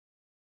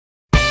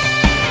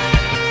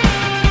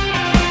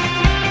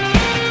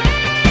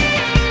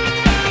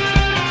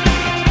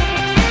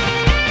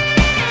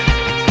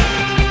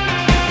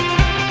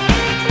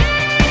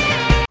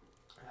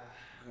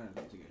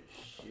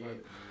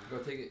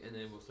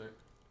start.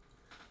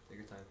 Take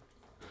your time.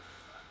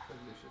 Fuck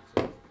this shit,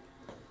 so.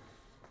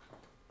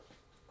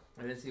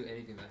 I didn't see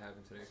anything that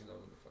happened today because I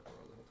was in the fucking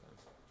world the whole time.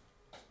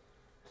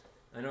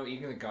 I know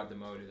England got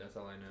demoted. That's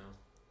all I know.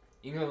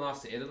 England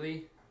lost to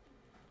Italy.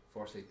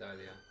 Forza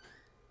Italia.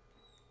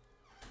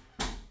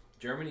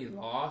 Germany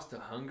lost to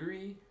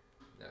Hungary.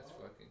 That's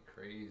fucking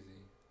crazy.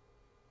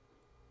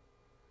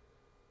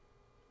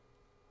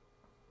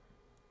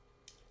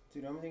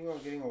 Dude, I'm thinking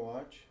about getting a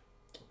watch.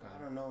 Okay.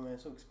 I don't know, man.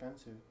 It's so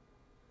expensive.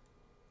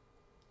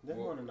 Then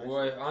Well, want a nice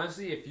well, watch.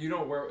 honestly, if you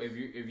don't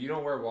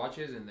wear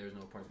watches, then there's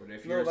no point. But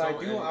if No, you're but I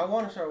someone, do. I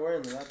want to start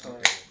wearing them. That's why.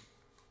 okay.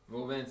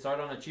 Well, then start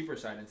on the cheaper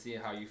side and see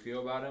how you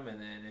feel about them, and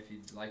then if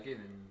you like it,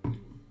 then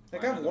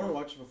Like I've worn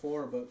watches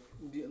before, but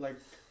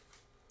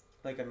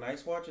like a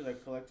nice watch is like a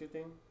collector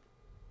thing.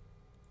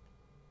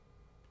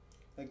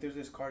 Like there's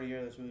this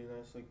Cartier that's really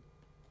nice. Like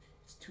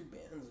it's 2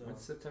 bands though.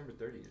 When's September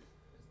 30th?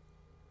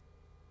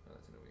 Oh,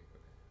 that's in a week.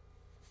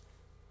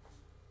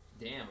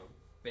 Okay. Damn, a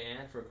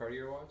band for a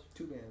Cartier watch?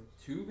 2 bands.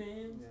 2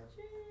 bands?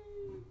 Yeah.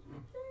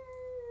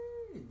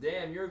 Jeez.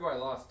 Damn, Uruguay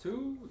lost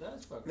 2?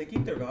 That's fucking. They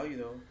keep their value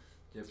though.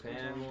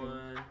 Japan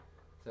won.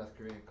 South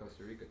Korea and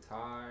Costa Rica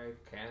tied.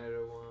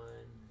 Canada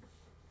won.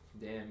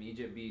 Damn,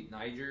 Egypt beat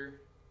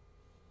Niger.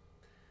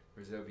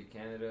 Brazil beat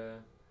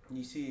Canada.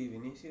 You see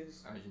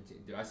Vinicius? Argentina.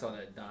 Dude, I saw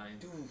that dime.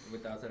 Dude.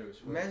 Without that, it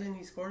was. Imagine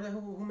he scored that.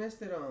 Who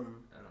missed it? I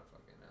don't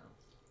fucking know.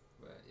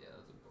 But yeah,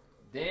 that was a.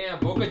 Damn,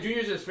 Boca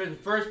Juniors is in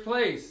first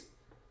place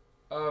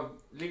of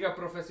Liga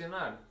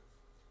Profesional.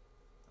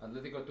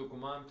 Atletico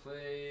Tucumán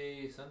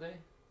play Sunday?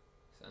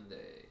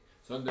 Sunday.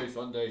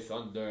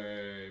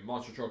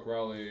 Monster Truck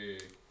Rally.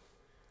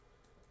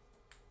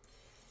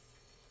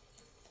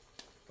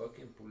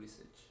 Fucking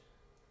Pulisic.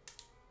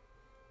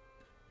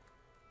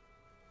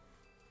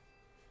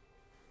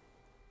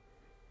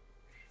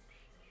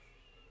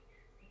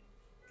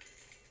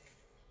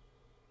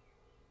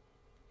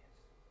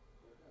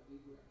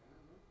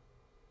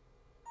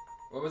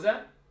 What was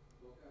that?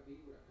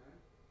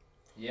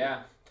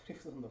 Yeah. He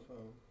was on the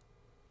phone.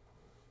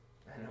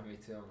 I know, me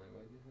too. I'm like,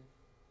 what did you think?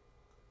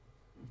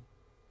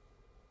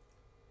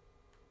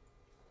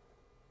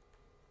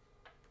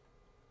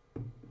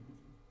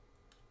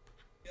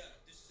 Yeah,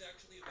 this is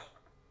actually about.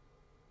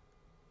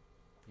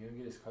 You don't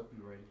get us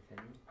copyrighted, can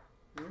you?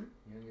 Hmm?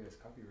 You don't get us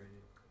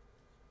copyrighted.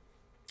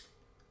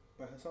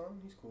 But Hassan,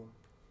 he's cool.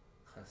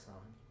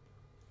 Hassan.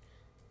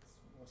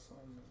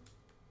 Hassan.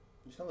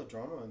 There's hella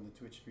drama in the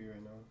Twitch sphere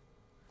right now.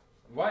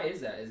 Why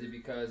is that? Is it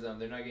because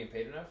they're not getting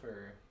paid enough,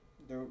 or?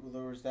 There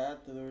was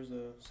that. There was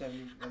a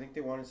 70. I think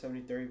they wanted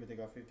 70-30, but they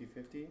got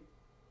 50-50.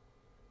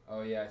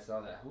 Oh yeah, I saw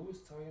that. Who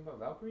was talking about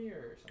Valkyrie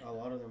or something? A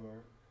lot of them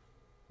were.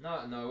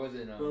 No, it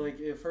wasn't. Well, like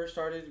it first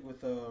started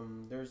with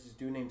there was this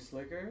dude named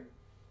Slicker.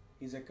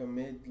 He's like a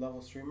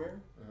mid-level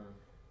streamer,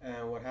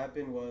 and what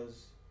happened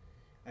was,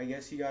 I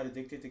guess he got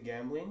addicted to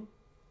gambling.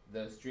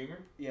 The streamer?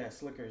 Yeah,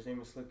 Slicker. His name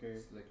is Slicker.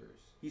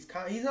 Slickers. He's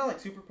not like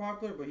super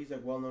popular, but he's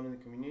like well known in the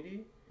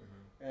community.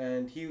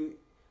 And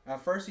at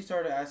first he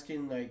started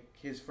asking like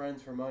his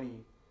friends for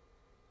money,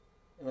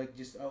 like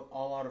just a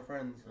lot of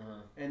friends.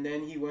 And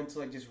then he went to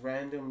like just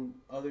random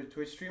other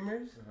Twitch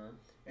streamers,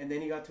 and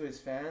then he got to his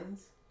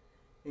fans.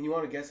 And you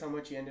want to guess how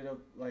much he ended up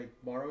like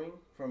borrowing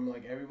from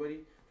like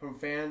everybody, from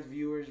fans,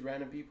 viewers,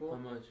 random people? How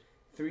much?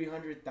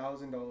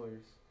 $300,000.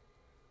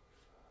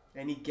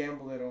 And he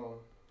gambled it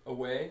all.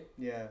 Away?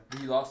 Yeah.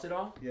 He lost it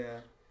all? Yeah.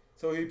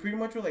 So he pretty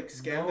much would like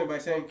scam them by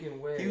saying he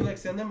would like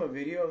send them a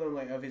video of them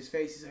like of his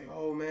face. He's like,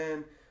 "Oh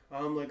man,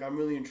 I'm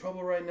really in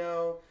trouble right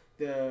now.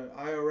 The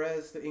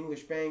IRS, the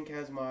English bank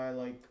has my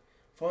like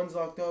funds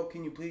locked up.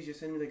 Can you please just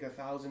send me like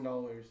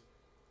 $1,000?"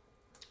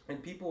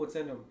 And people would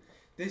send him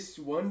this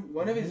one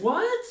of his.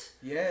 What?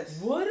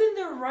 Yes. What in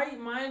their right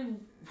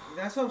mind?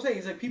 That's what I'm saying.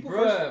 He's like people.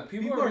 Bruh,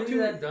 people are really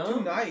that dumb?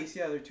 Too nice.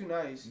 Yeah, they're too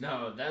nice.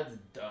 No, that's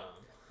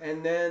dumb.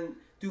 And then,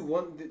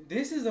 dude,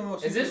 this is the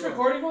most. Is this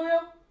recording, Julio?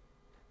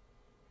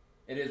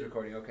 It is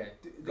recording. Okay.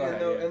 Go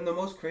ahead, And the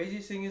most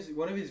craziest thing is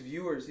one of his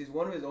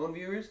own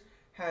viewers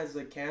has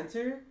like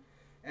cancer,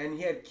 and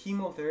he had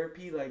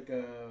chemotherapy. Like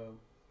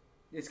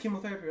it's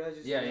chemotherapy, right?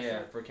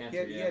 For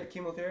cancer. He had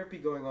chemotherapy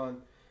going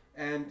on,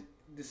 and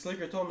the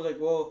Slicker told him like,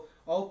 "Well,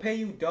 I'll pay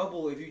you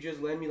double if you just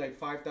lend me like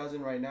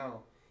 $5,000 right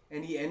now."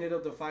 And he ended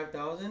up the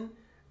 $5,000,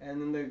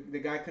 and then the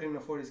guy couldn't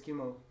afford his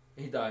chemo.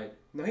 He died.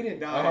 No, he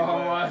didn't die.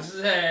 Oh, I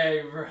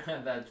say, bro,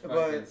 that's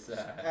fucking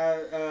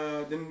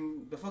sad.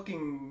 Then the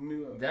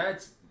fucking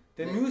That's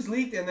the news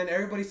leaked, and then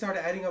everybody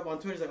started adding up on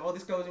Twitter. It's like, "Oh,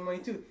 this guy owes me money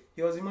too.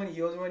 He owes me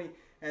money."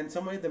 And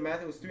somebody did the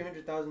math. It was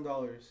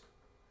 $300,000.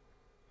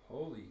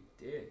 Holy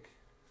dick.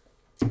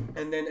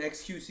 And then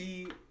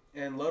XQC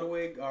and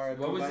Ludwig are.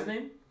 What was his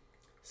name?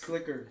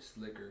 Slicker.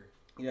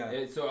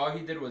 Yeah. So all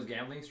he did was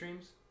gambling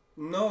streams?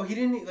 No, he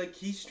didn't. Like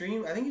he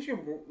streamed. I think he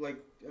streamed like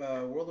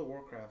World of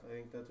Warcraft. I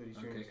think that's what he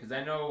streamed. Okay, because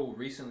I know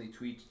recently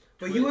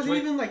But he wasn't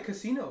even like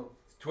casino.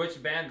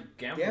 Twitch banned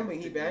gambling.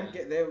 Gambling. He banned.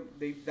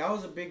 They that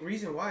was a big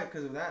reason why,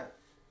 because of that.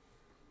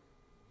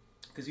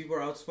 Because people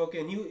were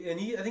outspoken.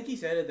 I think he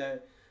said it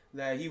that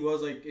that he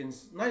was like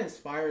not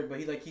inspired, but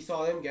he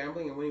saw them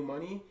gambling and winning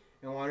money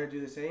and wanted to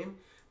do the same.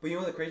 But you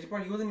know the crazy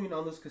part? He wasn't even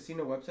on those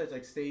casino websites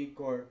like Stake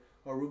or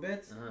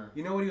Roobets.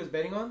 You know what he was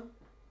betting on?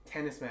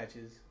 Tennis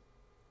matches.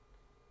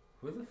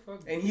 Who the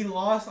fuck? And he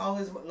lost all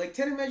his like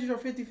tennis matches are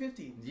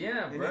 50-50.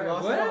 Yeah, and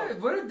bro.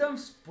 What a dumb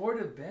sport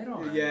to bet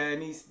on. Yeah,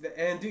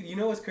 and dude, you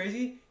know what's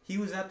crazy? He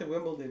was at the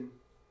Wimbledon.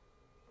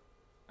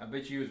 I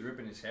bet you he was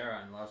ripping his hair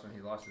out and lost when he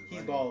lost his. He's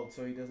money. bald,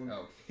 so he doesn't.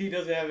 Oh. He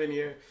doesn't have any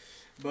hair.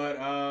 But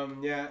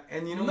yeah,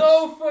 and you know.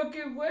 No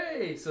fucking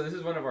way! So this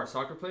is one of our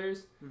soccer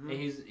players, mm-hmm. and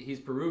he's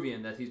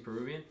Peruvian. He's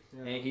Peruvian,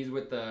 yeah. and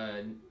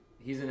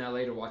he's in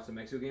LA to watch the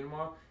Mexico game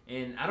tomorrow.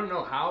 And I don't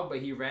know how, but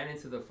he ran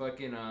into the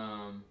fucking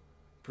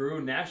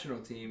Peru national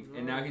team,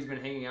 and now he's been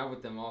hanging out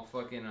with them all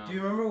fucking. Do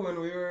you remember when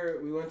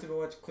we went to go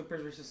watch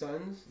Clippers versus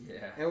Suns?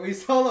 Yeah. And we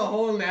saw the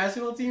whole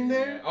national team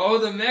there. Yeah. Oh,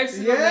 the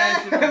Mexico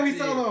national team. We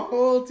saw the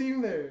whole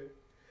team there.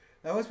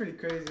 That was pretty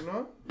crazy,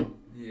 no?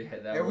 Yeah,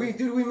 and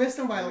we missed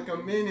them by like a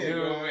minute. Dude,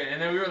 bro.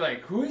 And then we were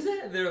like, who is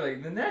that? They were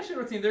like, the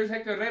national team. There's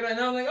Hector Herrera. And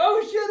I'm like,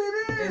 oh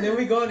shit, it is. And then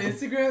we go on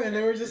Instagram, and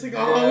then we're just like,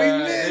 oh,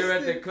 we missed They were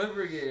at it. the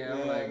Clipper game.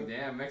 I'm like,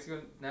 damn, Mexico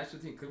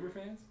national team Clipper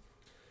fans.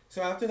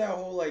 So after that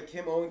whole like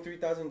him owing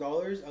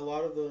 $3,000, a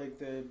lot of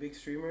the big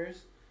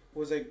streamers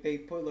was like they're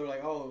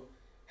like, oh,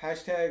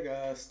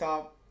 hashtag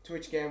stop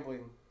Twitch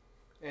gambling,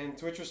 and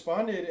Twitch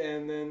responded,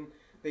 and then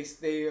they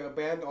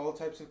banned all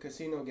types of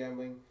casino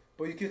gambling,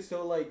 but you could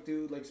still like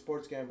do like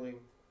sports gambling.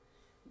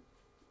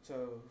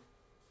 So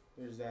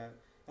there's that.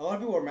 A lot of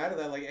people were mad at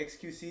that, like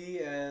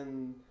XQC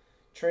and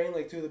Train,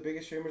 like two of the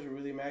biggest streamers, were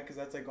really mad because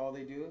that's like all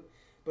they do.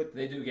 But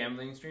they do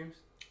gambling streams.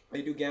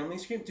 They do gambling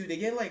streams, dude. They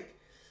get like,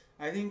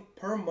 I think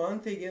per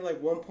month they get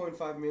like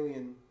 1.5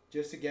 million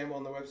just to gamble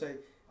on the website.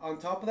 On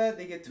top of that,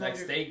 they get 200.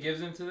 Like Stake gives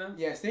them to them.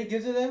 Yeah, Stake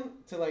gives it them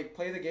to like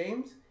play the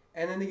games,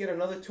 and then they get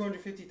another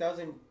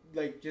 250,000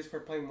 like just for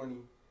playing money.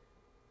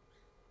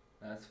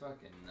 That's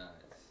fucking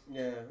nuts.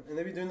 Yeah, and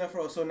they've been doing that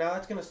for so now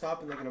that's gonna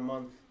stop in like in a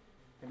month,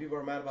 and people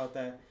are mad about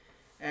that.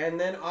 And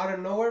then out of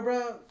nowhere,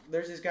 bro,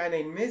 there's this guy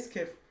named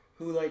Miskiff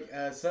who like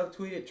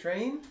subtweeted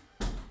Train,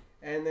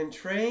 and then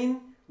Train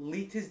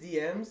leaked his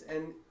DMs,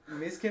 and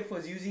Miskiff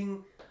was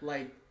using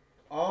like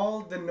all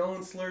the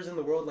known slurs in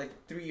the world like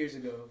 3 years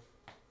ago.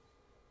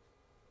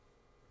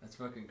 That's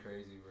fucking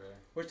crazy, bro.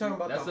 We're talking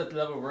about that's the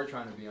level we're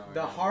trying to be on.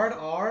 The right hard now.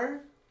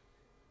 R,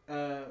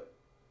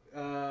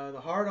 the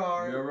hard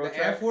R, Railroad the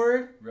track? F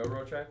word,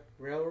 Railroad track.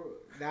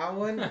 that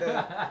one.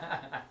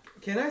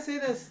 Can I say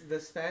the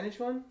Spanish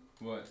one?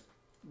 What?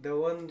 The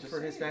one Just for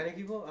say Hispanic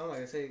people? I'm not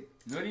gonna say.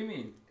 What do you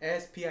mean?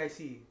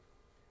 SPIC.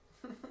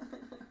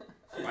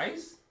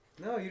 Spice?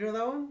 No, you know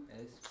that one?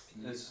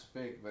 It's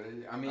fake, but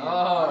I mean, Oh.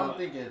 I don't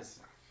think it's.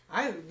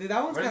 That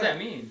one's What does kinda, that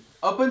mean?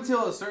 Up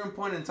until a certain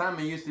point in time,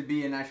 it used to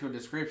be an actual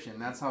description.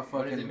 That's how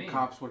What does it fucking mean?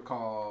 cops would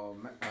call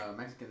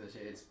Mexicans and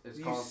shit. It's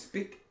You called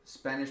speak.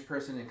 Spanish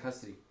person in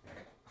custody.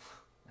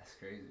 That's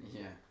crazy.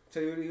 Yeah.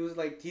 So he was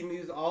like, he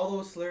used all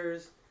those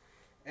slurs,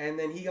 and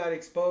then he got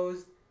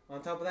exposed.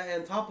 On top of that,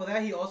 and on top of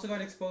that, he also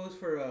got exposed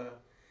for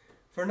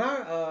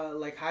not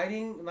like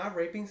hiding, not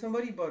raping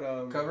somebody,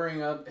 but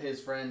Covering up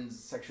his friend's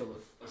sexual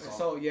assault.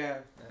 So yeah,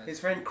 his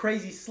friend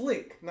Crazy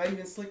Slick, not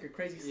even Slicker,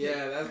 Crazy Slick.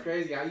 Yeah, that's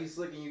crazy. How you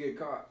slick and you get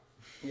caught?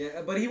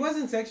 Yeah, but he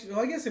wasn't sexual.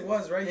 Well, I guess it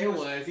was, right? It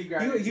was. He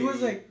grabbed He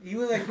was like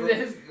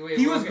Wait,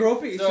 he was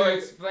groping. So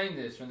explain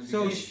this from the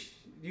So beginning.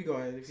 you go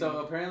ahead. So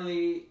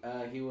apparently,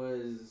 he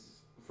was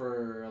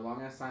for a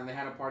long ass time. They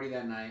had a party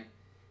that night.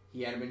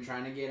 He had been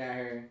trying to get at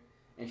her,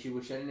 and she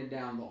was shutting it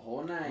down the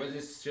whole night. Was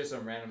this just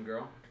some random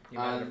girl? He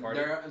met at a party?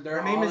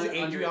 Her name is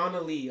under-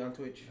 Adriana Lee on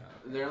Twitch.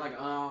 They're like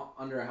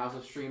under a house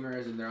of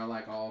streamers, and they're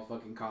like all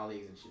fucking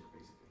colleagues and shit,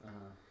 basically.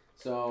 Uh-huh.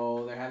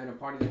 So they're having a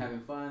party, they're having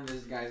fun.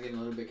 This guy's getting a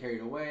little bit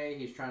carried away.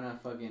 He's trying to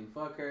fucking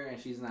fuck her,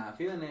 and she's not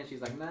feeling it.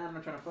 She's like, nah, I'm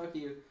not trying to fuck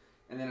you.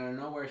 And then out of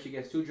nowhere, she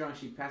gets too drunk.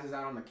 She passes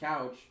out on the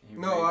couch.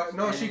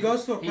 No, she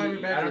goes to a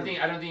private bedroom.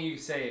 I don't think you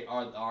say the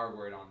R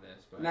word on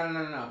this. But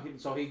No.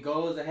 So he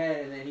goes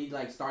ahead, and then he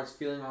like starts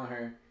feeling on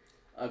her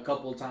a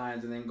couple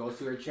times, and then goes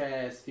to her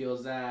chest,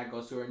 feels that,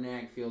 goes to her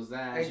neck, feels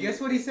that. And guess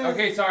what he says?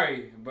 Okay,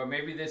 sorry, but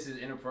maybe this is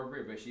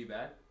inappropriate. But she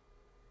bad?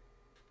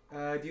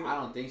 I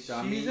don't think so.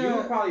 I mean, She's you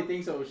would probably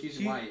think so. She's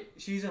white.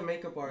 She's a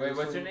makeup artist. Wait,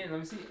 what's her name? Let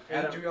me see.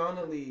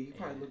 Adriana Lee. You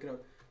probably look it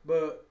up.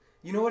 But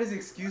you know what his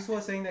excuse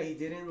was, saying that he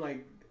didn't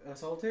like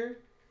assault her?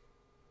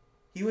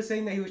 He was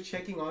saying that he was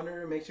checking on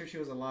her to make sure she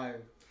was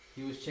alive.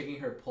 He was checking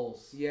her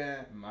pulse.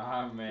 Yeah.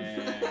 My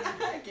man.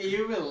 Can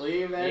you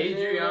believe that?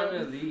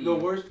 Adriana Lee. The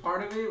worst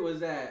part of it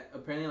was that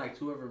apparently like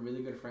two of her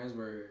really good friends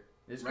were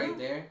right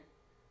there.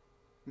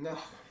 No.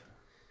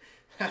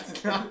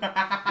 That's not.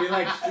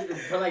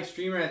 Put like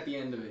streamer at the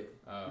end of it.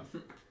 Oh.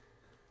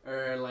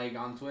 Or like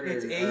on Twitter.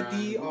 It's or on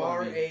Google.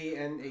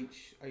 ADRANH.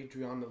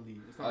 Adriana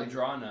Lee. It's not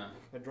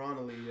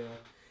Adriana Lee, yeah.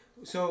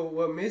 So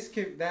what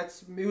Miskiff,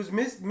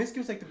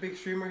 Miskiff's like the big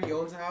streamer. He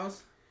owns a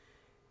house.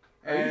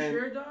 Are you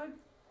sure, dog?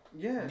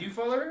 Yeah. Do you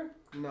follow her?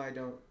 No, I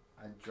don't.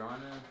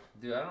 Adriana?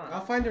 Dude, I don't know.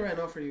 I'll find it right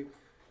now for you.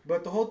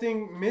 But the whole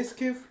thing,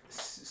 Miskiff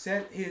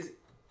set his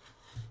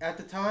at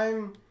the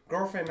time,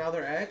 girlfriend, now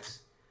their ex,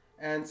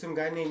 and some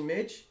guy named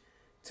Mitch,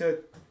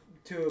 to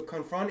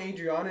confront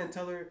Adriana and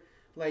tell her,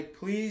 like,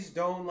 please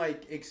don't,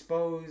 like,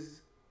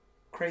 expose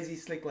Crazy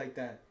Slick like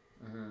that.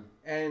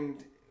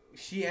 And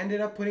she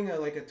ended up putting a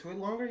twit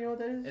longer. You know what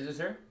that is? Is this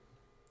her?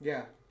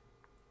 Yeah.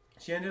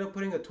 She ended up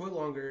putting a twit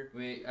longer.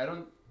 Wait, I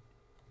don't.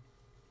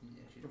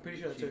 Yeah, I'm pretty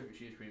sure that's her.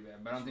 She's pretty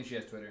bad, but I don't think she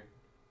has Twitter.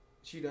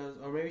 She does,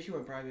 or maybe she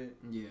went private.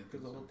 Yeah.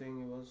 Because the whole thing,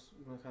 it was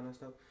kind of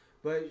stuff.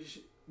 But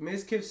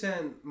Miss Kiff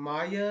sent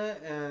Maya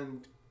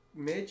and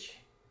Mitch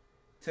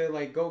to,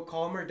 like, go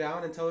calm her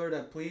down and tell her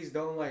that please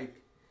don't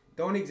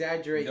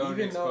exaggerate. Don't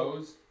even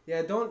expose.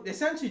 Though,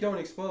 don't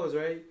expose,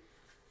 right?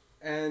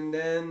 And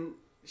then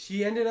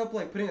she ended up,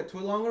 like, putting a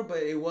twit longer, but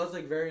it was,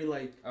 like, very,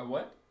 like... A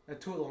what? A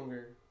twit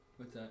longer.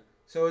 What's that?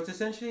 So it's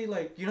essentially,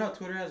 like, you know how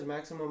Twitter has a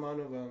maximum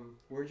amount of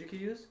words you can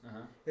use?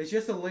 Uh-huh. It's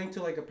just a link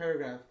to, like, a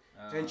paragraph.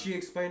 And she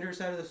explained her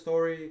side of the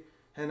story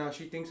and how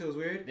she thinks it was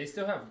weird. They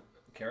still have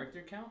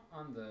character count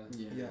on the...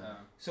 Yeah.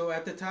 So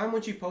at the time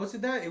when she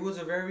posted that, it was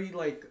a very,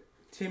 like,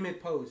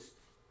 timid post.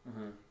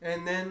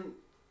 And then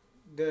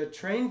the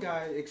train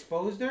guy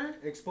exposed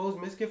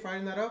Miss Kiff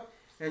writing that up,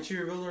 and she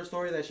revealed her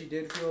story that she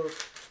did feel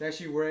that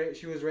she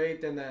was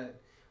raped, and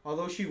that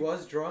although she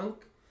was drunk,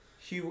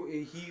 he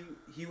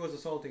was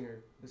assaulting her,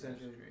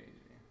 essentially. That's crazy.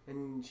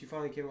 And she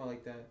finally came out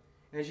like that.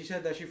 And she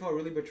said that she felt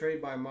really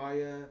betrayed by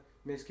Maya,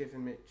 Miss Kiff,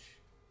 and Mitch.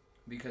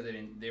 Because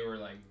they were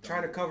like...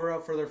 Trying to cover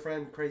up for their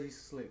friend Crazy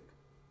Slick.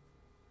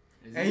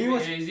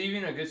 Is he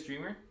even a good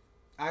streamer?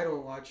 I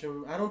don't watch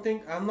him.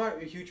 I'm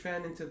not a huge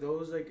fan into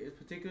those, like,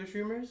 particular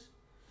streamers.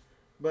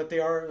 But they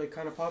are, like,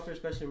 kind of popular,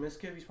 especially Miss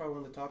Kiff. He's probably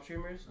one of the top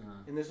streamers.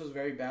 And this was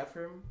very bad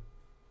for him.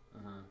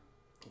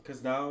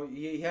 Because now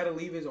he had to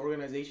leave his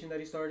organization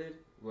that he started.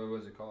 What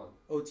was it called?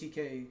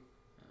 OTK.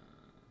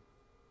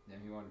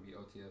 Damn, he wanted to be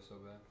OTF so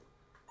bad.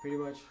 Pretty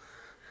much.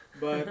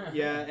 But,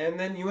 yeah, and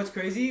then, you know what's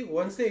crazy?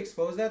 Once they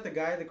exposed that,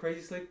 the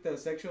Crazy Slick, the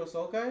sexual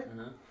assault guy,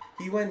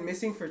 he went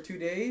missing for 2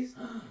 days,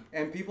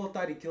 and people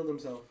thought he killed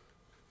himself.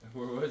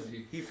 Where was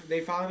he?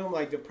 They found him,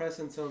 like, depressed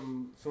in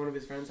one of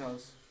his friend's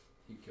house.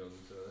 He killed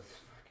himself. That's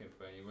fucking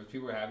funny. Was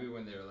people happy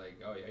when they were like,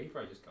 oh yeah, he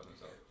probably just killed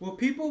himself? Well,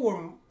 people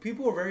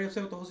were very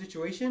upset with the whole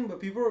situation, but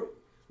people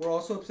were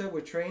also upset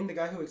with Train, the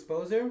guy who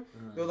exposed him.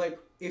 They were like,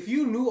 if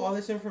you knew all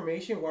this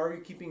information, why are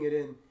you keeping it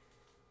in?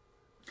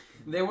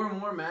 They were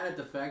more mad at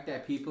the fact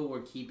that people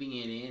were keeping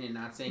it in and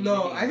not saying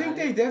anything. No, I think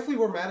they definitely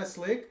were mad at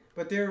Slick,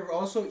 but they were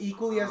also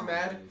equally as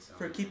mad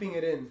for keeping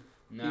it in.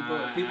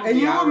 Nah. People and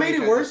you know what made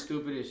it worse?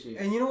 Stupidest shit.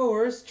 And you know what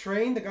worse?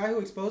 Train, the guy who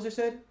exposed her,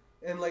 said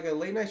in, like, a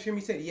late night stream,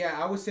 he said, "Yeah,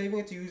 I was saving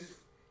it to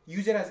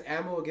use it as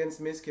ammo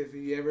against Miss Kiff if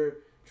you ever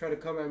try to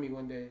come at me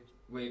one day."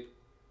 Wait.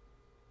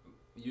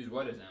 Use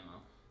what as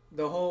ammo?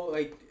 The whole,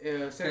 like,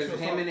 sexual Because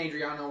him and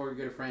Adriana were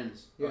good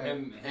friends. Yeah.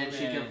 And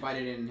she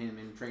confided in him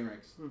in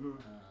Trainwrecks. Mm-hmm.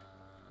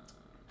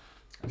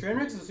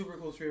 Trainwrecks is a super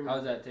cool streamer.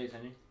 How's that taste,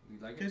 honey? You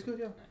like it? Tastes good,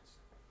 yeah. Nice.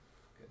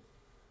 Good.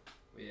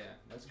 Well, yeah,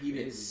 that's He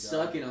crazy. been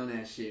sucking on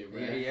that shit, bro.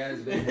 Yeah, he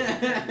has been.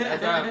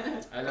 That's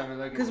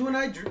how Because when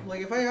I drink,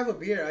 like, if I have a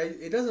beer,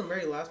 it doesn't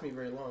really last me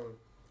very long.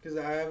 Because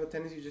I have a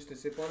tendency just to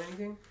sip on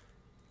anything.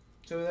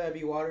 So that'd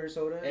be water,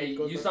 soda. Hey,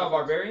 you saw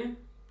Barbarian?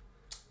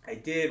 I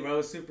did, bro. It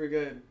was super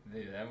good.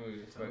 Dude, that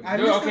movie was fucking...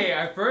 Dude, okay,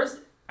 at first,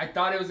 I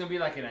thought it was going to be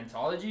like an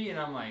anthology, and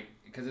I'm like,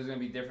 because it was going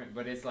to be different,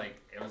 but it's like,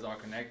 it was all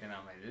connected, and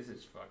I'm like, this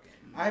is fucking...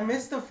 I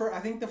missed I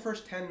think the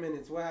first 10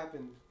 minutes. What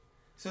happened?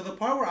 So the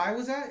part where I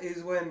was at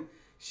is when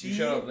she... You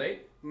showed up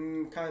late?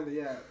 Kind of,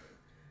 yeah.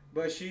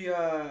 But she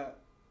had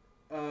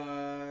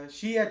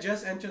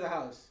just entered the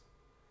house.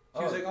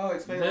 She was like, oh,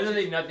 explain.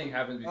 Literally nothing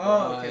happens before.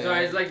 Oh, okay. So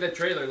it's like the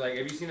trailer. Like,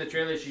 have you seen the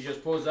trailer? She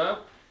just pulls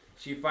up.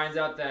 She finds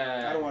out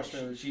that I don't watch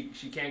trailers.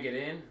 She can't get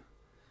in.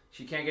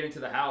 She can't get into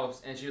the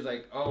house, and she was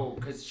like, "Oh,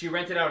 because she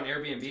rented out an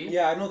Airbnb."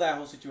 Yeah, I know that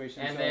whole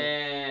situation. And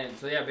then,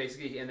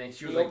 basically, and then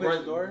she was he like,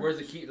 "Where's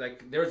the key?"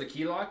 Like, there was a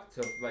key lock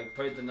to like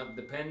put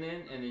the pen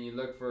in, and then you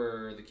look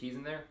for the keys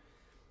in there,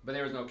 but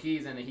there was no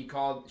keys. And then she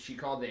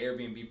called the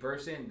Airbnb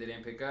person. They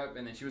didn't pick up,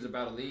 and then she was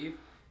about to leave,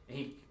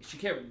 and she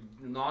kept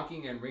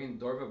knocking and ringing the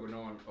doorbell, but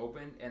no one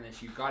opened. And then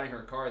she got in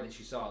her car, and then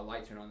she saw a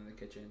light turn on in the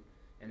kitchen,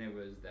 and it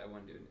was that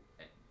one dude,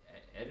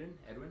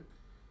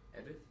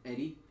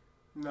 Eddie?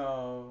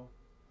 No.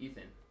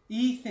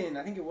 Ethan.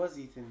 I think it was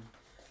Ethan.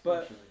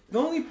 But the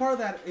only part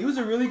it was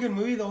a really good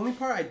movie. The only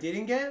part I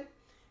didn't get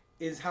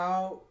is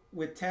how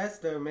with Tess,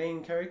 the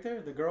main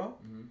character, the girl.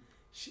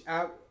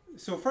 Mm-hmm.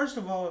 So first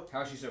of all,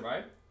 how she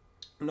survived?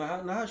 No,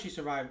 not how she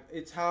survived.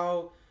 It's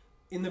how,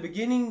 in the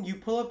beginning, you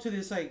pull up to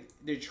this like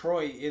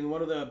Detroit in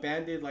one of the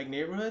abandoned like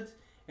neighborhoods,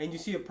 and you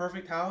see a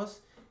perfect house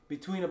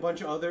between a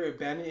bunch of other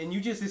abandoned, and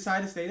you just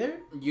decide to stay there?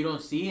 You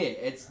don't see it.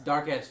 It's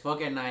dark as fuck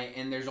at night,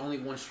 and there's only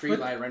one street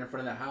light right in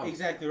front of the house.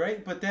 Exactly,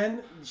 right? But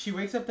then she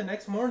wakes up the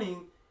next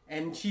morning,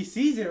 and she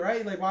sees it,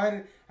 right? Like,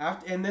 why?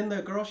 And then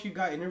the girl she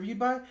got interviewed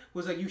by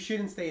was like, you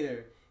shouldn't stay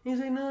there. And he's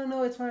like,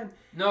 no, it's fine.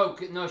 No,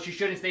 she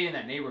shouldn't stay in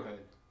that neighborhood.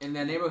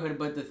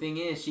 But the thing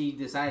is, she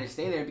decided to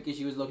stay there because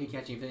she was low-key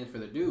catching feelings for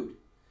the dude.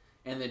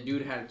 and the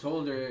dude had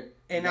told her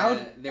And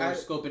that they were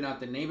scoping out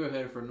the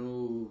neighborhood for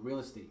new real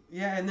estate.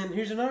 Yeah, and then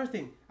here's another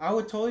thing. I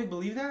would totally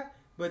believe that,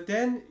 but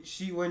then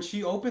when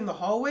she opened the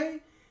hallway,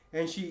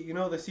 and she,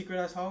 the secret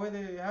ass hallway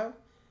they have,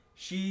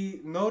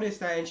 she noticed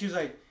that, and she was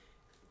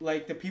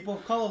like the people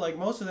of color, like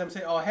most of them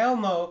say, oh hell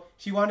no,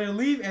 she wanted to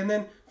leave, and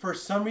then for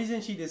some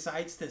reason she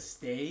decides to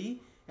stay,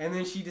 and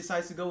then she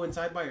decides to go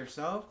inside by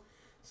herself.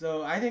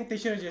 So I think they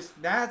should have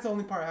that's the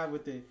only part I have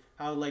with it,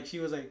 how like she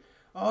was like,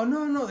 oh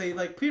no, they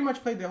like pretty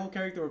much played the whole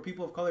character where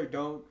people of color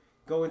don't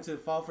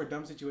fall for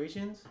dumb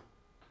situations.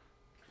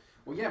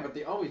 Well, yeah, but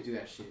they always do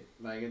that shit.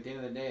 Like at the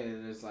end of the day,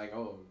 they're just like,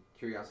 oh,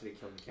 curiosity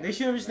killed the cat. They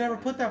should have just never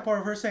put that part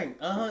of her saying,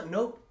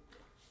 nope.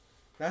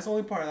 That's the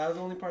only part. That was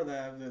the only part that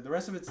I have. The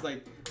rest of it's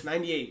like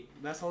 98.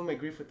 That's only my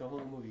grief with the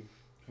whole movie.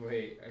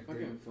 Wait,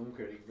 fucking film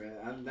critic, bro.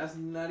 That's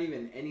not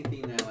even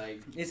anything that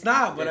like. It's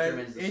not, but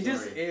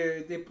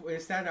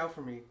it stand out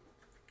for me.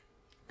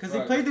 Because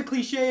they played the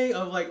cliche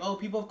of like, oh,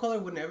 people of color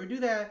would never do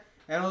that,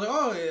 and I was like,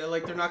 oh,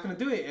 like they're not gonna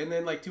do it, and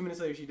then like 2 minutes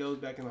later she goes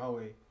back in the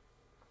hallway.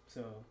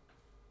 So.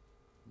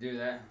 Do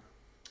that.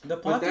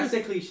 But that's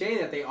the cliche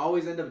that they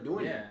always end up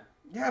doing. Yeah.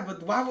 Yeah,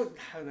 but why would?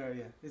 I don't know.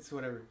 Yeah, it's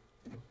whatever.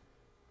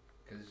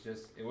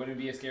 Because it wouldn't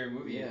be a scary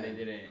movie if they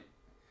didn't.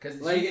 Because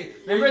like,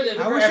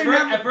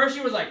 at first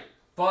she was like,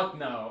 "Fuck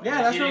no."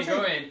 Yeah, that's she what didn't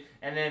go in,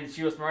 and then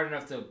she was smart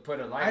enough to put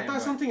a light. I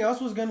thought something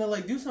else was gonna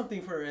like do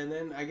something for her, and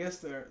then I guess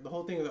the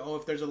whole thing of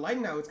if there's a light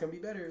now, it's gonna be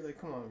better. Like,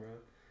 come on, bro.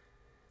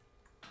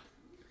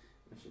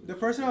 The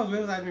person I was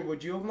with asked me,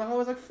 "Would you open the hall?" I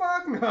was like,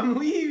 "Fuck no, I'm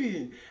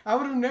leaving." I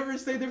would have never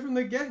stayed there from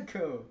the get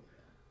go.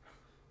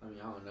 I mean,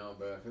 I don't know,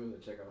 bro. If it was a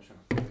chick, I was trying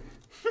to.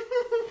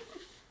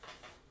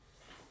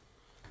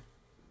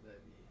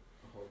 That'd be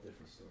a whole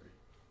different story.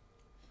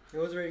 It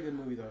was a very good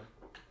movie, though.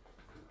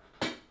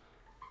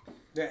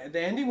 The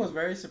ending was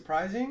very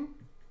surprising.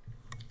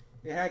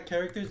 It had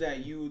characters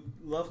that you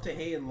love to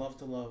hate and love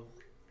to love.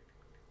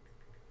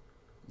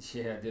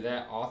 Yeah, dude,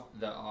 the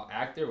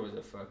actor was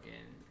a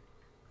fucking.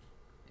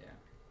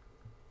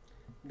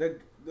 The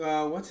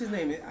what's his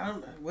name?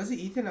 Was it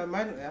Ethan? I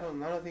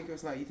don't think it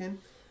was not Ethan,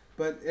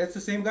 but it's the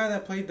same guy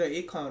that played the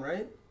It Clown,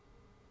 right?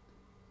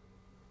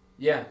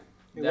 Yeah,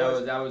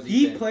 that was.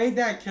 He Ethan. played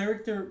that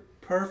character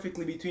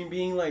perfectly between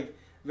being like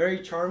very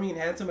charming and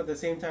handsome at the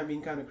same time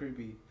being kind of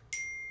creepy.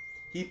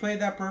 He played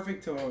that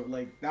perfect to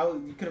like that.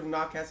 You could have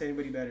not cast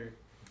anybody better.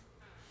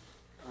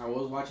 I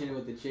was watching it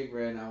with the chick,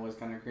 bro, and I was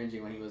kind of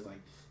cringing when he was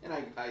like, and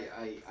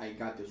I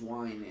got this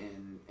wine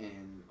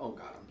and oh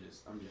god,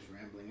 I'm just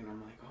rambling, and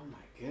I'm like, oh my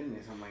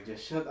goodness, I'm like,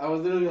 just shut. I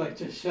was literally like,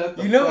 just shut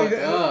the fuck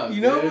up.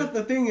 You know what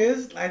the thing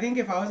is? I think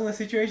if I was in that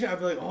situation, I'd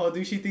be like, oh,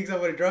 dude, she thinks I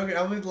would have drunk it.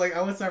 I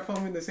would start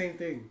foaming the same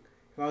thing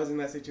if I was in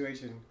that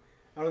situation.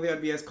 I don't think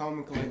I'd be as calm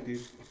and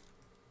collected.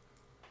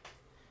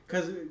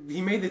 Cause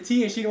he made the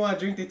tea and she didn't want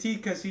to drink the tea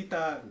because he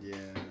thought. Yeah.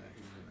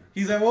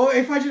 He's like, well,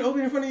 if I just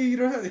open it in front of you, you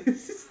don't have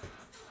this.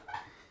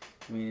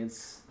 I mean,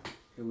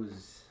 it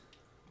was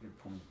a good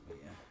point, but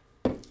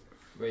yeah.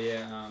 But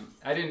yeah,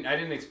 I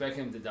didn't expect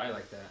him to die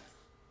like that.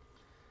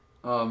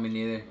 Oh, me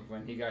neither.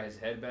 When he got his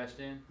head bashed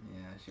in.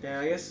 Yeah,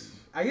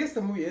 I guess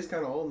the movie is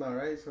kind of old now,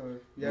 right? So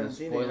you haven't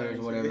seen it. Spoilers,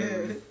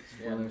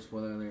 whatever.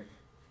 Spoiler alert.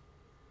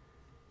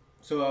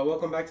 So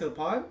welcome back to the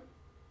pod.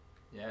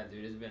 Yeah,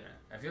 dude,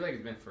 I feel like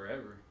it's been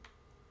forever.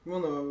 Well,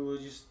 no, it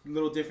was just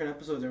little different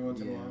episodes every once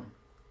in a while.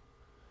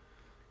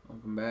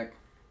 Welcome back.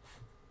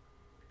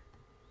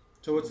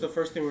 So what's the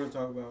first thing we're going to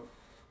talk about?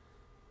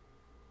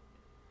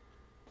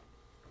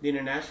 The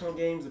international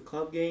games, the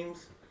club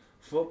games,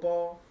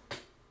 football,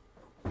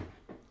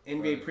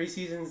 NBA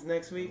preseason's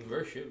next week.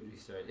 Where should we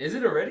start? Is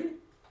it already?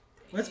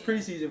 What's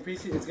preseason?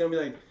 Preseason, it's going to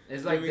be like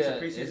it's like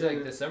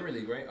the summer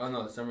league, right? Oh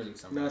no, the summer league.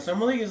 No,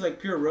 summer league is like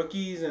pure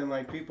rookies and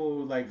like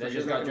people like that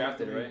just got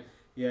drafted, right?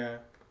 Yeah.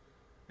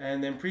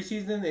 And then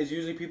preseason is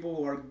usually people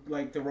who are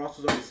like the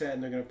roster's already set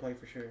and they're going to play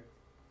for sure.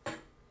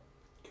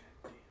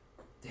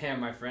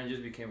 Damn, my friend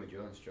just became a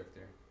drill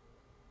instructor.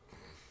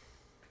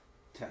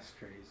 That's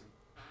crazy.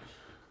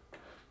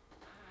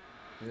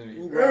 He'll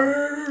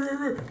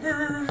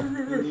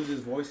lose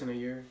his voice in a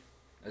year.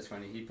 That's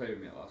funny. He played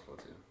with me at law school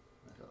too.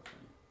 That's all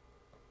funny.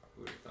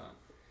 Who would have thought?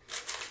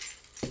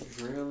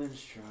 Drill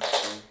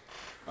instructor.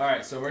 All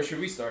right, so where should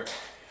we start?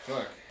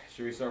 Fuck.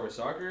 Should we start with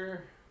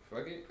soccer?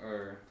 Fuck it,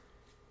 or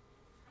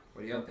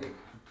what do y'all think?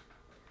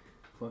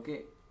 Fuck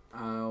it.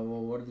 Well,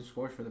 what are the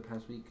scores for the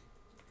past week?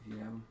 If you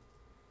have them.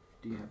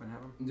 Do you happen to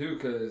have them? Dude,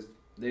 because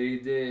they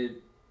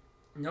did...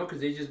 No,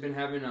 because they just been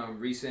having a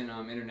recent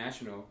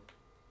international.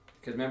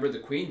 Because remember, the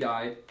Queen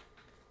died.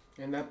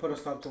 And that put a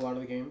stop to a lot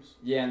of the games.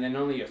 Yeah, and then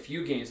only a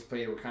few games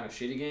played were kind of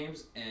shitty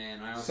games.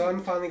 And I also...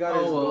 Son finally got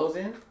his goals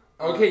in.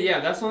 Okay,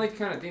 yeah, that's the only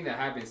kind of thing that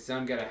happened.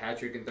 Son got a hat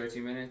trick in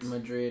 13 minutes.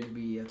 Madrid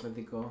beat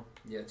Atletico.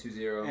 Yeah,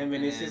 2-0. And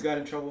Vinicius got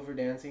in trouble for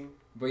dancing.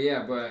 But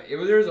yeah,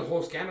 there was a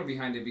whole scandal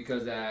behind it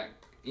because that...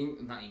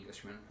 not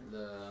Englishman.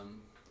 The...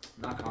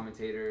 not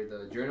commentator,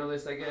 the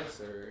journalist, I guess,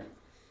 or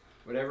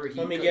whatever.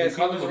 Let me guess,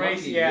 he was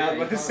racist. Yeah, I was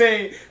about to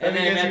say. And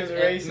then he was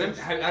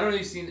racist. I don't know if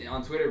you've seen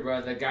on Twitter,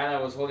 bro, the guy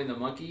that was holding the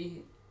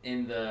monkey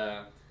in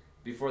the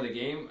before the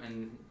game,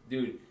 and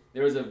dude,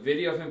 there was a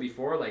video of him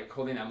before, like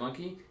holding that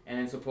monkey, and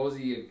then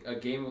supposedly a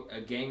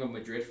gang of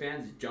Madrid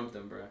fans jumped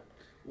him, bro.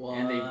 What?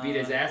 And they beat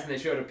his ass, and they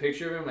showed a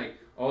picture of him, like,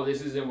 oh,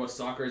 this isn't what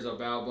soccer is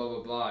about, blah blah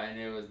blah, and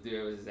it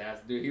was his ass,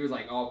 dude. He was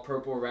like all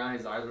purple around,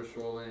 his eyes were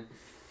swollen.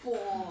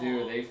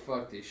 Dude, they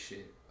fucked this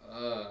shit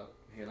up.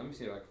 Here, let me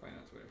see if I can find it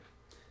on Twitter.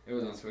 It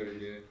was on Twitter,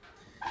 dude.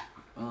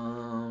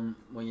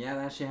 Well, yeah,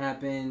 that shit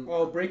happened.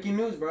 Oh, breaking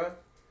news, bro.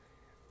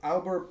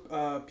 Albert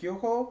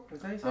Piojo, is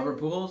that how you say Albert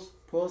it? Pujols?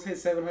 Pujols hit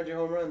 700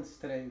 home runs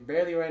today,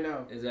 barely right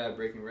now. Is that a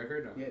breaking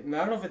record? No. Yeah, no,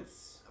 I don't know if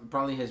it's.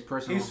 Probably his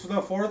personal. He's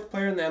the 4th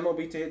player in the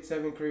MLB to hit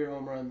 7 career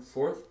home runs.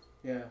 4th?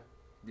 Yeah,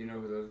 Do you know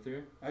who the other 3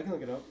 are? I can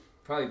look it up.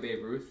 Probably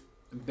Babe Ruth.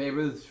 Babe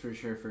Ruth's for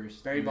sure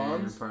first. Barry And then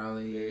Bonds?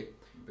 Probably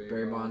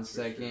Barry Bonds for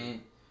second. sure.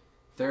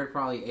 Third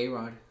probably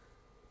A-Rod.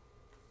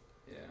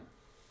 Yeah.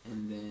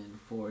 And then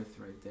 4th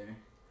right there.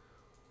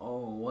 Oh,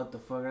 what the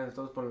fuck? Gracias a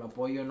todos por el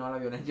apoyo, no a la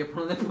violencia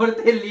por un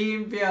deporte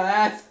limpio.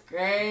 That's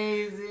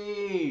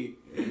crazy.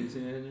 You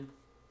seen that in there?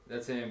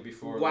 That's him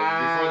before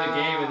Wow. before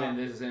the game, and then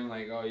this is him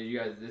like, oh, you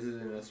guys, this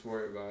isn't a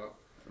sport about.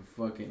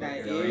 Fucking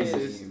That dummy,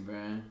 is.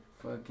 bruh.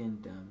 Fucking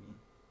dummy.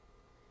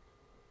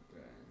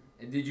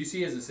 And did you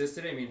see his assist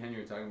today? Me and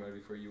Henry were talking about it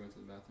before you went to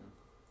the bathroom,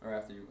 or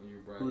after you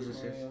brought. Who's it.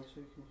 assist?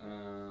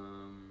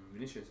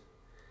 Vinicius.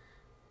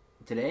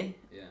 Today?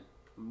 Yeah.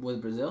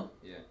 With Brazil?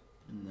 Yeah.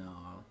 No.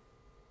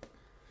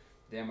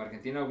 Damn,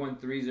 Argentina won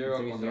 3-0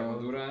 contra 3-0.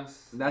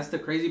 Honduras. That's the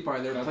crazy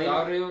part. They're playing.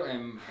 Lautaro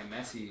and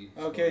Messi.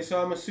 Okay,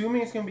 so I'm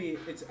assuming it's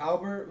it's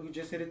Albert who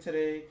just hit it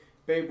today,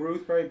 Babe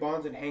Ruth, Barry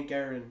Bonds, and Hank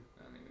Aaron.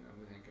 I don't even know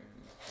who Hank Aaron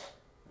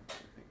is.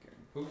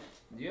 Who?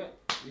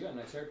 You got a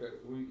nice haircut.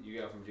 Who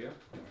you got from jail?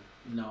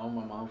 No,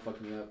 my mom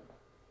fucked me up.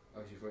 Oh,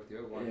 she fucked you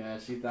up. Why? Yeah,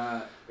 she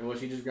thought. Well,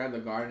 she just grabbed the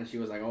guard and she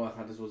was like, "Oh, I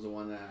thought this was the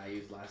one that I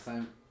used last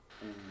time,"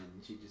 and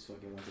she just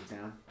fucking went to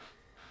town,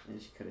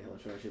 and she cut it hella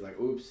short. She's like,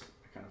 "Oops,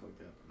 I kind of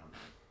fucked up," and I'm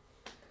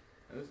like,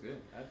 That was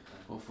good.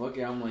 "Well, fuck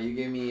it." I'm like, "You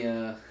gave me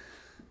a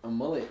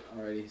mullet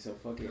already, so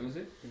fuck it." What was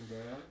it?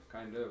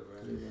 Kind of,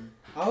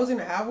 bro. I was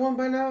gonna have one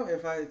by now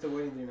if the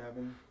wedding didn't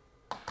happen.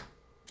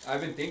 I've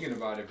been thinking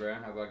about it, bro.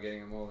 How about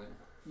getting a mullet?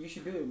 You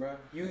should do it, bro.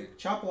 You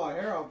chop a lot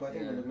of hair off, but I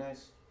think it'll look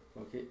nice.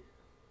 Fuck it.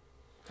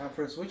 Time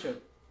for a switch up.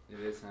 It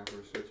is time for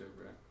a switch up,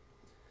 bro.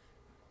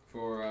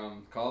 For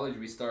college,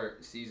 we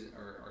start season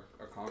or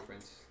our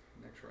conference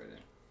next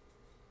Friday,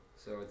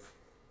 so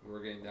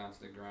we're getting down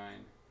to the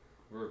grind.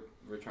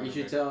 We're trying. You to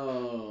should make,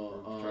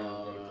 tell we're trying to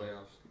go to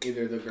playoffs.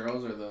 either the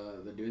girls or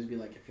the dudes be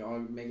like, "If y'all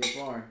make it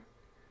far,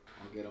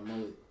 I'll get a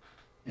mullet."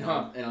 And,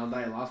 Huh. I'll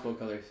dye in Lasco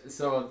colors.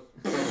 So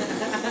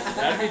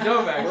that'd be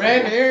dope, actually.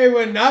 Red hair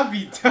would not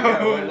be dope.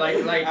 Yeah, well,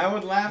 like I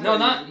would laugh. no, at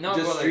not you. no,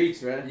 Just but like,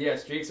 streaks, right? yeah,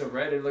 streaks of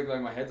red. It looked like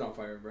my head's on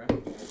fire, bro.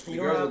 The You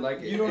girls don't would like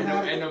have. it. You don't and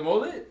have. And the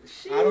mullet.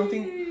 I don't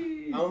think-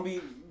 Sheesh. I don't be.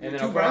 And You're then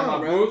too I'll put on brown,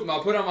 my bro. boots.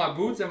 I'll put on my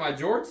boots and my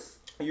jorts.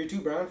 You're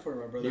too brown for it,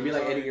 my brother. You'd be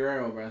like Sorry. Eddie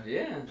Guerrero, bro.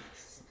 Yeah.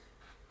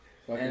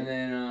 Fuck And it.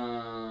 then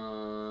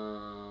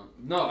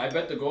no, I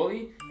bet the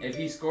goalie if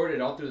he scored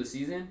it all through the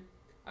season,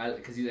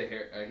 because he's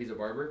a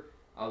barber,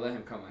 I'll let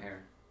him cut my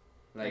hair.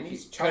 Like And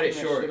he's he cut it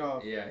chopping that short. shit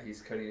off. Yeah,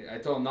 he's cutting it. I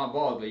told him not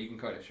bald, but you can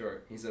cut it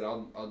short. He said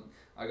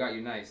I got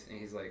you nice, and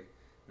he's like,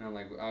 and I'm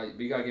like, but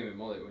you gotta give me a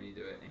mullet when you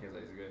do it. And he's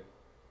like, it's good.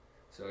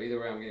 So either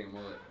way, I'm getting a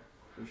mullet.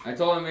 I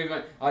told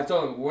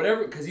him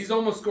whatever, cause he's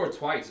almost scored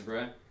twice,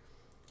 bruh.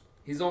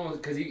 He's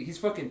almost, cause he's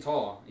fucking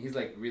tall. He's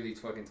like really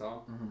fucking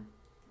tall,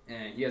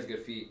 and he has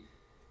good feet.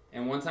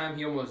 And one time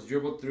he almost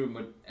dribbled through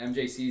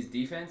MJC's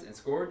defense and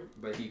scored,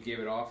 but he gave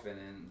it off, and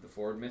then the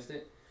forward missed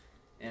it.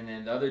 And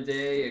then the other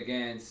day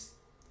against,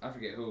 I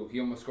forget who, he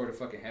almost scored a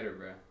fucking header,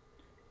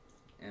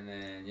 bruh. And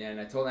then and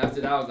I told him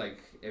after that, I was like,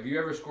 if you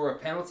ever score a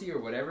penalty or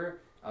whatever,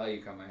 I'll let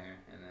you cut my hair.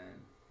 And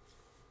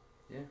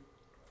then,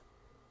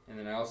 And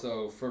then I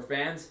also, for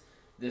fans,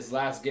 this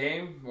last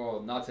game,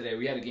 well, not today,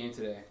 we had a game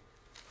today.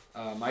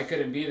 I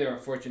couldn't be there,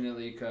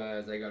 unfortunately,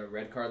 because I got a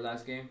red card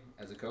last game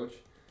as a coach.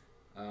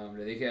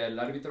 Le dije al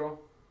árbitro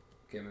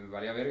que me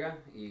valía verga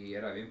y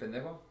era bien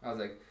pendejo. I was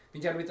like,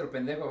 pinche árbitro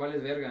pendejo,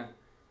 vales verga.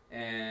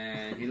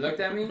 And he looked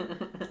at me.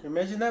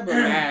 Imagine that, but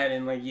mad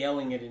and like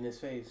yelling it in his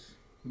face.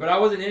 But I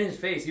wasn't in his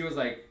face. He was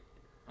like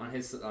on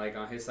his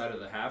side of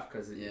the half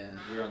because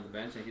we were on the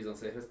bench and he's on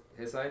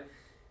his side.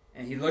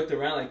 And he looked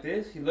around like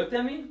this. He looked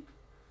at me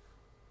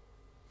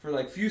for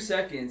like few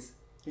seconds.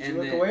 Did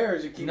you look away or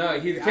did you keep? No,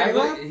 he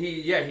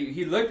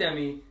looked at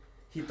me.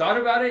 He thought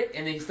about it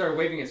and then he started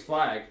waving his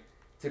flag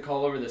to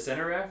call over the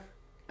center ref.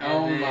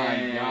 Oh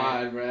my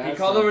god, bro! He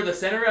called over the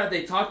center ref.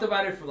 They talked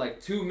about it for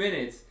like 2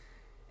 minutes,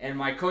 and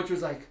my coach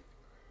was like,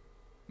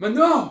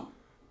 "Mano,"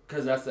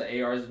 because that's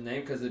the AR's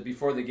name. Because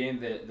before the game,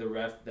 the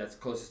ref that's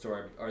closest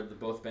to the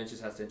both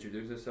benches has to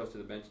introduce himself to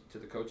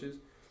the coaches,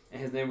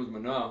 and his name was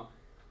Mano,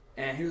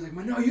 and he was like,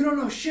 "Mano, you don't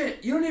know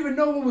shit. You don't even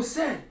know what was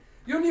said.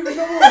 You don't even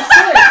know what was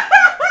said."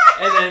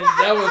 And then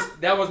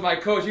that was my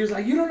coach. He was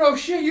like, "You don't know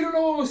shit. You don't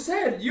know what was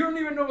said. You don't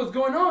even know what's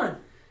going on."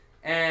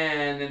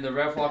 And then the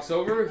ref walks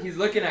over. He's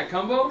looking at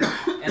Cumbo,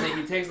 and then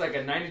he takes like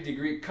a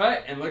 90-degree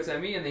cut and looks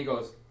at me, and then he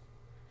goes,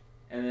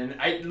 And then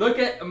I look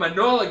at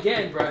Manuel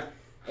again, bro,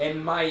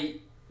 and my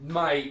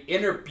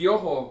inner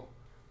Piojo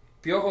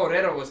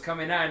Herrera was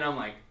coming out, and I'm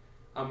like,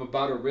 I'm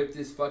about to rip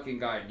this fucking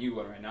guy a new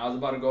one right now. I was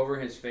about to go over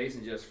his face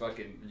and just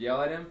fucking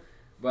yell at him,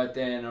 but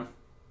then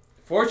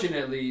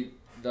fortunately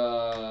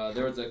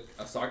there was a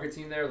soccer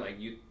team there, like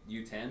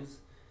U10s.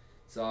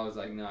 So I was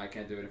like, no, I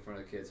can't do it in front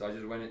of the kids. So I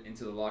just went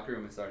into the locker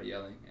room and started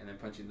yelling and then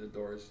punching the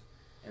doors,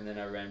 and then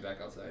I ran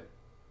back outside.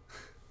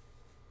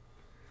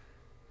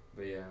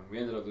 But yeah, we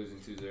ended up losing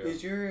 2-0.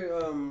 Is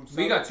your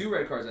We got 2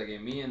 red cards that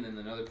game, me and then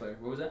another player.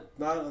 What was that?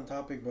 not on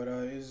topic, but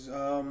is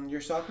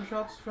your soccer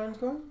shops friends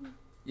going?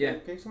 Yeah.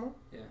 Okay, someone?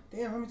 Yeah.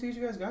 Damn, how many tickets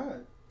you guys got?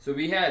 So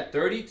we had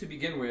 30 to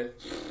begin with,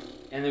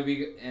 and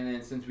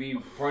then since we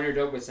partnered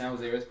up with San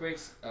Jose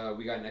Earthquakes,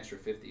 we got an extra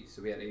 50,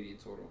 so we had 80 in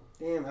total.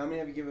 Damn, how many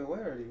have you given away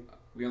already?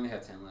 We only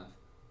have 10 left.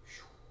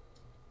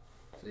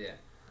 So yeah.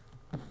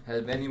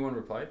 Has anyone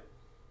replied?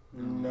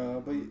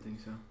 No, but I don't think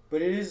so.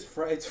 but it is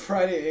it's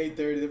Friday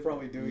 8:30. They're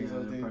probably doing Yeah,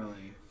 something. they're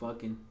probably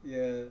fucking.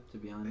 Yeah. To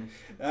be honest.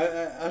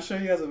 I'll show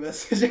you guys a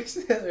message I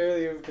sent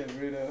earlier with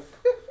Bruno.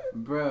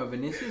 Bro,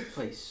 Vinicius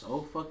plays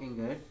so fucking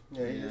good.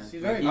 Yeah, Yeah.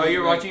 he's very. Oh,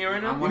 you're watching it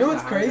right now? I'm You know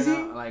watching what's the highlights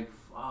crazy? right now, like,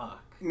 fuck.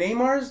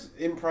 Neymar's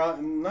in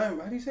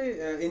how do you say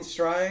it? In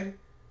stride.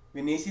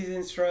 Vinicius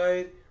in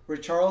stride.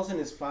 Richarlison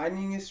is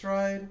finding his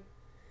stride.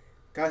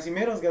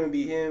 Casemiro's gonna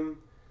be him.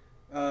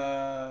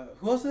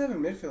 Who else do they have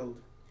in midfield?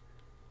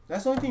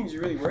 That's the only thing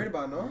you're really worried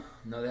about, no?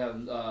 No, they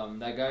have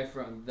that guy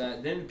from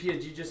that. Didn't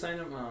PSG just sign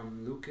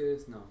him?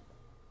 Lucas? No.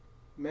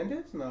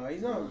 Mendes? No,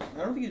 he's not.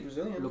 I don't think he's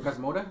Brazilian. Lucas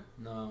Moura?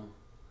 No.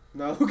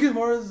 No, Lucas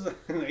Moura's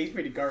he's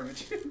pretty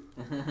garbage.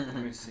 Let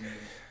me see.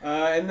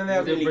 And then they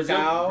have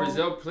Militao,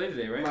 Brazil played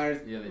today,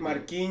 right? Yeah, they did.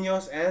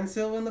 Marquinhos, and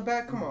Silva in the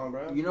back. Come on,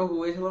 bro. You know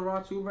who is hella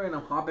raw too, bro? And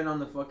I'm hopping on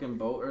the fucking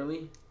boat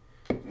early.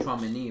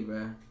 Tchouaméni,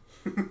 bro.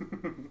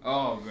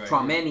 Oh, bro.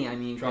 Tchouaméni, I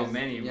mean.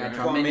 Tchouaméni, Yeah, bro.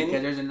 Tchouaméni, Tchouaméni?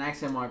 because there's an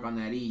accent mark on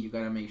that E. You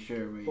gotta make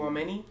sure.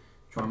 Tchouaméni?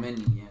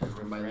 Tchouaméni, yeah.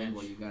 For bilingual,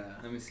 French. you gotta.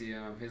 Let me see.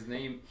 His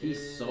name. He's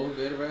is... so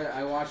good, bro.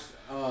 I watched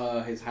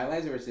his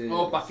highlights versus.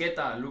 Oh,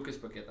 Paqueta. Lucas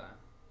Paqueta.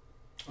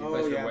 He Oh,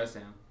 plays yeah. for West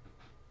Ham.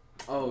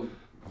 Oh.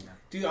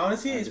 Dude,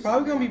 honestly, I it's just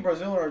probably saw gonna be that.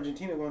 Brazil or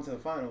Argentina going to the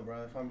final,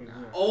 bro. If I'm being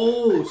honest.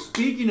 Oh,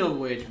 speaking of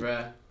which,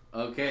 bro.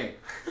 Okay.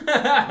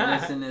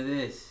 Listen to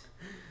this.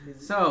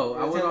 So,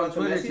 I Is was it on about the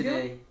Twitter Messi deal?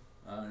 today.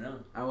 I don't know.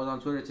 I was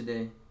on Twitter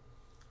today,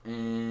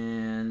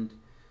 and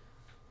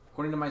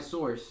according to my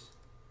source,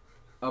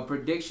 a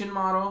prediction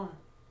model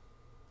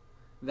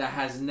that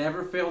has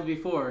never failed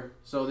before.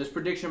 So this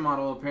prediction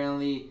model,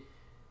 apparently,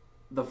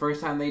 the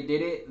first time they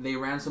did it, they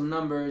ran some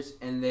numbers,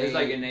 and they... It's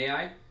like an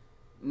AI?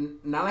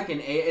 Not like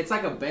an A, it's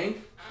like a bank,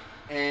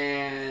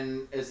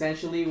 and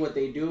essentially what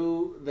they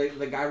do,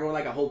 the guy wrote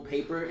like a whole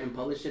paper and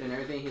published it and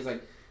everything. He's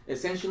like,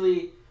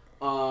 essentially...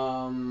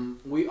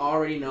 we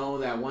already know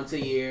that once a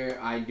year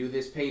I do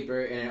this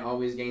paper and it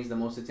always gains the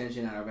most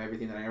attention out of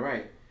everything that I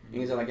write. And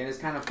he's like, and it's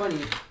kind of funny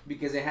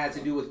because it had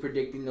to do with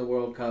predicting the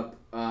World Cup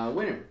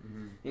winner.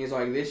 And he's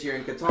like, this year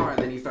in Qatar, and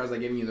then he starts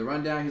like giving you the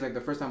rundown. He's like,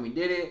 the first time we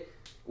did it,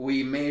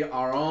 we made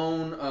our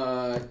own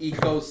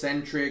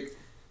eco-centric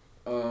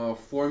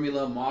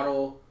formula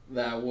model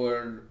that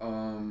would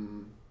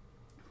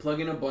plug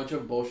in a bunch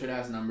of bullshit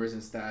ass numbers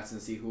and stats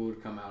and see who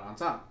would come out on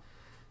top.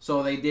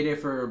 So they did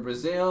it for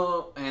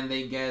Brazil, and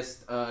they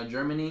guessed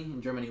Germany.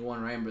 And Germany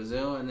won, right? In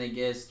Brazil, and they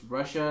guessed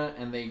Russia,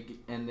 and they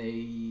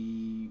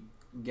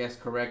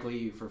guessed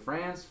correctly for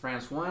France.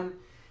 France won,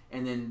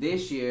 and then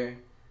this year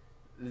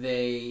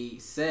they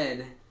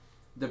said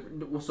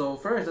so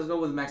first let's go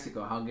with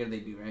Mexico. How good they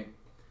do, right?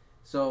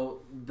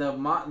 So the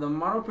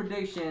model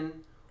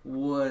prediction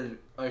would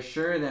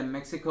assure that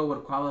Mexico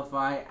would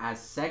qualify as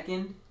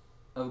second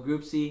of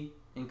Group C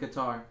in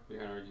Qatar,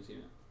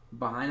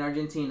 behind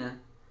Argentina.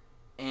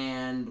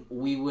 And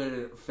we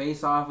would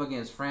face off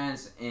against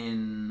France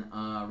in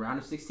round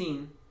of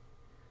 16.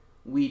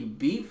 We'd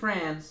beat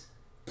France,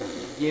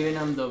 giving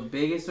them the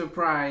biggest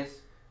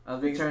surprise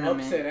of the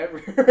tournament. Upset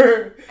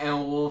ever.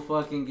 And we'll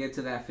fucking get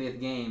to that 5th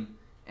game.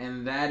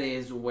 And that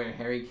is where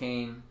Harry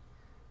Kane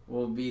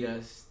will beat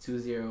us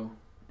 2-0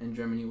 and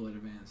Germany will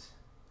advance.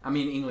 I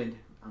mean, England.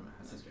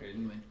 That's crazy.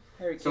 England.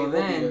 Harry Kane So will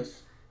then- beat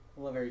us.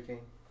 I love Harry Kane.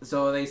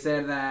 So they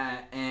said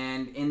that,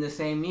 and in the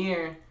same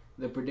year,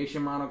 the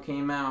prediction model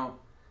came out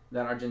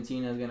that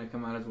Argentina is gonna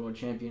come out as world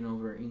champion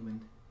over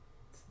England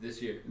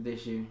This year. and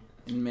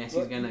Messi's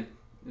What?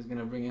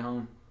 gonna bring it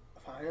home.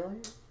 Finally.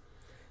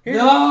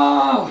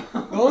 No!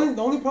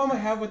 The only problem I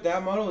have with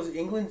that model is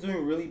England's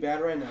doing really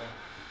bad right now.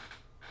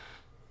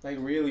 Like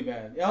really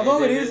bad.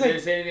 Although it is Did they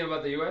like say anything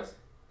about the U.S.?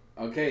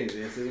 Okay,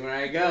 this is where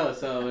I go.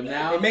 So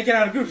now they make it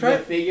out of groups, the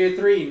right? figure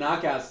 3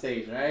 knockout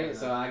stage, right?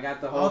 So I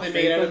got the whole they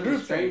made it out of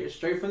groups,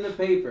 straight from the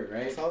paper,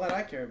 right? That's all that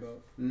I care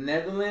about.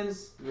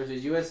 Netherlands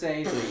versus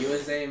USA. So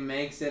USA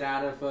makes it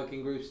out of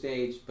fucking group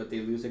stage, but they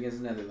lose against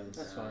the Netherlands.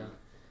 That's fine.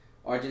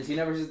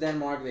 Argentina versus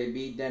Denmark. They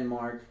beat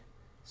Denmark.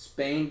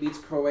 Spain beats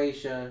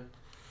Croatia.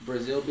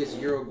 Brazil beats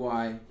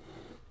Uruguay.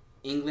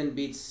 England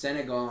beats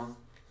Senegal.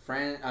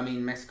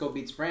 Mexico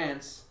beats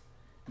France.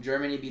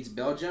 Germany beats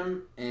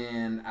Belgium,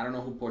 and I don't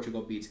know who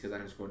Portugal beats because I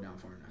didn't scroll down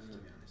far enough, to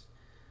be honest.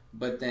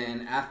 But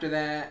then after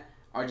that,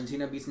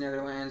 Argentina beats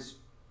Netherlands,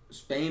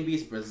 Spain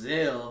beats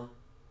Brazil,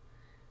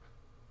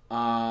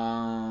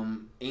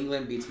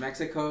 England beats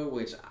Mexico,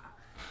 which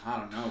I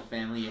don't know,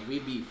 family. If we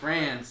beat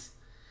France,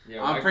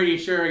 yeah, I'm pretty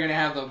sure we're gonna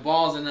have the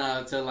balls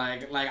enough to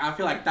like I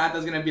feel like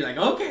Tata's gonna be like,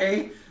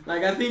 okay,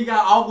 like I think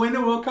I'll win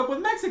the World Cup with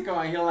Mexico,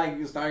 and he'll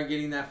like start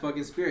getting that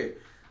fucking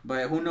spirit.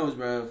 But who knows,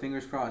 bro?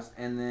 Fingers crossed.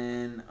 And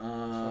then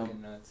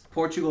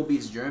Portugal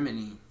beats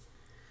Germany,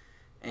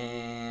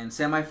 and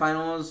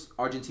semifinals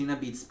Argentina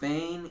beats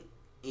Spain,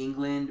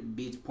 England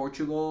beats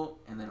Portugal,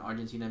 and then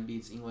Argentina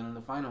beats England in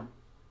the final.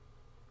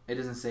 It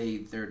doesn't say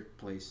third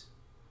place.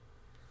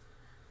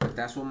 But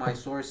that's what my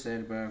source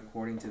said, but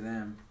according to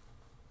them.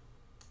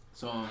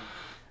 So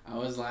I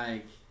was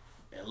like,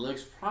 it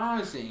looks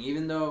promising,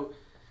 even though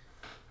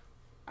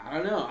I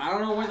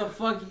don't know where the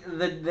fuck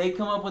they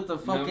come up with the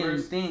fucking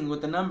thing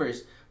with the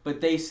numbers.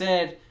 But they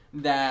said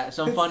that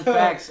some fun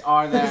facts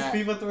are that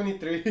it's FIFA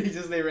 23.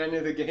 Just they ran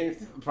into the games.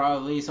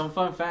 Probably some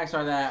fun facts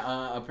are that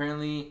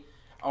apparently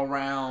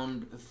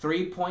around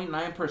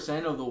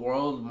 3.9% of the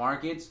world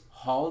markets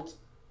halt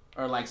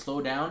or like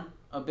slow down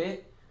a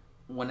bit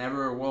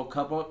whenever a World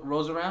Cup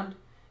rolls around.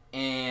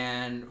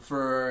 And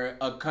for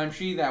a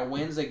country that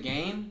wins a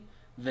game,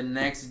 the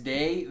next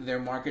day their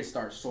market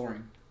starts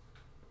soaring.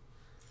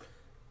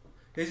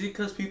 Is it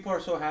because people are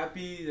so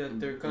happy that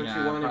their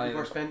country won and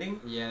people are spending?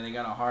 Yeah, they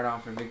got a hard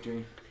on for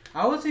victory.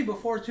 I would say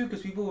before too,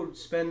 because people would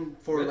spend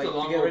for to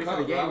get ready for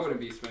the game. I wouldn't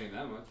be spending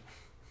that much.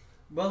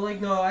 But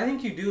like no, I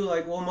think you do.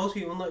 Like most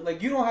people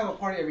like you don't have a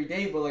party every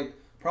day, but like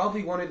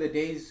probably one of the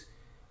games is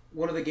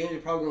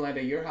probably gonna land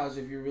at your house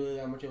if you're really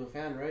that much of a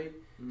fan, right?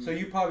 Mm. So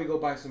you probably go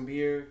buy some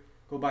beer.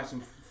 Go buy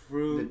some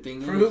fruit,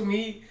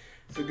 meat,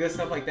 some good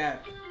stuff like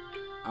that.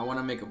 I want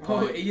to make a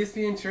point. Oh,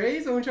 ESPN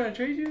trade? Someone trying to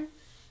trade you?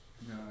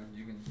 No,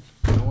 you can.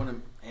 I want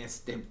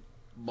to...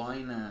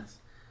 Buenas.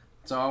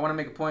 So I want to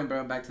make a point,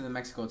 bro. Back to the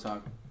Mexico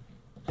talk.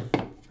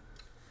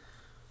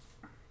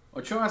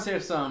 Ochoa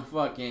said some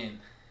fucking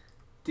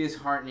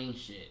disheartening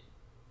shit.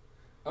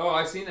 Oh,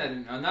 I've seen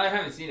that. No, I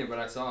haven't seen it, but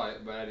I saw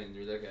it, but I didn't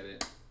look at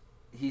it.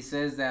 He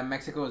says that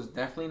Mexico is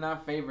definitely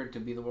not favored to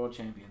be the world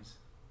champions.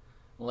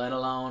 Let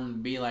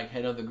alone be like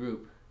head of the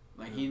group.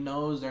 Like he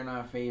knows they're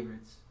not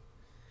favorites.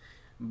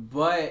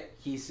 But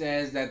he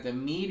says that the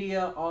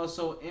media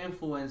also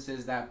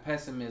influences that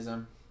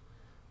pessimism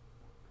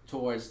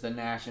towards the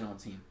national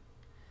team.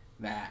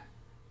 That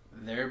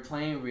they're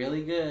playing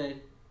really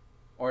good.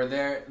 Or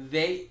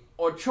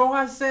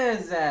Ochoa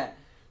says that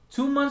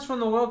 2 months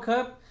from the World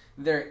Cup,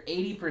 they're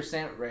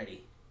 80%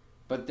 ready.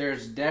 But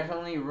there's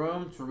definitely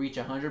room to reach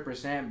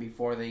 100%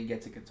 before they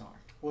get to Qatar.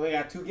 Well, they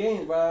got 2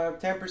 games, by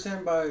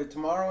 10% by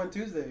tomorrow and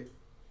Tuesday.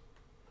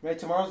 Right?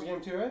 Tomorrow's the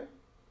game too, right?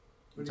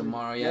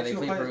 Tomorrow, yeah, they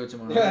play Peru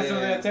tomorrow.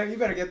 Yeah, so you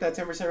better get that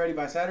 10% ready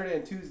by Saturday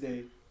and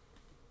Tuesday.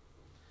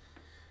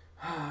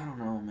 I don't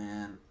know,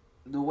 man.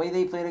 The way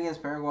they played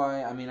against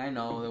Paraguay, I mean, I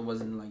know it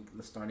wasn't like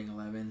the starting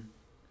 11,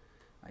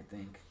 I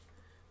think.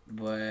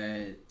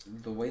 But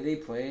the way they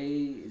play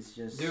is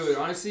just... Dude,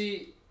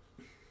 honestly,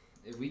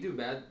 if we do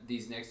bad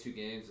these next 2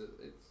 games,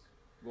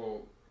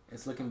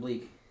 it's looking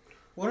bleak.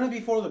 Wouldn't it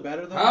be for the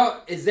better though?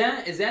 How is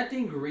that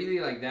thing really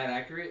like that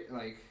accurate?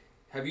 Like,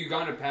 have you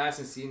gone to past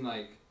and seen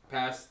like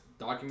past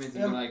documents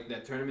and like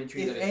that tournament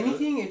tree? If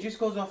anything, it just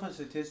goes off of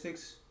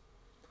statistics.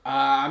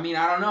 I mean,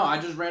 I don't know. I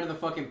just read the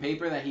fucking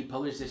paper that he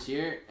published this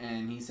year,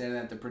 and he said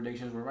that the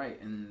predictions were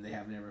right, and they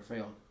have never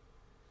failed.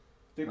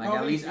 Like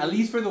at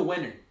least for the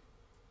winner.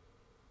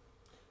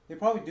 They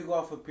probably do go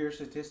off of pure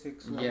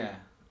statistics. No? Yeah,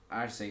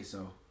 I'd say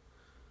so.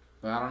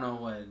 But I don't know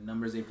what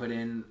numbers they put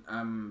in.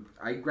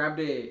 I grabbed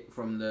it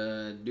from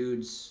the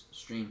dude's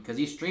stream. Because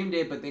he streamed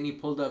it, but then he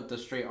pulled up the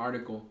straight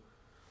article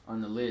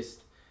on the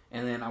list.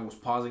 And then I was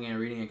pausing and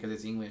reading it because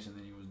it's English. And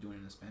then he was doing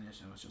it in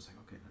Spanish. I was just like,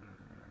 okay, no.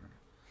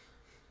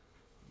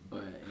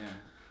 But,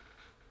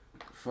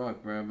 yeah.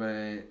 Fuck, bro.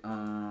 But,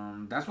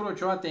 that's what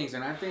Ochoa thinks.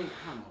 And I think,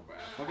 I don't know, bro.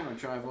 Fucking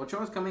Ochoa. If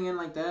Ochoa's coming in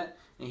like that,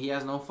 and he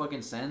has no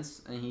fucking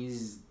sense, and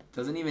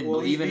doesn't even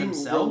believe in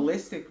himself.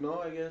 Realistic, no,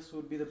 I guess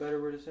would be the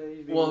better word to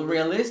say.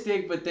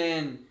 Realistic, but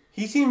then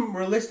he seemed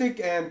realistic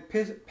and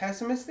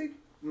pessimistic,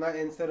 not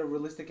instead of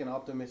realistic and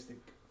optimistic.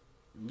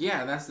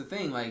 Yeah, that's the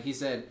thing. Like he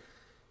said,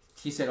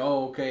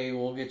 "Oh, okay,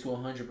 we'll get to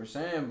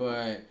 100%,"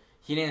 but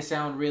he didn't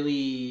sound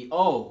really.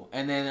 Oh,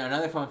 and then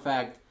another fun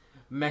fact: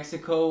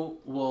 Mexico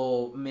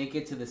will make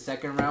it to the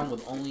second round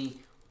with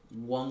only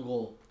 1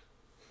 goal.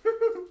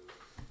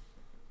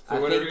 I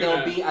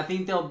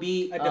think they'll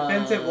be a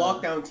defensive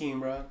lockdown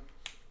team, bro.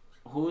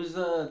 Who's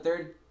the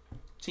third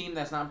team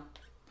that's not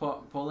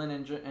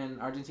Poland and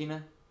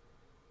Argentina?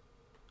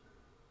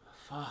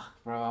 Fuck,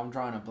 bro, I'm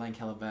drawing a blank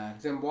hella bad.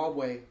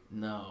 Zimbabwe.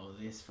 No,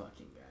 this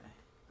fucking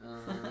guy.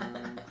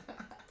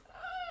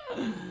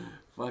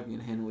 Fucking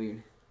hen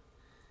weird.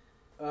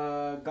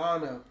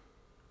 Ghana.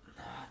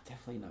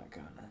 Definitely not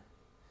Ghana.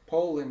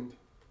 Poland.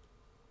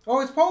 Oh,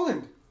 it's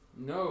Poland.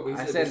 No,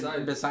 I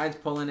said besides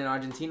Poland and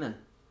Argentina.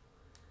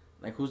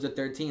 Like, who's the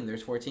third team?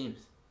 There's 4 teams.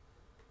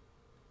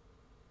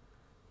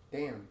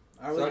 Damn.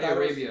 Saudi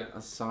Arabia.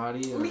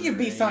 Saudi. We can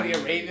beat Saudi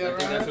Arabia, I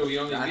think that's what we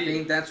only I beat.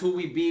 think that's who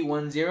we beat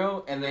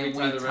 1-0, and then We we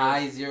tie the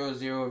tie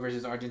 0-0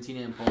 versus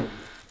Argentina and Poland.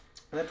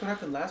 And that's what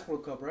happened last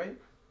World Cup, right?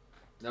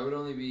 That would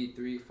only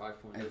be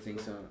 5 points. I think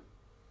so.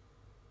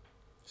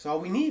 That's all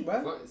we need,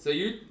 bro. So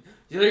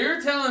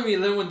you're telling me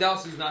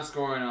Lewandowski's not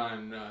scoring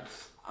on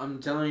us? I'm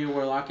telling you,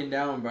 we're locking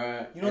down,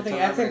 bro. You don't think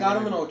Edson got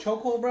him in a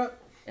chokehold, bro?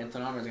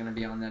 Anton Armour's gonna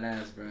be on that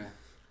ass, bro.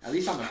 At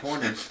least on the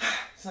corners.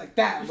 It's like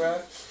that, bro.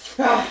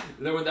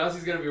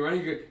 Lewandowski's gonna be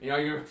running good. You know,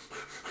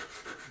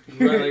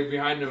 you're like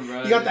behind him,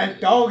 bro. You got that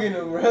dog in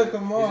him, bro.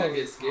 Come He's on. gonna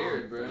get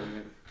scared, bro.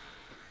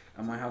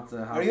 I might have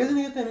to. Are you guys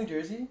gonna get that new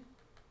jersey?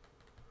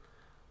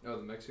 Oh,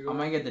 the Mexico. I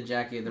might get the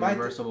jacket, the My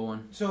reversible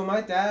one. So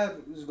my dad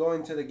was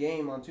going to the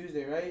game on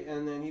Tuesday, right?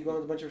 And then he's going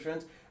with a bunch of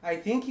friends. I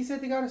think he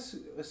said they got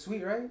a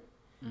suite, right?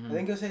 Mm-hmm. I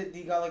think he said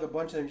he got like a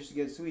bunch of them just to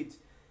get suites.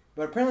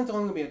 But apparently it's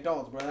only gonna be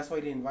adults, bro. That's why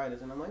he didn't invite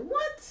us. And I'm like,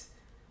 what?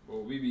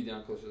 Well, we be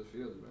down closer to the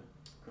field, bro.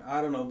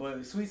 I don't know,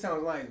 but suite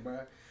sounds nice, bro.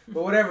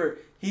 But whatever.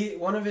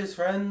 One of his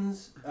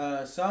friends'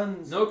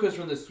 sons. No, because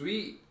from the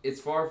suite, it's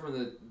far from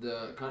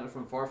the kind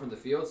of far from the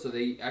field, so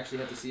they actually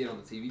have to see it on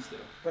the TV still.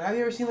 But have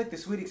you ever seen like the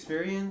suite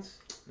experience?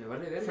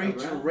 Free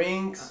Bro.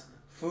 drinks,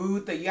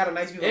 food. That you got a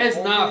nice view. It's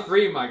not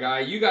free, my guy.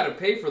 You gotta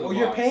pay for the box.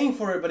 You're paying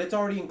for it, but it's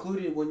already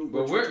included when you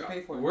But what you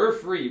pay for it. we're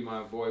free,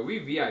 my boy. We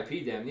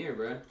VIP damn near,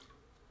 bro.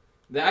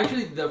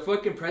 The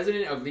fucking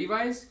president of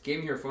Levi's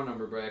gave me her phone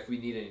number, bro, if we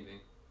need anything.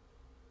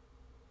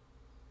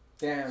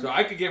 Damn. So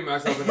I could get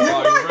myself in the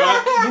box,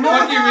 bro. You know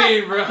what do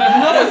you mean, bro? You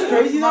know what's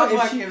crazy though? If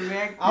Fucking she,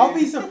 man, I'll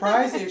be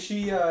surprised if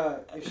she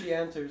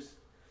answers,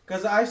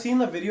 cause I've seen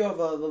the video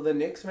of the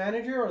Knicks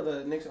manager or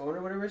the Knicks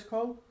owner, whatever it's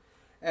called,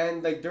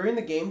 and like during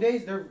the game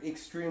days, they're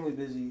extremely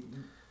busy.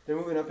 They're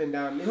moving up and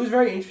down. It was a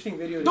very interesting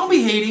video. to Don't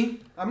see. be hating.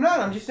 I'm not.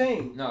 I'm just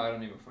saying. No, I don't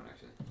need my phone,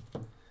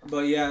 actually.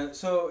 But yeah,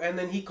 so and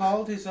then he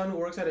called his son who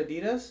works at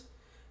Adidas,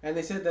 and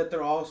they said that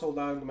they're all sold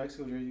out in the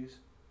Mexico jerseys.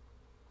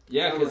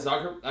 Yeah, because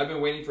I've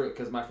been waiting for,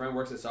 because my friend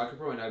works at Soccer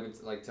Pro, and I've been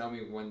like, tell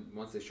me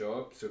once they show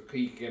up, so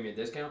he can give me a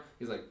discount.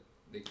 He's like,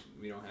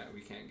 we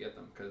can't get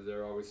them because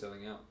they're always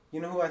selling out.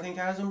 You know who I think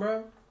has them,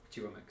 bro?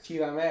 Chiva Max.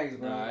 Chiva Mags,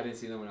 bro. No, I didn't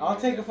see them when I I'll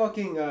was take a there.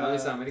 fucking. No, they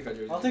sell America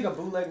jersey. I'll take a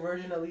bootleg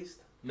version at least.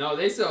 No,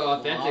 they sell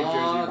authentic jersey,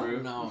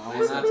 bro. No, I They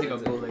will sell not take a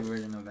authentic. bootleg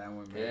version of that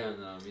one, bro. Yeah,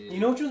 no. Me You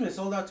know which one's been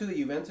sold out too? The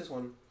Juventus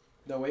one,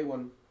 the away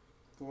one.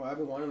 Well, I've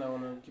been wanting that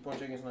one. I keep on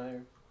checking it's not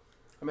here.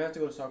 I may have to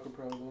go to Soccer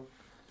Pro. Though.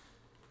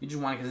 You just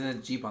want it because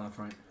it's Jeep on the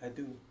front. I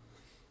do.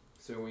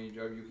 So when you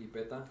drive Yuki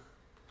Peta?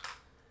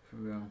 For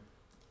real.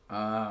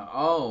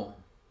 Oh,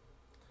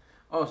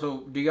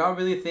 so do y'all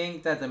really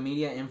think that the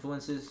media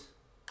influences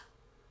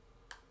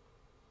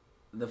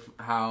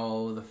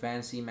how the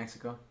fans see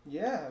Mexico?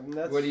 Yeah, I mean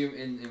that's. What do you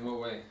in what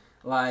way?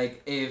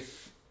 Like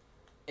if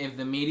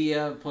the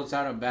media puts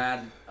out a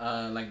bad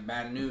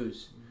bad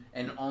news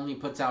and only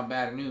puts out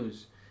bad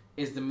news,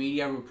 is the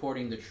media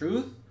reporting the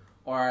truth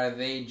or are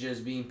they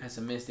just being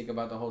pessimistic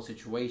about the whole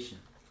situation?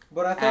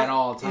 But I thought at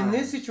all in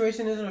this times.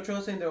 situation, isn't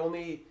Ochoa saying they're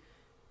only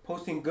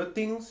posting good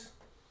things?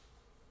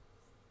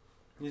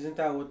 Isn't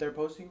that what they're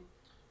posting?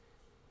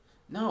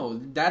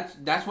 No,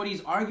 that's what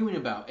he's arguing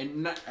about, and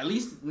not, at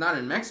least not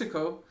in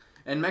Mexico.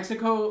 In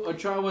Mexico,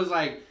 Ochoa was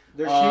like,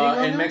 They're shitting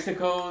on in them?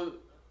 Mexico,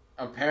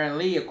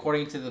 apparently,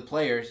 according to the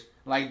players,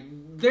 like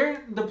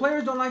the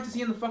players don't like to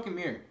see in the fucking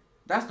mirror.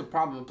 That's the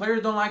problem. The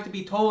players don't like to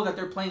be told that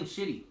they're playing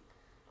shitty.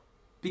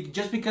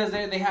 Just because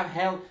they have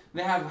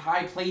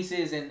high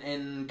places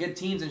and good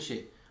teams and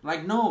shit.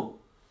 Like no,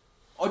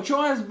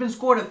 Ochoa has been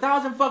scored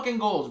 1,000 fucking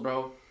goals,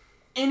 bro,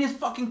 in his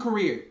fucking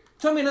career.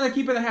 Tell me another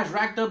keeper that has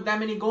racked up that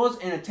many goals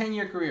in a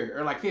 10-year career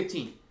or like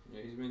 15.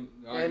 Yeah, he's been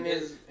And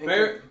it's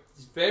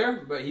is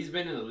fair, but he's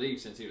been in the league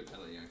since he was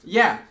hella young.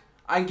 Yeah,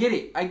 I get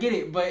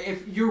it. But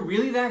if you're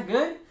really that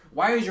good,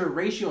 why is your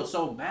ratio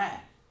so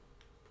bad?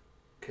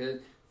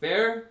 Because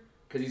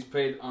he's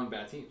played on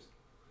bad teams.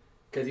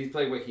 Because he's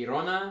played with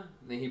Girona,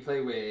 then he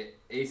played with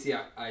AC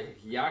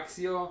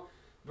Ajaxio.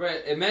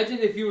 But imagine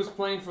if he was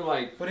playing for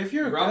like But if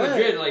you're Real good,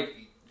 Madrid, like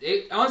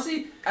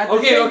honestly. At the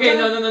Okay, same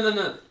time-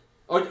 no.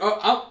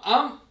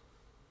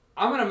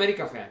 I'm an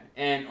America fan,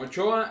 and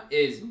Ochoa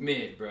is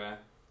mid, bruh.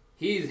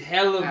 He's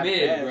hella At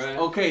mid, best. bruh.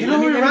 Okay, You know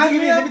who let me reminds tell you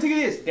me this. of? Let me tell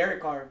you this.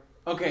 Derek Carr.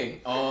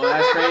 Okay. Oh,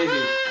 that's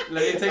crazy.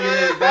 Let me tell you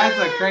this. That's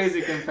a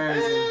crazy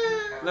comparison.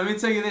 Let me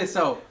tell you this.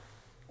 So,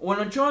 when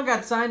Ochoa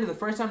got signed the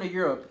first time to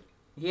Europe,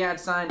 he had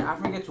signed, I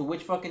forget to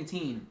which fucking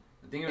team.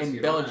 I think it was In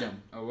Girona.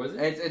 Belgium. Oh, was it?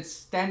 It's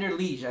Standard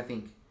Liège, I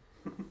think.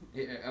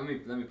 Yeah, let me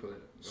pull it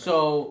up.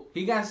 So,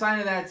 he got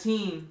signed to that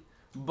team,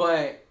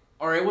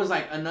 or it was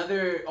like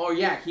another,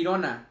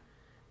 Girona.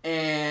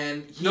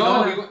 And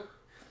Girona,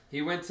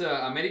 he went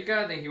to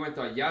America, then he went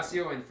to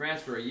Ajaccio in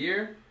France for a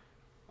year.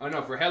 Oh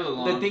no, for hella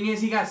long. the thing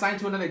is, he got signed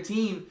to another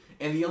team,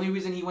 and the only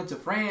reason he went to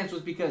France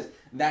was because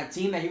that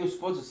team that he was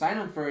supposed to sign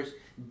him first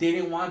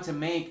didn't want to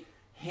make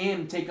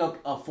him take up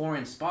a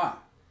foreign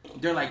spot.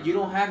 They're like, you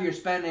don't have your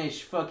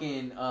Spanish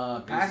fucking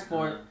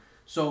passport,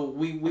 so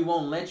we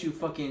won't let you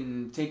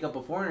fucking take up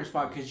a foreigner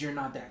spot because you're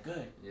not that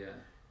good. Yeah.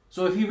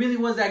 So if he really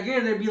was that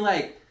good, they'd be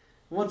like,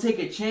 we'll take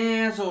a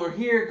chance, or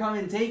here, come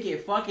and take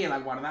it, fuck it,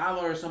 like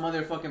Guardado or some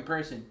other fucking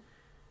person.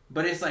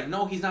 But it's like,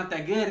 no, he's not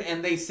that good,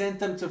 and they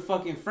sent him to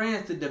fucking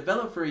France to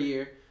develop for a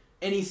year,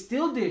 and he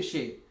still did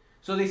shit.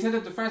 So they sent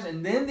him to France,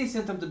 and then they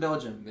sent him to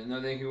Belgium.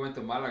 Then he went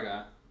to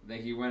Malaga.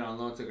 Then he went on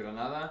loan to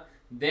Granada.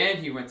 Then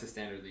he went to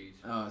Standard Liège.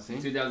 Oh, see?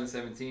 In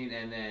 2017,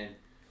 and then...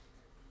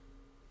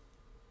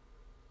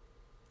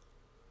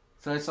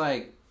 So it's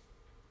like...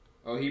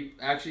 Oh, he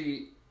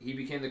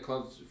became the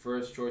club's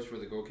first choice for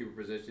the goalkeeper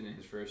position in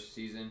his first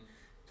season.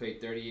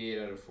 Played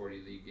 38 out of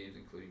 40 league games,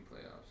 including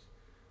playoffs.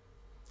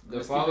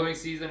 The following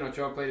season,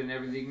 Ochoa played in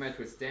every league match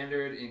with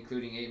Standard,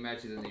 including 8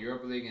 matches in the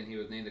Europa League, and he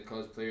was named the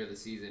club's player of the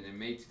season. In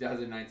May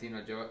 2019,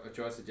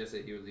 Ochoa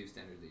suggested he would leave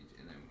Standard Liège,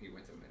 and then he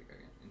went to America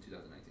again in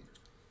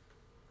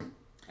 2019.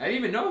 I didn't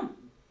even know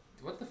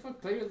what the fuck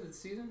player of the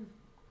season,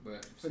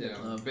 but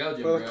still,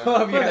 Belgium, For the bro.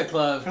 club, For the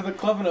club. For the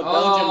club in a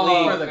Belgium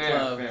league.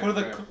 For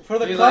the club. For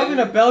the He's club like- in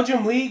a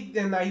Belgium league,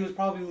 then he was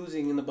probably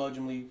losing in the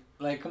Belgium league.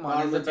 Like, come on,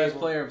 Bottom he's the of the best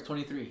table. player of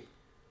 23.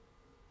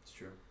 It's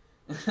true.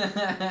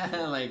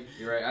 Like,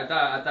 You're right. I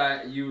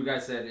thought you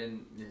guys said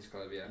in his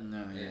club, yeah. no,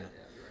 Yeah, yeah.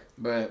 you're right.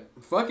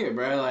 But fuck it,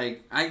 bro.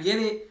 Like, I get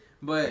it,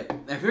 but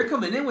if you're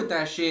coming in with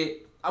that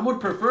shit, I would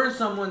prefer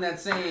someone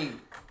that's saying,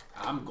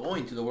 "I'm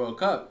going to the World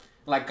Cup,"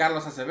 like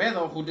Carlos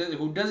Acevedo,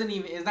 who doesn't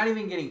even is not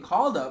even getting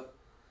called up,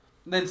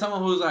 than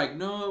someone who's like,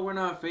 "No, we're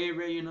not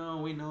favorite. You know,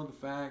 we know the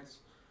facts,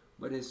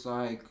 but it's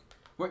like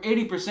we're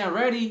 80%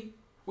 ready.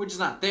 We're just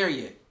not there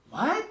yet."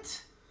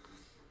 What?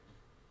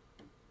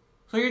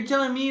 So you're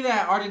telling me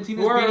that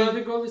Argentina's Who are beating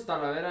other goalies?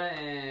 Talavera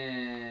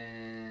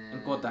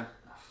and... Cota.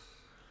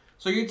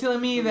 So you're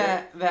telling me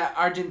that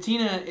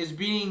Argentina is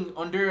beating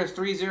Honduras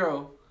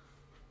 3-0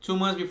 2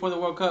 months before the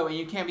World Cup, and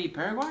you can't beat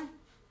Paraguay?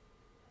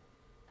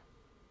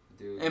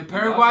 Dude, And he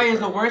Paraguay lost is to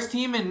the Paraguay. worst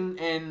team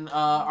in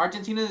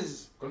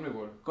Argentina's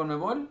Conmebol.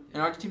 CONMEBOL?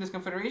 In Argentina's They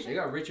Confederation?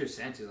 got Richard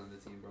Sanchez on the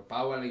team, bro.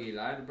 Pablo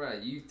Aguilar, bro.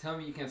 You tell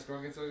me you can't score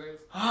against those guys?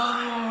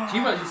 Pablo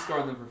Chivas just score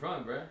on them for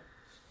fun, bro.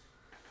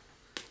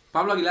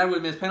 Aguilar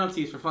would miss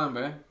penalties for fun,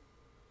 bro.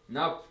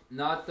 Not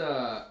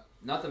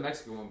the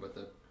Mexican one, but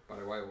the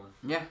Paraguay one.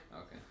 Yeah.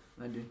 Okay.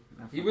 I do.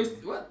 He was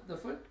what the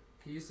fuck?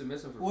 He used to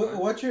miss them for fun.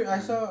 What's your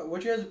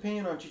what's your guys'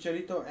 opinion on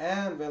Chicharito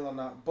and Vela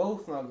not going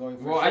for? Well,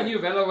 sure? I knew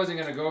Vela wasn't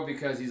gonna go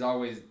because he's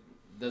always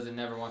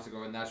never wants to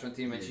go with national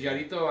team. And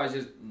Chicharito, I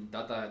just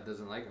thought that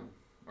doesn't like him,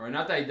 or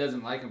not that he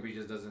doesn't like him, but he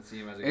just doesn't see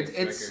him as a good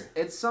striker.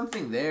 It's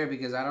something there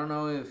because I don't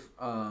know if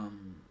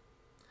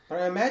But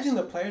I imagine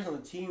the players on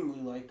the team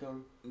really like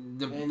him,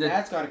 and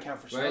that's got to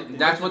count for Right. something.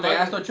 That's what they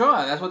asked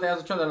Ochoa.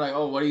 They're like,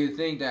 "Oh, what do you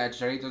think that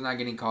Chicharito's not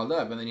getting called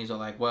up?" And then he's all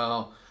like,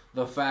 "Well,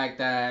 the fact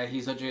that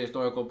he's such a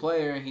historical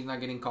player and he's not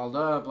getting called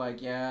up,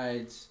 like, yeah,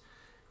 it's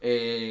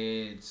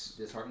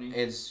Disheartening.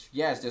 it's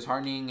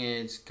disheartening.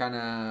 It's kind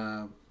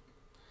of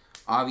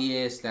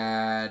obvious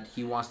that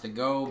he wants to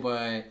go,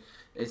 but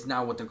it's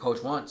not what the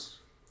coach wants."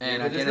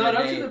 And at the it's end of not the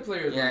up day, to the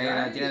players. yeah, my guy.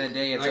 at the end of the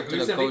day, it's like up to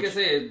Luis the Enrique coach.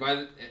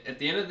 said, at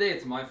the end of the day,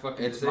 it's my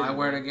fucking It's decision. my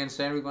word against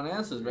everyone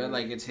else's, bro.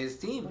 Like, it's his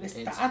team. But it's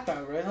It's-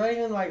 Tata, bro. It's not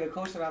even like a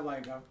coach that I'm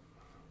like.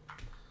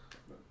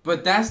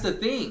 But that's the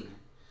thing.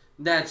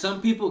 That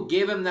some people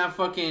give him that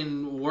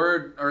fucking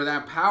word or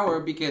that power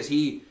because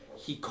he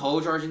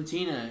coached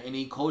Argentina and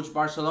he coached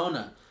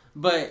Barcelona.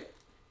 But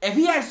if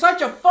he had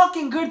such a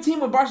fucking good team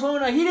with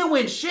Barcelona, he didn't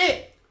win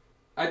shit.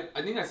 I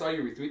think I saw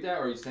you retweet that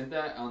or you sent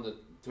that on the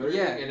Twitter.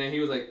 Yeah. And then he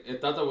was like,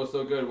 if Tata was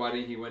so good, why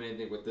didn't he win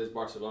anything with this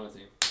Barcelona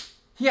team?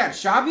 He had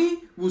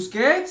Xavi,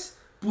 Busquets,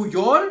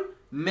 Puyol,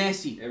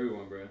 Messi.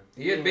 Everyone, bro.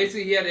 He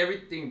had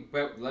everything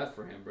left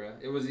for him, bro.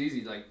 It was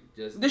easy, like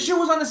just. This shit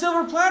was on the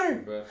silver platter.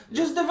 Bro. Yeah.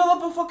 Just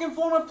develop a fucking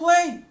form of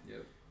play.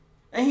 Yep.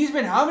 And he's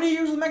been how many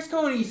years with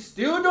Mexico and he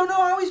still don't know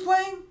how he's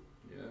playing?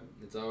 Yeah,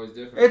 it's always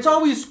different. It's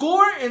always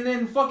score and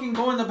then fucking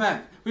go in the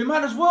back. We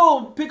might as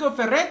well pick up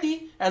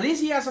Ferretti. At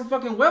least he has some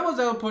fucking huevos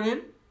that will put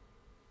in.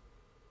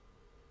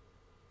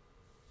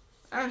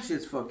 That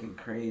shit's fucking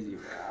crazy,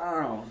 bro.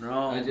 I don't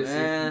know, I just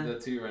man. see the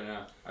two right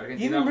now.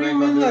 Argentina Even bring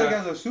playing him in like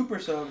Honduras. as a super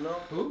sub, no?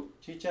 Who?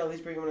 Chicha, at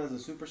least bring him in as a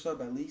super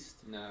sub at least.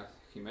 Nah,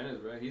 Jimenez,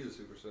 bro. He's a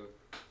super sub.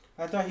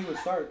 I thought he would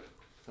start.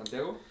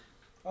 Santiago?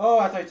 Oh,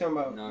 I thought you were talking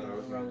about. No, yeah,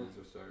 Raul Raul. Jimenez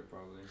will start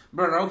probably.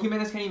 Bro, Raul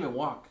Jimenez can't even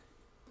walk.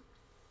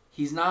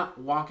 He's not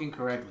walking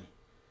correctly.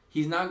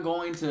 He's not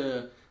going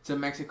to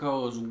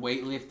Mexico's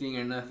weightlifting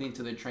or nothing,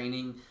 to the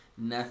training,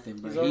 nothing.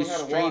 But He's learning he's how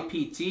to straight walk.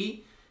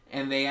 PT,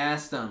 and they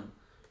asked him,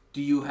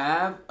 do you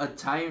have a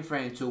time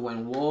frame to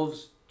when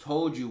Wolves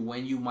told you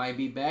when you might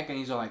be back? And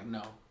he's all like,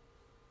 no.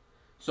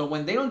 So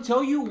when they don't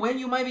tell you when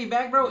you might be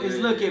back, bro, it's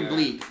looking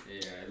bleak. Yeah,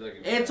 it's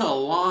looking It's a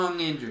long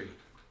injury.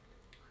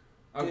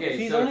 If Okay,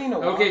 he's so, learning to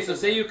walk, okay, so then-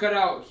 say you cut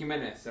out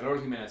Jimenez,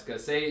 Raul Jimenez,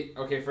 because say,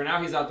 okay, for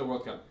now he's out the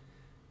World Cup.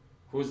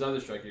 Who's the other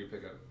striker you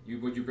pick up?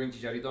 Would you bring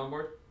Chicharito on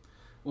board?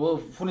 Well,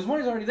 Funes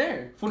Mori's already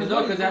there. No,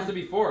 because it has to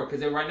be four.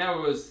 Because right now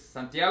it was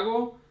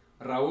Santiago,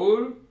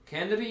 Raul,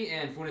 Kennedy,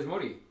 and Funes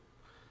Mori.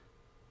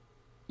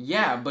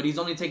 Yeah, but he's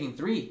only taking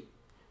 3.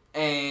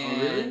 And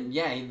Oh, really?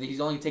 yeah, he's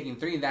only taking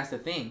 3. That's the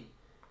thing.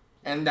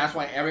 And that's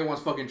why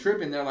everyone's fucking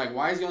tripping. They're like,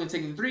 why is he only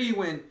taking 3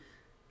 when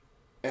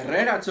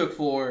Herrera took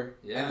 4,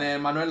 Yeah. and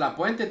then Manuel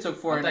Lapuente took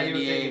 4 I in thought he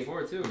was taking '98.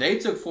 4 too. They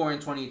took 4 in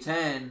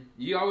 2010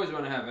 You always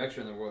want to have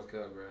extra in the World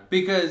Cup, bro.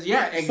 because So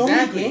many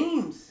exactly.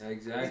 games.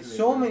 Exactly. It's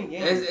so bro. many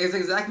games. It's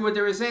exactly what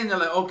they were saying. They're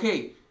like,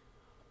 okay,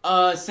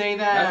 say that.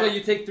 That's why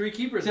you take 3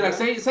 keepers. So like,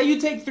 bro. say you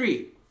take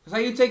 3.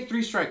 Say you take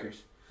 3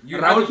 strikers. You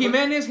have Raul to put-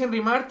 Jimenez,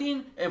 Henry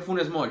Martin, and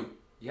Funes Mori.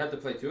 You have to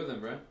play 2 of them,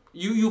 bro.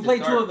 You To play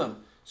 2 start. of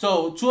them.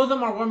 So 2 of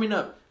them are warming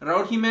up.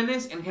 Raul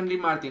Jimenez and Henry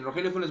Martin.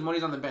 Rogelio Funes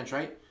Mori's on the bench,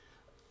 right?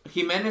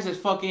 Jimenez is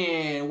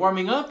fucking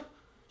warming up.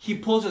 He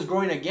pulls his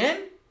groin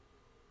again.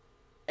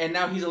 And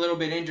now he's a little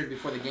bit injured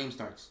before the game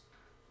starts.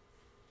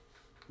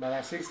 By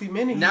that 60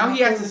 minutes. Now he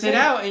has to sit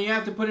out. out and you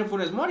have to put in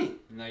Funes Mori.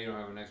 Now you don't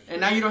have an extra.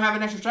 And now you don't have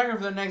an extra striker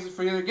for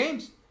the other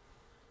games.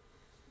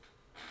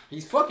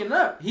 He's fucking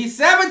up. He's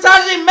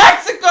sabotaging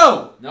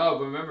Mexico! No,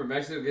 but remember,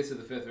 Mexico gets to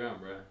the 5th round,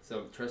 bro.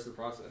 So trust the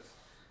process.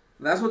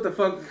 That's what the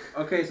fuck.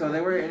 Okay, so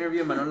they were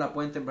interviewing Manuel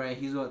Lapuente, bro.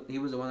 He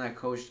was the one that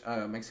coached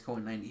Mexico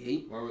in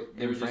 '98. Why were,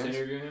 they In were just France?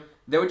 interviewing him?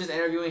 They were just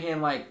interviewing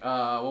him, like,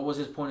 what was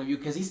his point of view?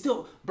 Because he's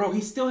still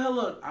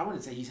hella, I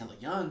wouldn't say he's hella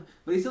young,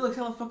 but he still looks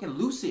hella fucking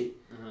lucid.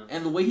 Uh-huh.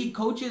 And the way he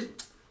coaches,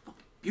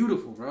 fucking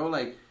beautiful, bro.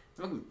 Like,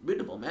 fucking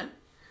beautiful, man.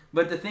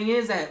 But the thing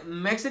is that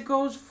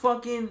Mexico's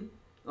fucking,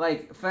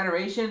 like,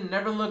 federation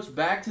never looks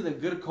back to the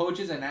good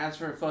coaches and asks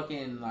for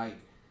fucking, like,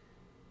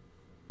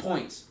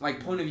 points, like,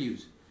 point of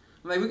views.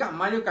 Like, we got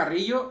Mario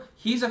Carrillo.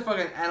 He's a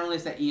fucking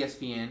analyst at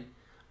ESPN.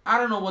 I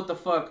don't know what the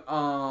fuck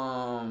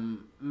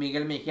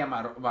Miguel Mejia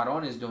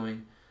Barón is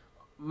doing.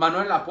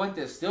 Manuel Lapuente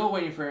is still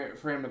waiting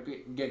for him to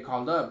get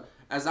called up.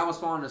 As I was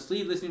falling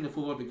asleep listening to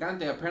Fútbol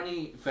Picante,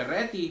 apparently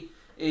Ferretti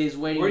is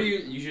waiting. Where do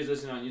you should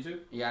listen on YouTube?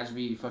 Yeah, I should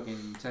be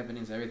fucking tapping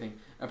into everything.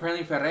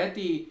 Apparently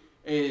Ferretti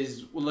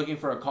is looking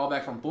for a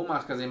callback from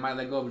Pumas because they might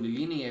let go of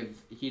Lilini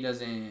if he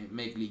doesn't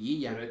make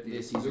Liguilla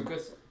this season.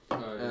 Lucas?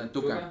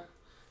 Tuca.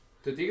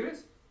 To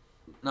Tigres?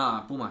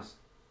 Nah, Pumas.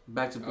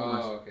 Back to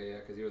Pumas. Oh, okay, yeah,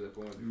 because he was at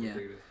Pumas before Yeah.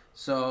 Tigres.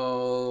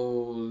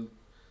 So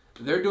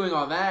they're doing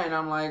all that, and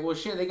I'm like, well,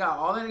 shit, they got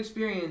all that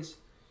experience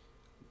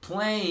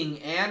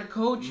playing and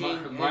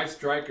coaching. My and-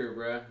 striker,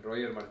 bro.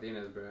 Roger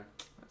Martinez, bro.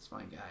 That's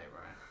my guy, bro.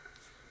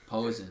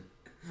 Posing.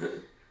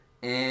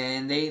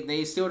 And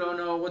they still don't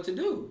know what to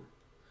do.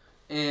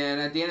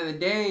 And at the end of the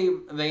day,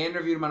 they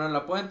interviewed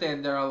Manuel Lapuente,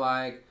 and they're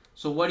like,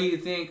 so what do you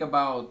think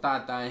about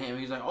Tata and him?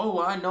 He's like, oh,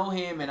 well, I know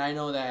him, and I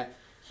know that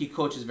he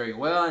coaches very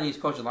well, and he's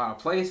coached a lot of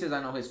places.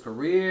 I know his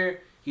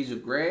career. He's a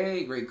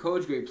great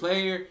coach, great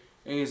player.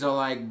 And he's all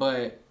like,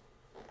 but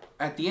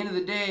at the end of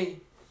the day,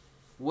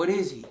 what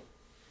is he?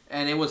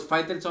 And it was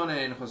Faitelson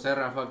and Jose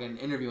Ra fucking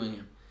interviewing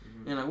him.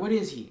 Mm-hmm. And like, what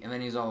is he? And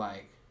then he's all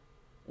like,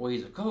 well,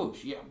 he's a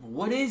coach. Yeah, but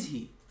what is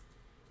he?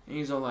 And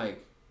he's all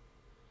like,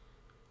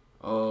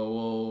 oh,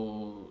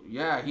 well,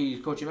 yeah,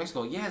 he's coaching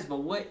Mexico. Yes, but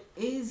what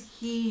is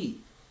he?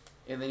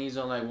 And then he's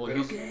all like, well,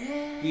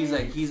 he's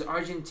like, he's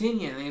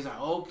Argentinian. And he's like,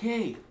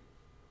 okay,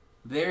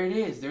 there it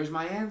is. There's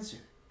my answer.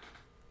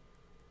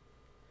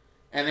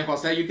 And then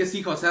Jose, you can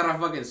see Jose Ra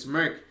fucking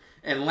smirk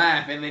and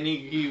laugh. And then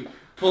he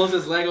pulls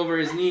his leg over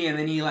his knee. And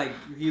then he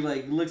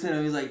looks at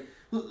him. He's like,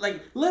 let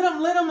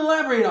him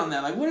elaborate on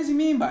that. Like, what does he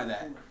mean by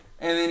that?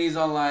 And then he's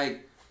all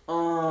like,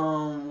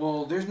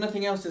 well, there's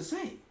nothing else to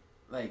say.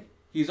 Like,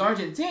 he's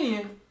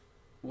Argentinian.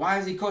 Why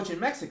is he coaching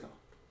Mexico?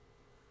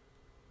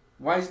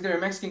 Why isn't there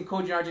a Mexican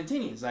coach in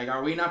Argentina? It's like,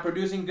 are we not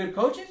producing good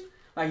coaches?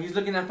 Like, he's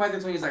looking at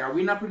Faitelson, he's like, are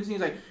we not producing?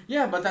 He's like,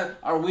 yeah, but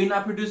are we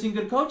not producing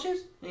good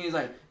coaches? And he's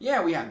like,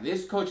 yeah, we have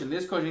this coach and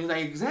this coach. And he's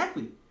like,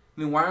 exactly.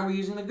 I mean, why aren't we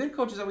using the good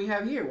coaches that we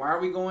have here? Why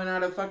are we going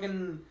out of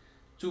fucking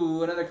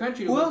to another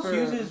country to Who look else for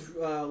uses,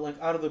 like,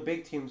 out of the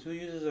big teams, who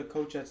uses a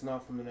coach that's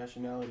not from the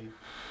nationality?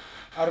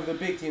 Out of the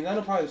big teams. I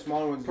know probably the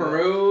smaller ones.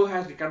 Peru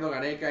has Ricardo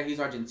Gareca. He's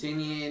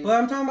Argentinian. But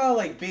I'm talking about,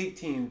 like, big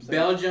teams. Like,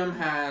 Belgium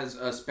has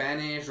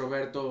Spanish,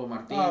 Roberto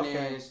Martinez. oh,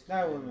 okay.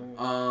 That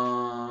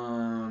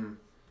one.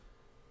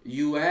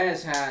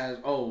 U.S. has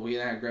we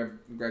had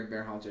Greg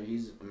Berhalter.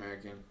 He's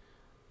American.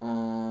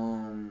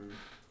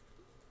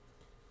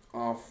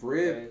 Off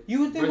rip.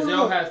 You would think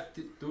Brazil has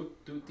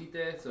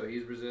Tutite, so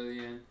he's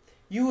Brazilian.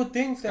 You would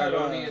think that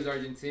Scaloni is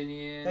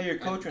Argentinian. that your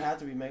coach would have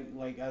to be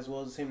like as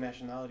well as the same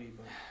nationality,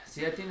 but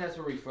See, I think that's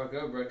where we fuck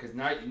up, bro. Because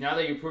now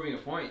that you're proving a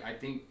point, I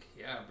think,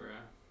 yeah, bro.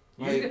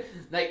 I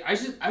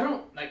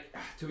don't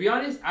to be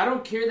honest, I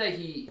don't care that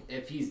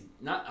if he's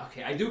not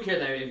okay. I do care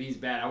that if he's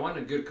bad. I want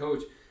a good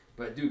coach,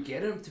 but dude,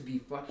 get him to be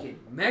fucking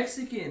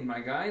Mexican, my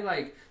guy.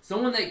 Like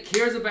someone that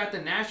cares about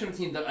the national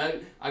team.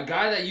 A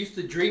guy that used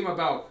to dream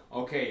about,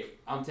 okay,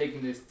 I'm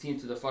taking this team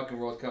to the fucking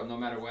World Cup, no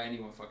matter what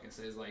anyone fucking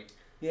says. Like,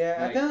 yeah,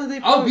 like, at the end of the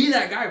day, I'll be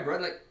that guy, bro.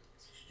 Like,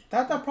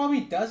 Tata probably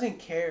doesn't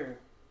care.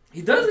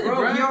 he doesn't,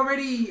 bro. He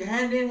already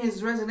handed in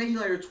his resignation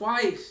letter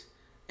twice,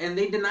 and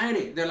they denied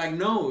it. They're like,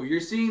 no,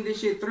 you're seeing this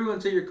shit through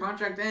until your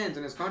contract ends,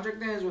 and his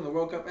contract ends when the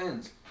World Cup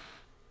ends.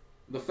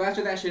 The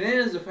faster that shit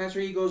ends, the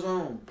faster he goes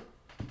home.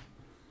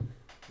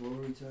 What were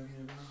we talking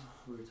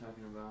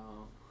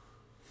about?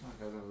 Fuck,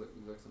 I was gonna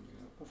look something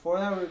up. Before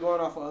that, we were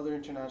going off of other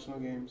international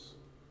games.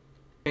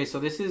 Okay, so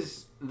this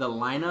is the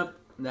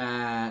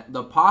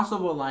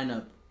possible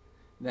lineup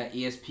that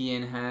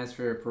ESPN has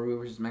for Peru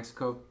versus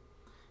Mexico,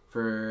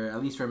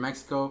 at least for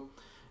Mexico,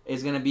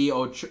 is gonna be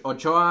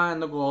Ochoa in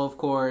the goal, of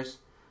course.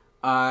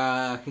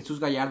 Jesus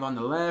Gallardo on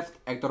the left,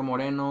 Hector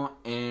Moreno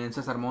and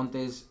Cesar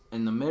Montes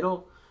in the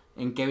middle,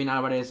 and Kevin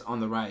Alvarez on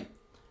the right.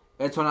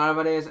 Edson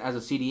Alvarez as a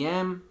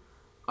CDM,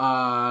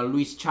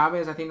 Luis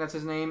Chavez, I think that's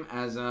his name,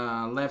 as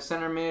a left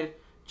center mid,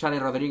 Charlie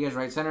Rodriguez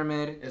right center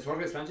mid. Is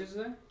Jorge Sanchez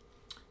there?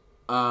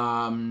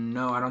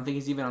 No, I don't think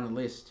he's even on the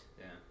list.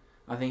 Yeah.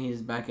 I think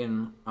he's back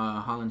in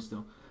Holland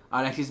still.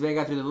 Alexis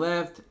Vega through the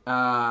left,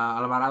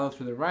 Alvarado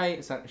through the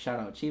right, shout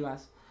out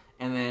Chivas,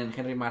 and then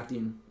Henry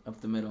Martin up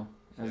the middle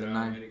as a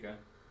 9,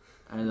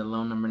 as a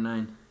lone number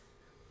 9.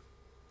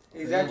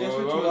 Is that just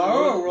for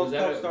tomorrow or World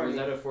Cup Was starting?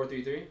 that a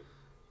 4-3-3?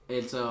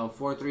 It's a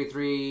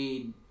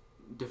 4-3-3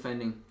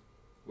 defending.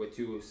 With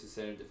 2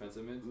 center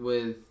defensive mids?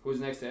 With Who's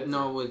next to Edson?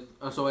 no, with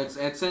so it's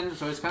Edson.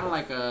 So it's kind of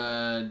like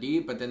a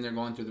deep, but then they're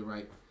going through the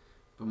right,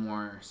 but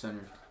more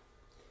centered.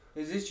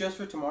 Is this just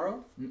for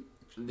tomorrow?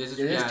 This Is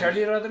this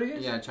Charlie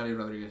Rodriguez? Yeah, Charlie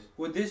Rodriguez.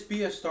 Would this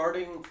be a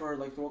starting for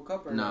like the World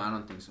Cup or No, not? I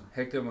don't think so.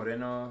 Hector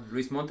Moreno,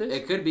 Luis Montes?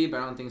 It could be,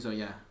 but I don't think so.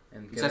 Yeah,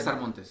 And Cesar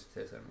Montes.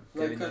 Cesar Montes.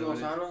 Like because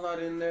Lozano's not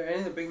in there. Any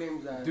of the big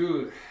names that.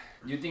 Dude,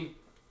 you think,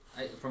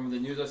 from the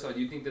news I saw, do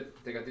you think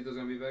that Tecatito's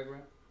going to be back, bro?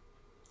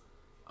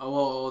 Oh,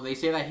 well, they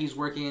say that he's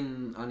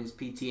working on his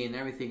PT and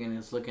everything, and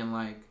it's looking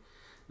like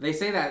they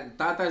say that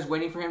Tata is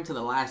waiting for him to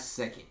the last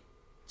second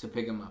to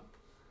pick him up.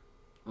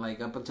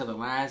 Like up until the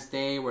last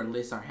day where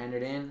lists are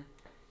handed in,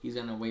 he's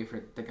gonna wait for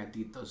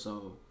Tecatito.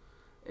 So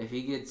if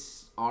he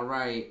gets all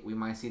right, we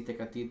might see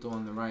Tecatito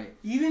on the right.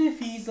 Even if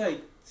he's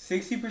like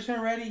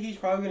 60% ready, he's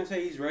probably gonna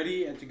say he's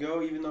ready and to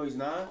go, even though he's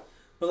not.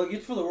 But like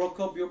it's for the World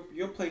Cup,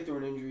 you'll play through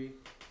an injury.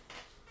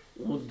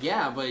 Well,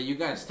 yeah, but you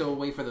gotta still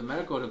wait for the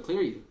medical to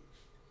clear you.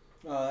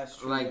 Oh, that's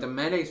true. Like the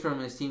medics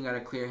from his team gotta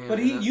clear him.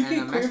 But you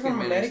can clear Mexican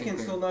from a medics medic and can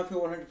still not feel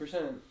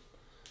 100%.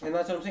 And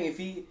that's what I'm saying. If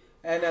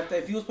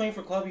he was playing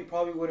for club, he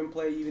probably wouldn't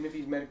play even if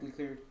he's medically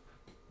cleared.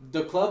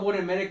 The club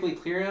wouldn't medically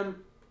clear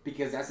him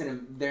because that's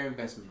their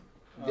investment.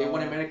 They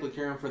wouldn't medically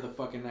clear him for the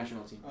fucking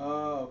national team.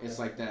 Oh, okay. It's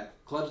like that.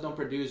 Clubs don't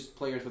produce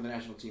players for the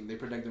national team. They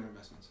protect their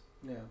investments.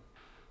 Yeah.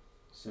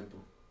 Simple.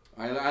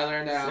 I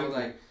learned that.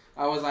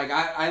 I was like,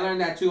 I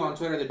learned that too on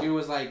Twitter. The dude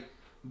was like,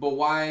 but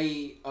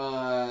why?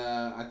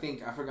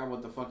 I forgot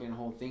what the fucking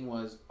whole thing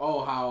was.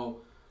 Oh, how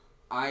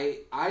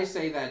I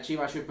say that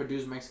Chivas should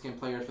produce Mexican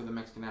players for the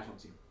Mexican national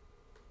team.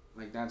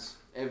 Like that's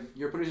if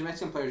you're producing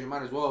Mexican players, you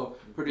might as well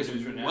produce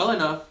them well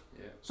enough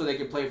so they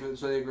can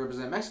so they can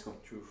represent Mexico.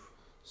 True.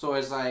 So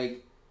it's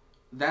like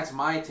that's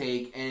my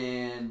take,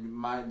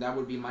 and that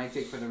would be my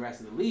take for the rest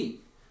of the league.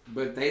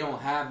 But they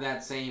don't have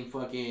that same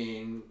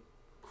fucking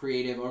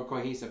creative or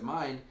cohesive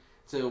mind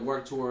to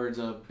work towards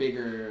a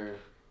bigger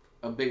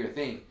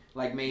thing.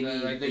 Like maybe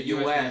like the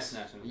US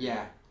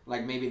yeah,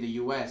 like maybe the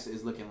US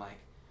is looking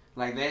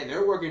like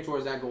they're working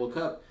towards that Gold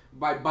Cup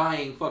by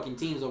buying fucking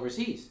teams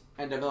overseas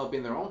and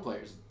developing their own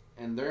players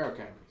and their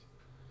academies.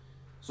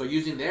 So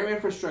using their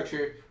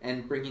infrastructure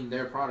and bringing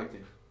their product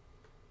in.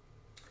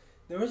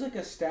 There was like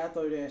a stat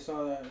the other day I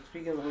saw that,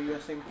 speaking of the whole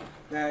US thing,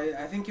 that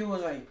I think it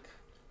was like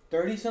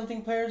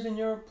 30-something players in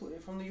Europe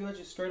from the US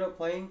just straight up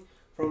playing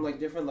from like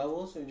different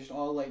levels and just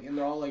all like, and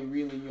they're all like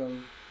really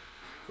young.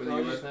 For the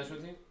US national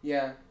team?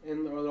 Yeah,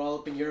 and or they're all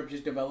up in Europe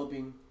just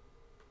developing.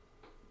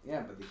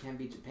 Yeah, but they can't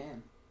beat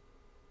Japan.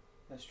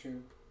 That's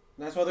true.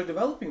 That's why they're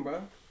developing,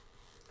 bro.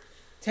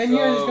 10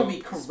 years is going to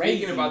be crazy.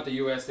 Speaking about the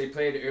US, they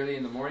played early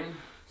in the morning.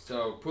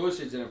 So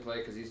Pulisic didn't play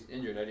because he's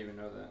injured. I didn't even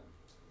know that.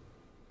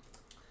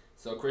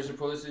 So Christian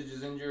Pulisic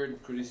is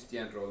injured.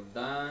 Christian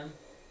Roldan.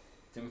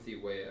 Timothy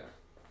Weah.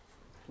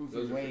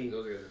 Those guys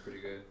are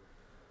pretty good.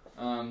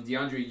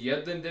 DeAndre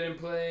Yedlin didn't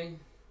play.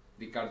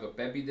 Ricardo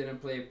Pepi didn't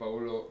play. Paul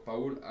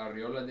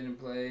Arriola didn't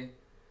play.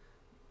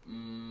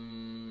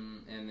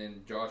 And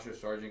then Joshua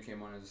Sargent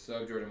came on as a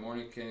sub. Jordan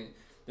Morning came.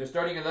 Their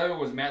starting 11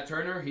 was Matt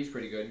Turner. He's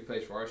pretty good. He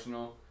plays for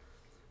Arsenal.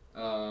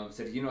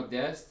 Sergino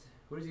Dest.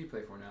 Who does he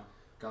play for now?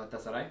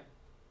 Galatasaray?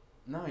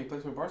 No, he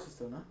plays for Barca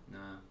still, no?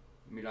 Nah.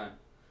 Milan.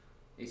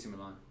 AC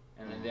Milan.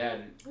 And then they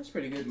had That's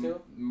pretty good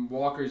too.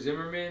 Walker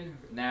Zimmerman,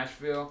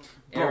 Nashville.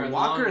 Bro,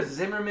 Walker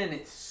Zimmerman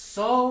is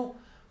so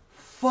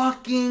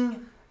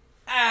fucking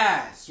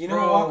ass, You know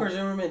what Walker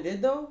Zimmerman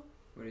did though?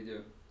 What did he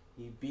do?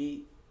 He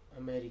beat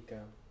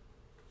America.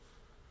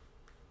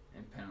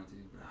 And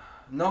penalties, bro.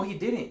 No, he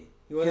didn't.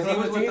 Because He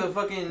was with the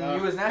fucking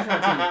U.S.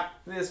 national team.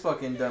 This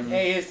fucking dummy.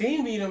 Hey, his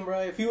team beat him, bro.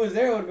 If he was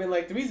there, it would have been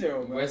like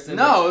 3-0, bro.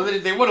 No,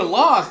 they would have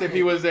lost if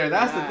he was there.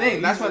 That's the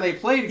thing. That's why they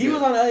played good. He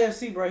was on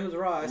LAFC, bro. He was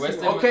raw.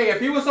 Okay,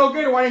 if he was so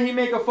good, why didn't he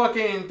make a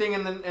fucking thing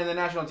in the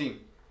national team?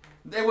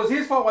 It was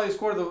his fault why they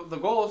scored the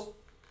goals.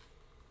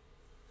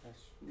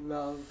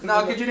 No,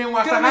 because you didn't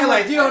watch the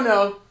highlights. You don't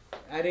know.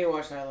 I didn't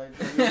watch the highlights.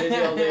 I was busy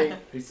all day.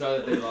 He saw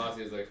that they lost.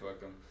 He was like, fuck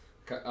them.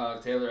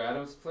 Tyler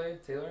Adams.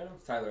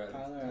 Tyler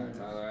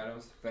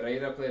Adams.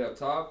 Ferreira played up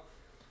top.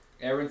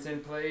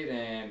 Aronson played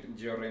and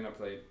Gio Reyna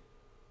played.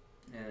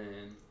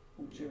 And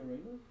Gio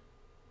Reyna?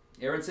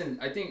 Aronson,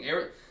 I think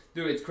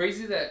dude, it's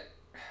crazy that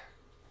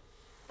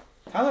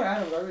Tyler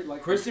Adams, I really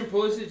like. Christian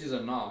Pulisic is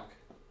a knock.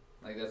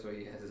 Like that's what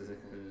he has his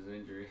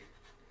injury.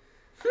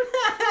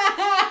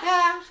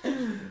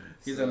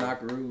 He's a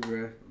knockaroo,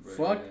 bro. But,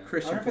 Fuck yeah.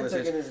 Christian I wonder if it's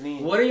like in Pulisic. his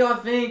knee. What do y'all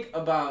think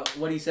about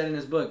what he said in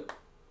his book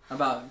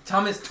about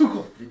Thomas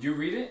Tuchel? Did you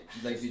read it?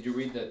 Like, did you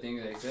read that thing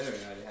that he said or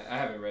not? I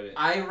haven't read it.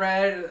 I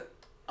read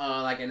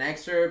like an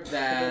excerpt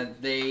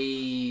that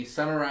they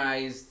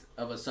summarized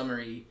of a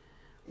summary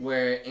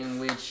where in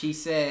which he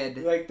said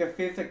Like the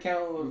 5th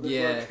account of the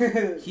Yeah.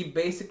 book. he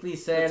basically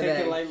said Take it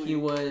that lightly. he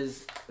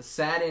was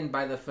saddened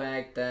by the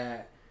fact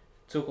that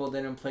Tuchel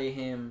didn't play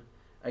him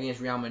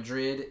against Real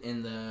Madrid in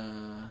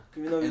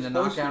Even though the he's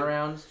supposed knockout to.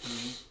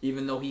 rounds,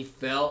 even though he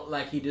felt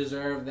like he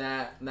deserved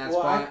that Well,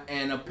 spot,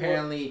 and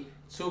apparently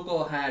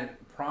Tuchel had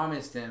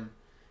promised him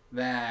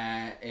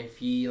that if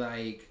he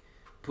like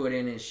put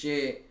in his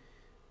shit,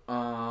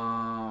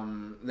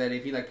 that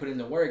if he like put in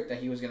the work, that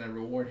he was gonna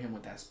reward him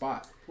with that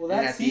spot. Well, And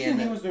that at the season end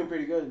he of- was doing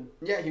pretty good.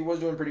 Yeah, he was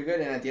doing pretty good,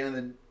 and at the end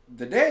of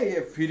the day,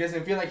 if he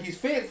doesn't feel like he's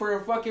fit for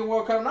a fucking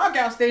World Cup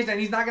knockout stage, then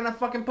he's not gonna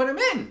fucking put him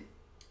in.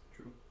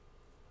 True.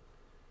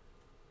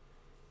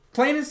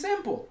 Plain and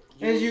simple.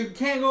 As you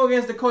can't go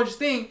against the coach's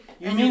thing.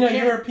 You and mean you a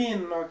can't-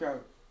 European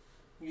knockout?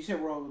 You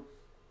said World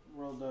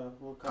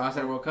Cup. Oh, I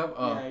said World Cup?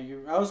 Oh. Yeah,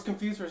 I was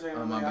confused for a second.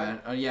 Oh, I'm my like,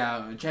 bad. Oh,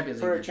 yeah, Champions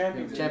For League. a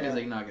Champions League, Champions yeah.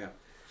 League knockout.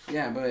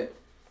 Yeah, but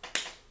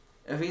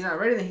if he's not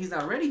ready, then he's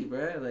not ready,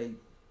 bro. Like,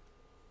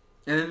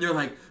 and then they're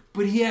like,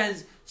 but he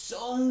has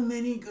so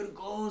many good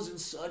goals and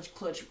such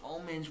clutch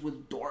moments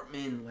with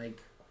Dortmund. Like,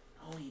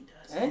 no, he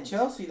doesn't. And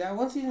Chelsea. That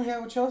one season he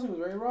had with Chelsea was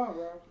very raw,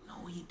 bro.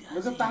 No, he doesn't.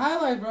 Look up the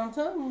highlights, bro. I'm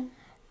telling you.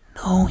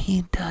 No,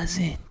 he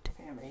doesn't.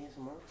 Damn,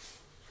 ASMR.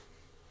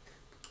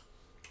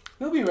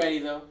 He'll be ready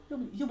though.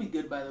 He'll be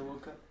good by the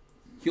World Cup.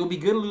 He'll be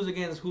good to lose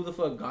against who the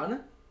fuck?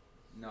 Ghana?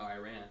 No,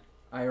 Iran.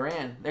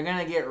 Iran. They're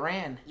gonna get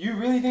ran. You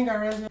really think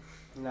Iran's gonna?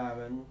 Nah,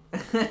 man.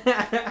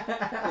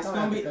 It's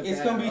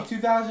gonna be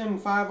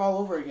 2005 all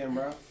over again,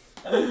 bro.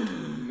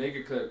 Make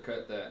a clip,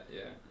 cut that.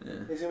 Yeah.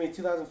 It's gonna be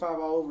 2005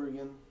 all over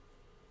again.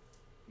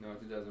 No,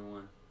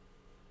 2001.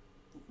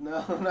 No,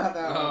 not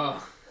that one.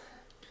 Oh.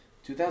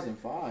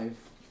 2005.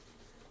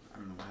 I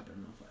don't know what happened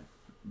in 05. What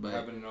But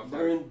happened in 05?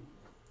 They're in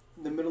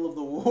the middle of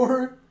the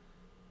war.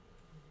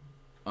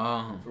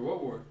 For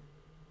what war?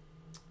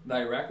 The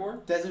Iraq War?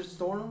 Desert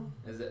Storm.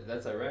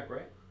 That's Iraq,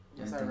 right?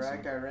 That's I think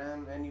Iraq, so.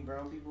 Iran, any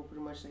brown people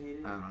pretty much they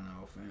hated. I don't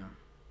know, fam.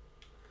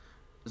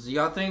 So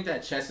y'all think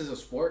that chess is a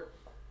sport?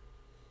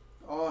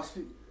 Oh,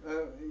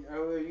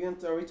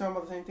 are we talking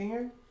about the same thing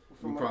here?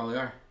 We probably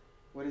are.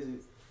 What is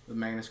it? The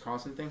Magnus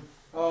Carlsen thing?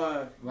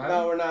 Oh, What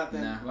no, we're not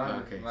then. Nah. What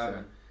happened? Okay, What so-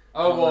 happened?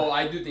 Oh, well,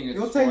 I do think it's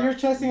You'll a take sport. your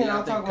chessing and Yeah,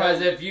 I'll talk Because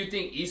about. if you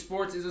think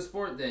esports is a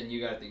sport, then you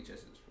gotta think chess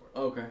is a sport.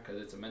 Okay.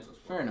 Because it's a mental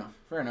sport.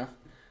 Fair enough.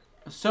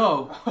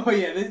 So, Oh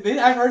yeah,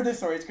 I've heard this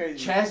story. It's crazy.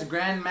 chess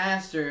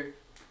grandmaster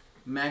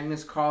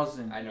Magnus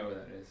Carlsen. I know what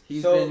that is.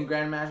 He's So, been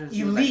grandmaster since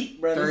he was Elite,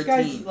 like bro. 13. This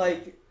guy's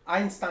like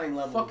Einstein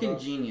level. fucking bro.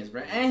 genius,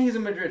 bro. And he's a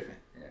Madrid fan.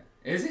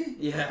 Yeah. Is he?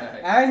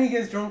 Yeah. And he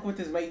gets drunk with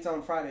his mates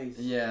on Fridays.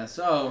 Yeah,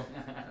 so...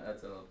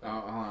 That's a little Oh,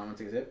 hold on, I'm gonna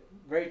take a sip.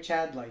 Very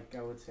Chad-like,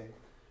 I would say.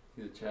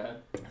 He's a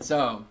Chad.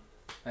 So,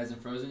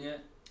 Hasn't frozen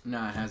yet?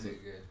 no, it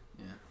hasn't. Good.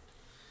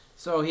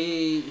 So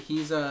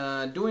he's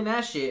doing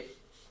that shit.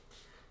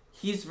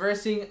 He's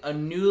versing a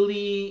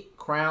newly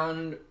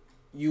crowned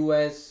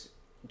U.S.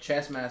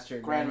 chess master,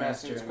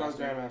 Grandmaster. It's called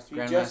Grandmaster. He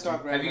Grandmaster. just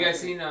got Grandmaster. Have you guys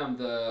seen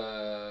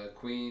the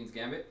Queen's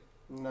Gambit?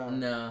 No.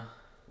 No.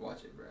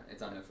 Watch it, bro.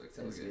 It's on Netflix.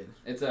 Hella It's good. good.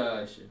 It's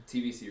a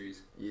TV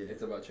series. Yeah.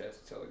 It's about chess.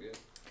 It's hella good.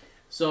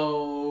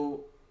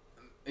 So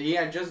he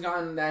had just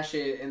gotten that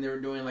shit, and they were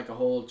doing like a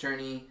whole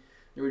tourney.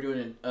 They were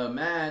doing a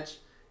match,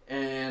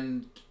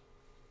 and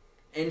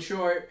in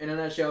short, in a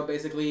nutshell,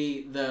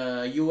 basically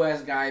the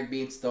U.S. guy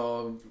beats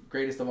the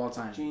greatest of all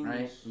time, Genius.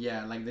 right?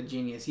 Yeah, like the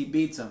genius. He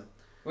beats him.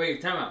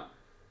 Wait, time out.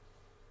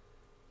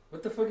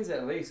 What the fuck is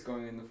that lace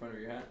going in the front of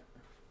your hat?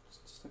 It's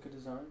just like a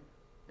design.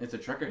 It's a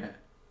trucker hat.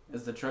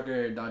 It's the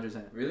trucker Dodgers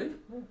hat. Really?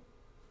 Yeah.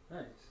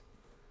 Nice.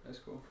 That's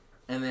cool.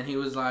 And then he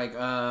was like,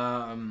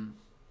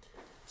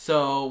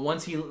 so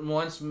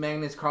once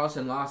Magnus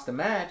Carlsen lost the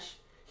match,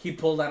 he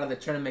pulled out of the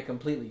tournament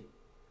completely.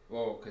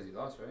 Whoa, because he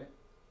lost, right?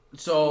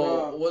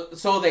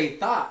 So they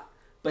thought,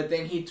 but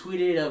then he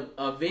tweeted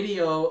a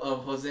video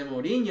of Jose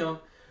Mourinho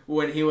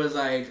when he was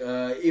like,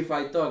 if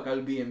I talk,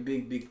 I'll be in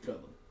big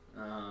trouble.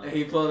 And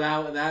he pulled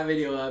out that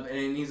video up,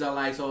 and he's all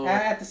like, so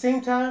At the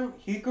same time,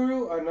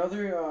 Hikaru,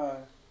 another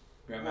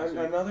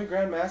Grandmaster. another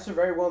grandmaster,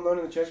 very well known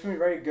in the chess community,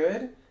 very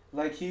good.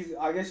 Like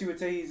I guess you would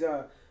say he's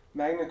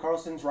Magnus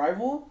Carlsen's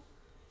rival.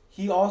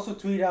 He also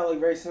tweeted out like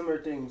very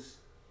similar things,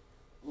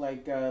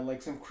 like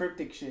some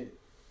cryptic shit.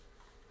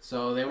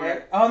 so they were.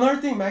 And,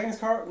 another thing,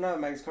 not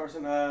Magnus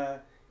Carlsen,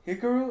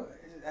 Hikaru,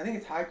 I think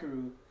it's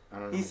Hikaru. I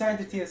don't know. He signed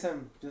to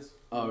TSM. Just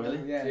Oh, really?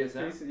 Yeah,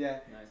 TSM? yeah,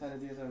 Nice.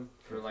 signed to TSM.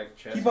 For like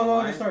chess. Keep on going with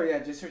online? the story, yeah,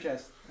 just for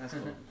chess. That's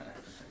cool. Cool.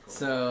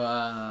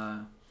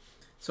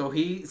 So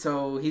he's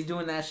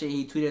doing that shit.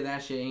 He tweeted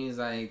that shit. And he's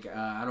like,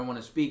 I don't want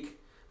to speak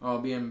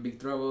being big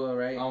trouble,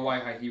 right? On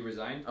why he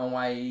resigned? On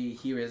why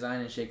he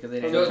resigned and shit, because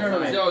they From didn't the get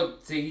tournament. So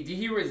did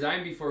he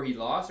resign before he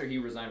lost, or he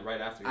resigned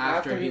right after?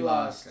 After he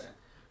lost. Okay.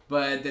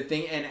 But the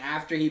thing, and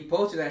after he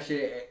posted that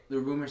shit, the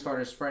rumors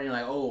started spreading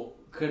like, oh,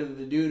 could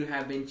the dude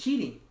have been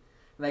cheating?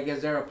 Like,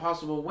 is there a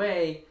possible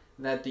way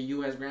that the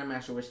U.S.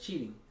 Grandmaster was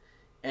cheating?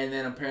 And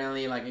then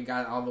apparently, like, it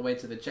got all the way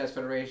to the Chess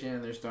Federation,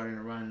 and they're starting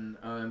to run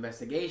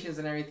investigations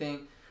and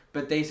everything.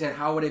 But they said,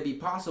 how would it be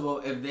possible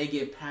if they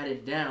get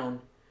patted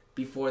down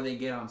before they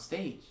get on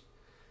stage?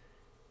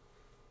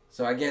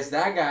 So I guess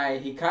that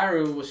guy,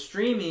 Hikaru, was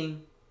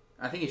streaming.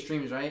 I think he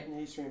streams, right?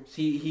 He streams.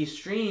 He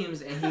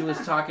streams, and he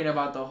was talking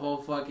about the whole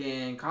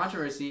fucking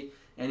controversy,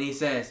 and he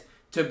says,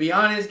 to be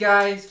honest,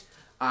 guys,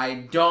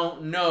 I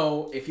don't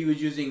know if he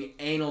was using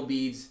anal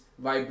beads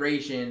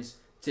vibrations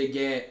to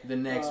get the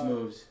next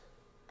moves.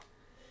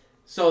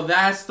 So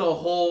that's the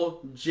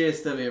whole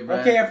gist of it, bro.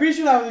 Okay, I'm pretty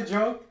sure that was a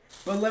joke,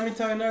 but let me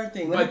tell you another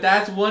thing. But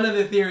that's one of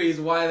the theories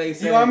why they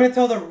say. Do you want me to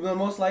tell the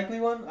most likely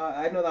one?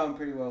 I know that one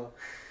pretty well.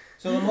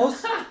 So the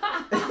most...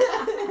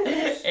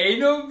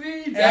 Anal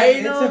beads?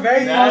 It's a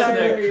very That's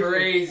possible. a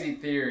crazy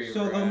theory,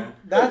 So bro.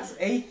 that's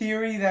a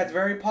theory that's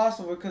very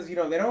possible because, you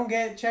know, they don't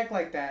get checked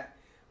like that.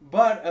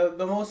 But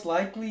the most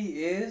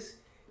likely is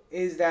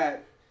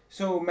that...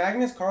 So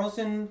Magnus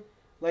Carlsen,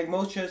 like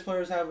most chess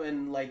players have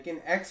an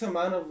X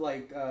amount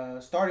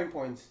of starting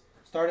points,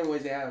 starting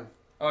ways they have.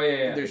 Oh,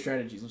 yeah. Their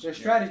strategies. Their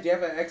strategy, they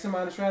have an X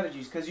amount of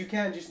strategies because you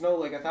can't just know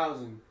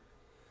 1,000.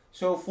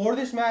 So for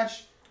this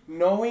match,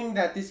 knowing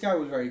that this guy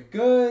was very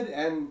good,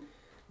 and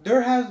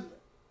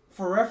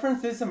for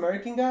reference, this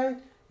American guy,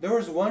 there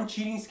was one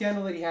cheating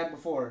scandal that he had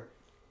before,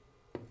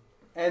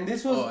 and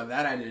this was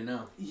that I didn't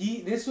know.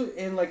 This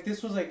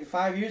was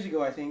 5 years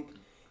ago, I think.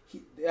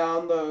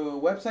 On the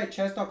website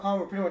chess.com,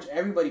 where pretty much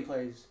everybody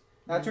plays.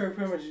 That's where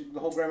pretty much the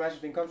whole Grandmaster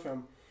thing comes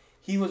from.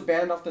 He was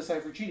banned off the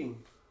site for cheating.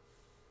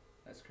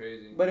 That's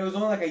crazy. But it was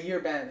only a year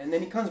ban, and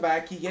then he comes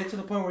back. He gets to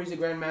the point where he's a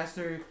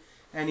Grandmaster,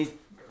 and he's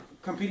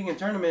competing in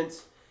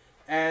tournaments.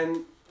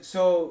 And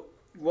so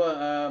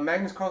what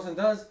Magnus Carlsen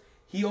does,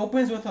 he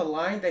opens with a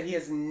line that he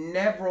has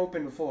never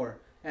opened before,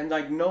 and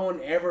no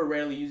one ever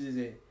rarely uses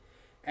it.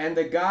 And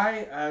the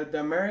guy, the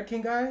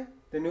American guy,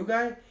 the new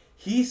guy,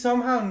 he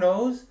somehow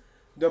knows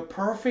the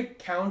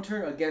perfect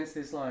counter against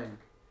this line,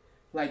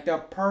 the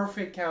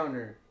perfect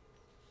counter.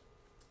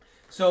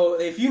 So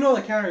if you know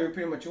the counter, you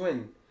pretty much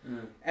win.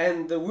 Mm.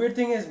 And the weird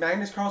thing is,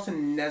 Magnus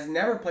Carlsen has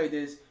never played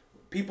this.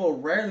 People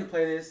rarely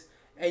play this.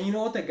 And you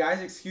know what the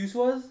guy's excuse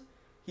was?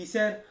 He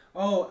said,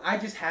 oh, I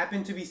just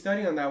happened to be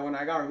studying on that one.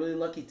 I got really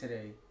lucky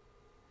today.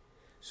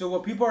 So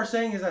what people are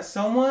saying is that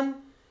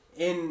someone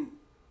in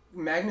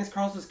Magnus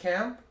Carlsen's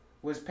camp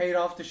was paid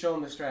off to show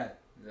him the strat.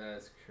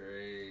 That's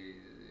crazy.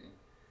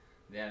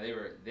 Yeah,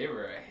 they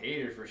were a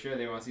hater for sure.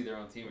 They want to see their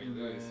own teammate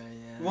lose.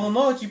 Yeah. Well,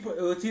 no,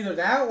 it's either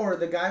that or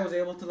the guy was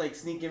able to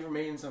sneak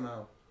information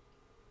somehow.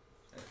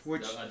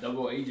 That's a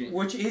double agent.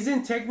 Which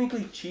isn't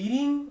technically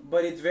cheating,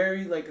 but it's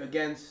very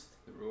against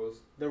The rules.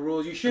 the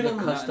rules. You shouldn't.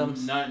 The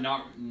customs. Not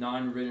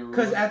non-written rules.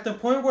 Because at the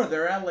point where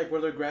they're at,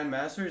 where they're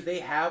grandmasters, they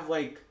have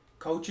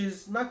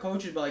coaches, not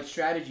coaches, but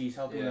strategies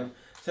helping them.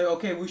 So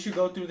okay, we should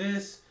go through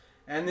this,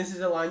 and this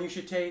is a line you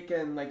should take,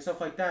 and stuff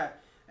like that.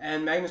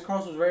 And Magnus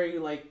Carlsen was very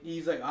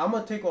he's I'm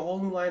gonna take a whole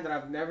new line that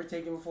I've never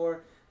taken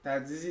before.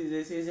 That this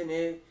isn't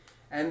it,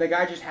 and the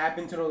guy just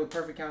happened to know the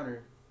perfect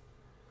counter.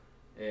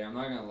 Yeah, I'm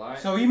not gonna lie.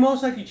 So he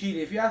most likely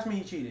cheated. If you ask me,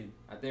 he cheated.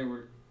 I think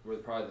we're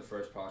probably the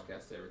first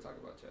podcast to ever talk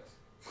about chess.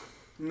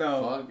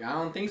 No, Fuck, I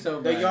don't think so.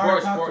 the But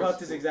Yard talked Sports. about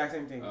this exact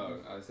same thing. Oh,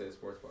 I would say a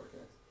sports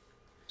podcast.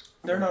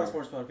 They're not a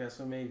sports podcast,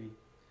 so maybe.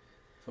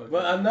 Fuck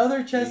But it.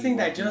 another chess He thing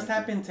that walking just with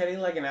happened today,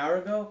 an hour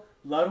ago,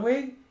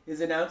 Ludwig is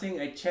announcing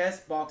a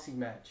chess boxing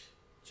match.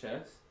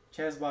 Chess?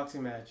 Chess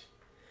boxing match.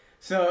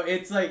 So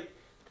it's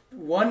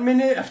 1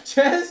 minute of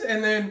chess,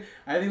 and then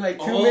I think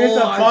 2 minutes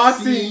of I've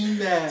boxing. seen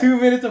that. 2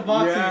 minutes of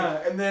boxing.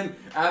 Yeah, and then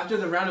after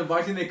the round of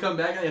boxing, they come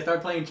back and they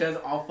start playing chess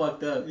all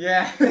fucked up.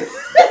 Yeah.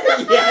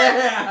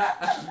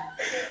 Yeah.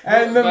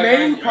 And the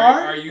main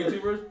card. Are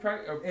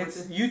YouTubers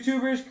It's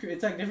YouTubers.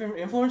 It's different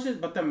influencers,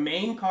 but the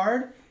main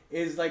card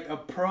is a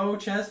pro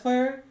chess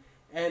player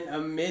and a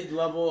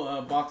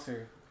mid-level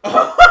boxer.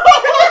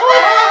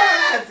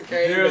 That's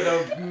crazy.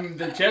 Dude,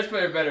 the chess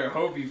player better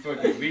hope he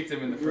fucking beats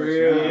him in the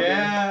first round.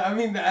 Yeah, I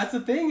mean that's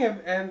the thing,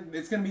 and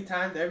it's gonna be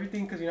timed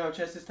everything because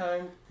chess is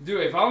timed.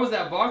 Dude, if I was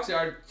that boxer,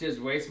 I'd just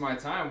waste my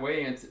time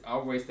waiting.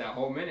 I'll waste that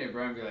whole minute,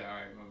 bro, and be like, all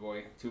right, my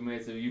boy, 2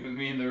 minutes of you and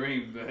me in the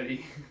ring,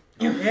 buddy.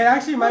 It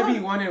actually might be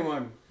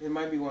 1-1. It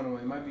might be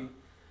 1-1. It might be,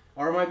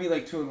 or it might be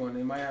 2-1.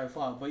 It might have a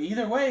flop. But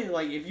either way,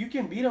 if you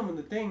can beat him in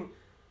the thing,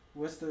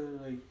 what's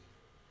the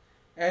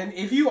And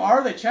if you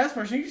are the chess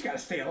person, you just gotta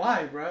stay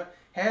alive, bro.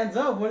 Hands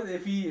up. What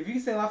if you can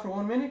stay alive for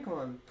 1 minute? Come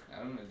on. I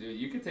don't know, dude.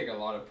 You could take a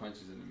lot of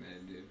punches in a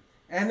minute, dude.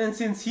 And then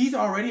since he's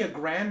already a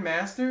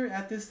grandmaster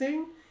at this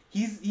thing,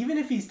 even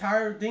if he's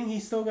tired thing,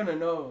 he's still gonna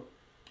know.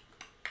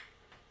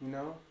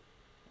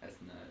 That's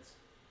nuts.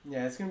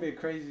 Yeah, it's gonna be a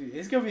crazy.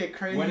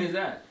 When is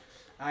that?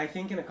 I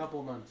think in a couple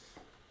of months.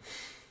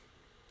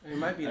 It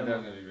might be. I a thought it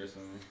was month. gonna be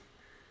recently.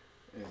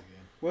 Yeah.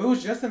 Well, it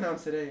was just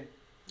announced today.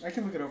 I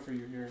can look it up for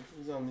you here. It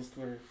was on his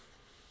Twitter.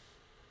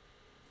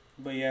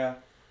 But yeah,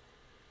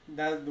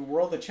 that the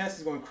world of chess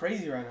is going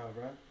crazy right now,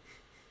 bro.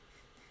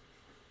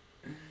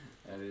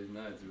 That is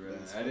nuts, bro.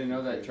 That's I didn't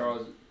know that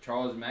fucking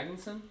Charles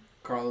Magnuson?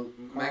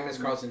 Magnus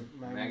Carlsen.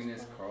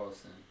 Magnus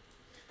Carlsen.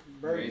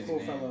 Very Crazy cool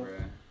name, fellow. bro.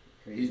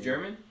 Crazy. He's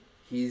German?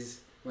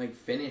 He's like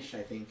Finnish,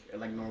 I think, or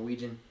like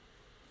Norwegian.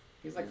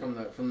 He's like from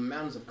the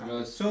mountains of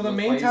Caucasus. So the Los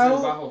main Países title,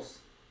 Bajos.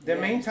 the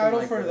Yeah, main he's from, title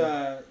like, for the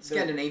the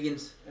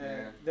Scandinavians.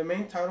 Yeah. the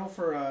main title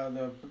for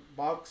the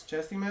box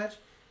chessing match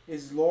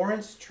is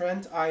Lawrence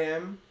Trent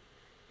IM.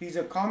 He's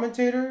a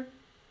commentator,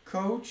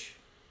 coach,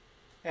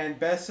 and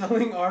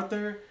best-selling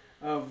author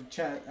of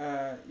chess.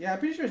 Yeah, I'm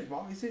pretty sure it's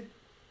box.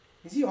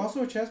 Is he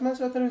also a chess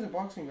master? I thought he was a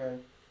boxing guy.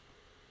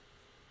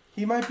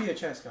 He might be a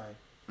chess guy.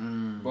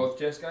 Both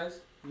chess guys?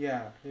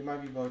 Yeah, they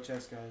might be both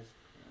chess guys.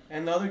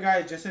 And the other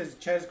guy just says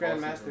chess False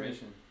grandmaster.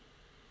 information.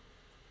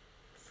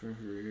 For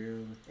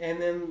real.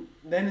 And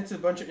then it's a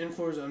bunch of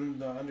influencers on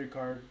the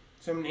undercard.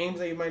 Some names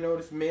that you might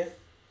notice: Myth.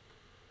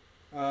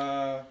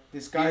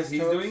 This guy's He's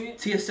Toast. doing it?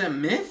 TSM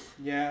Myth?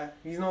 Yeah,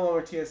 he's no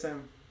longer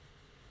TSM.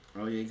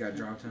 Oh yeah, he got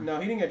dropped. Huh?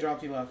 No, he didn't get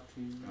dropped. He left.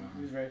 He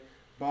Uh-huh. was right.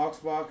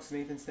 Box,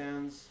 Nathan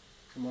Stans,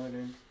 some other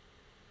names.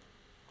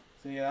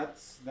 So yeah,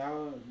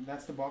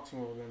 that's the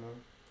boxing world right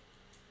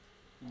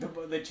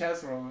now. The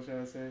chess world, what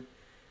should I say?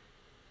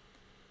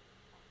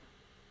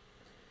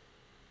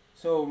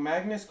 So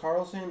Magnus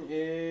Carlsen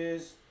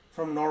is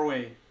from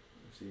Norway.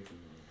 Let's see if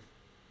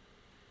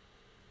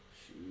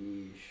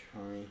sheesh,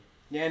 honey.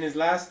 Yeah, and his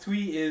last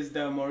tweet is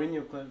the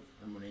Mourinho clip.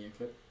 I'm gonna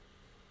clip.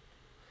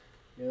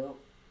 Yep.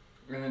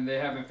 And then they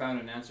haven't found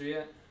an answer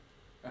yet?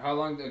 How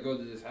long ago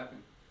did this happen?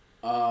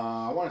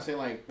 I want to say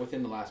like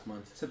within the last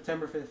month.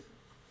 September 5th.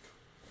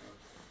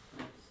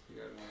 You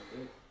got another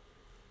date?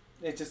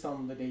 It's just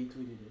on the day he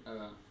tweeted it.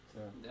 Uh, So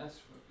that's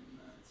fucking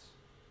nuts.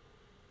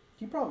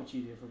 he probably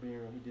cheated for being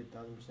real. He did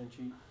 1000%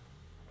 cheat.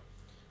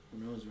 Who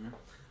knows, man?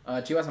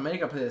 Chivas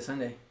America played this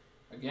Sunday.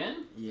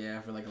 Again?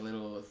 Yeah, for like a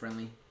little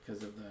friendly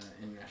because of the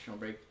international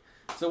break.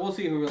 So we'll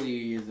see who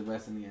really is the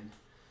best in the end.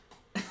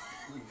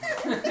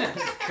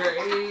 That's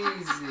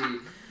crazy.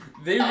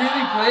 They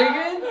really play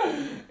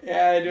again?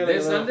 Yeah, they do like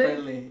This a little Sunday?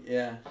 friendly.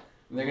 Yeah,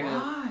 they're gonna.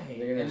 Why?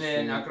 they're gonna And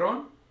then stream.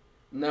 Akron?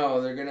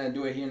 No, they're gonna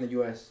do it here in the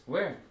U.S.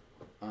 Where?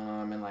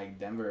 In like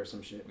Denver or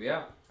some shit.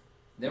 Yeah.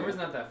 Denver's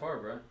not that far,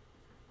 bro.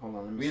 Hold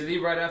on, let me We see.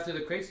 leave right after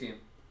the Quakes game.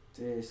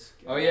 This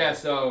Oh guy. yeah,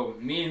 so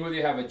me and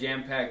Julio have a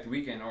jam-packed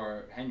weekend,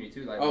 or Henry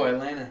too. Like. Oh,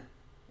 Atlanta.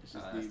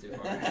 That's too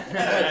far. That's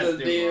That's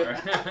too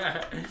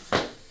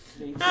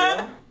deep.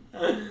 far.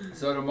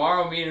 So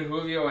tomorrow, me and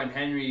Julio and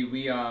Henry,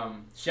 we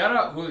shout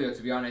out Julio,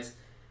 to be honest.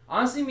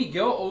 Honestly,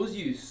 Miguel owes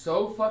you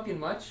so fucking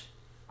much.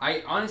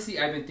 I've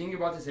been thinking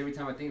about this every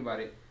time I think about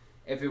it.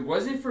 If it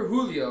wasn't for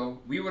Julio,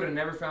 we would have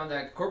never found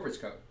that Corporate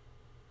Cup,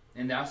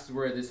 and that's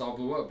where this all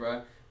blew up,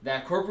 bro.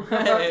 That Corporate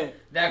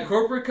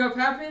Cup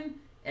happened,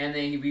 and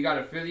then we got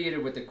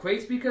affiliated with the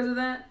Quakes because of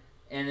that,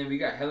 and then we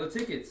got hella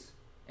tickets,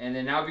 and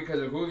then now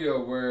because of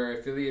Julio, we're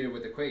affiliated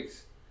with the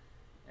Quakes,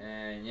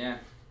 and yeah.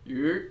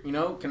 You're,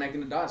 connecting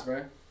the dots,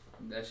 bro.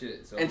 That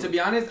shit. So And to be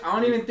honest, I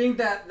don't even think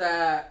that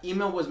the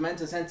email was meant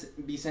to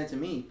be sent to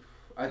me.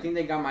 I think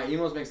they got my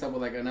emails mixed up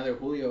with like another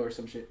Julio or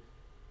some shit.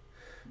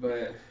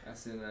 But I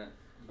seen that.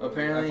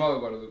 Apparently- I follow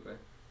Guadalupe.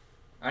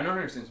 I know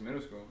her since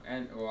middle school,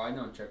 and I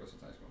know Checo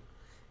since high school.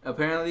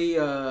 apparently,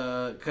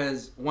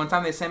 because one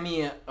time they sent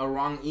me a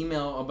wrong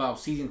email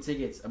about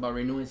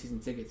renewing season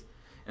tickets.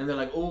 And they're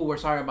like, oh, we're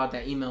sorry about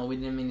that email. We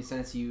didn't mean to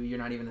send it to you. You're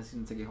not even a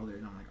season ticket holder.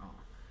 And I'm like, oh.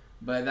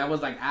 But that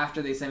was like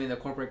after they sent me the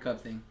corporate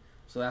cup thing.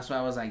 So that's why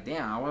I was like,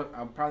 damn, I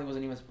probably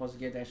wasn't even supposed to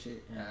get that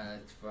shit. Yeah,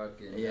 it's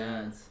fucking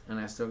Yeah. nuts. And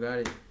I still got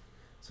it.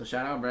 So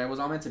shout out, bro. It was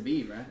all meant to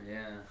be, bro.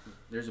 Yeah,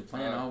 There's a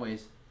plan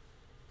always.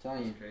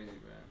 telling you. it's crazy,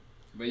 bro.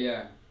 But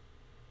yeah.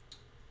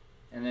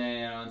 And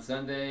then on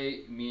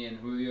Sunday, me and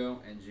Julio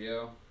and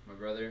Gio, my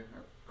brother,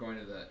 are going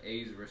to the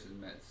A's versus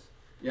Mets.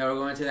 Yeah, we're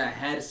going to that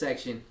head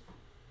section.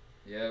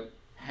 Yep.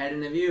 Head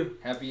in the view.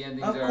 Happy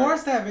endings Of are.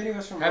 course, that video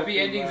was from. Happy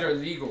Oakland, endings bro. are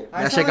legal.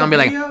 I That saw shit gonna be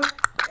like- video,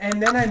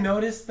 and then I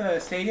noticed the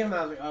stadium. And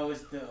I was like, oh,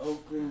 it's the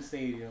Oakland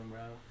Stadium, bro.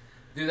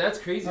 Dude, that's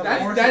crazy. Of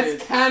That's course it That's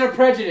is. kind of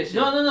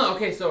prejudicial. No.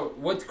 Okay, so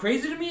what's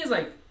crazy to me is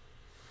like,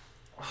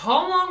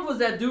 how long was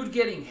that dude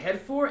getting head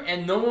for,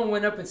 and no one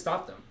went up and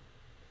stopped him?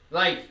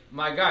 Like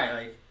my guy,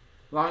 like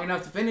Long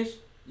enough to finish.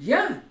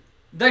 yeah,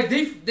 like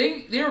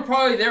they were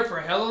probably there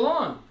for hella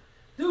long,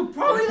 dude.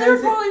 Probably they Okay, were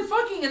so- probably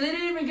fucking, and they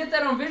didn't even get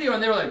that on video,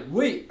 and they were like,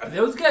 wait, are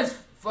those guys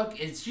fuck?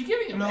 Is she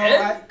giving him No,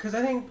 head? because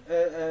I think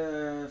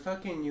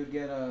fucking you'd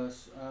get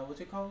what's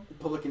it called?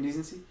 Public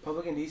indecency.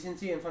 Public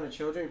indecency in front of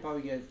children. You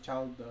probably get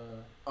child.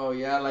 Oh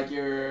yeah, like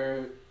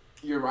your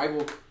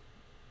rival.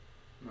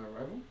 My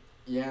rival?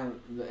 Yeah,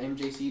 the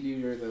MJC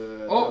dude or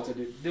the Oh. Delta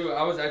dude. Dude,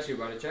 I was actually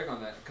about to check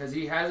on that because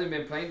he hasn't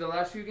been playing the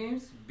last few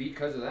games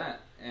because of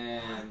that, What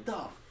and the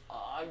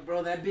fuck,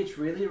 bro? That bitch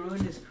really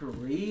ruined his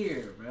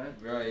career, bro.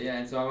 right, yeah,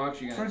 and so I'm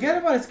actually gonna Forget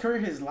check. about his career,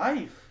 his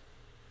life.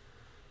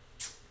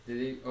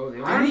 Did he? Oh, they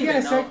I Didn't don't he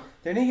even get know.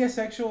 Didn't he get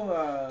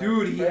sexual?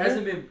 Dude, he predator?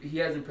 hasn't been. He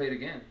hasn't played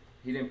again.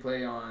 He didn't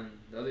play on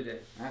the other day.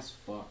 That's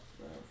fucked,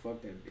 bro.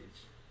 Fuck that bitch.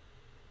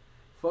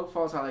 Fuck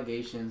false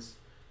allegations.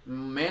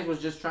 Man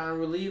was just trying to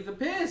relieve the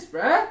piss,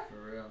 bruh.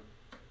 For real.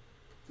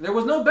 There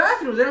was no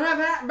bathrooms. They don't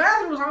have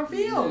bathrooms on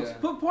fields. Yeah.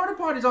 Put porta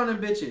potties on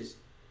them bitches.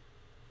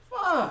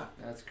 Fuck.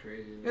 That's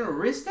crazy. You gonna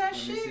risk that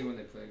Let me shit? see when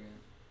they play again.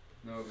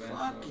 No events. No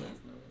Fucking events.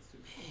 No events.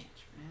 Dude.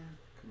 Bitch, man.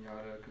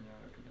 Kenyatta.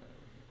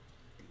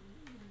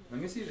 Let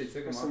me see if they took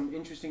him There's off. some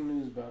interesting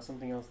news about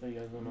something else that you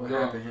guys don't know. What Yeah.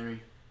 happened,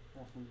 Henry?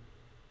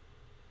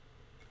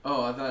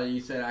 Oh, I thought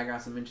you said I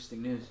got some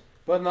interesting news.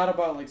 But not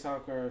about like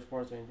soccer or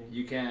sports or anything.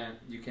 You can't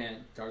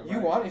talk about You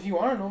it. want if you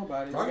want to know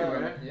about it. Talk it's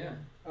about not- it.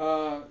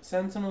 Yeah.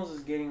 Sentinels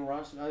is getting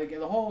roster. Like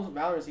the whole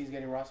Valorant scene is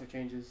getting roster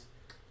changes,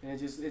 and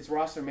it's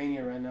roster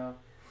mania right now.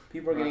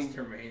 People are getting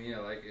Rostermania, I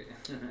like it.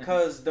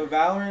 because the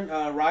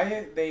Valorant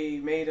Riot they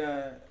made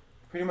a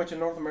pretty much a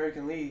North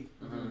American league,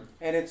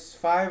 and it's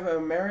 5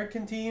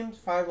 American teams,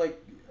 5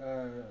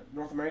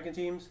 North American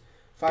teams,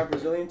 5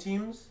 Brazilian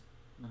teams,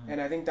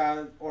 and I think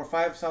that or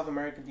 5 South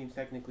American teams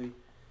technically,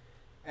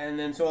 and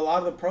then so a lot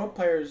of the pro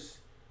players,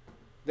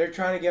 they're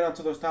trying to get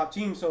onto those top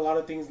teams. So a lot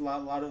of things,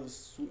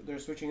 they're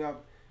switching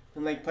up,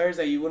 and like players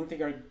that you wouldn't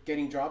think are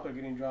getting dropped are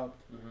getting dropped.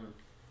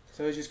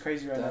 So it's just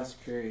crazy right That's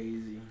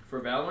crazy. For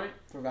Valorant? now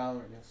for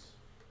Valorant. Yes.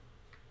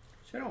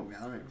 Shout out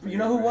Valorant. You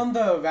know who won the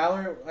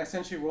Valorant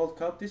essentially World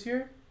Cup this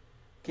year?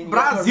 Can you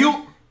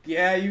Brazil.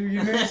 Yeah, you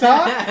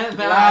saw?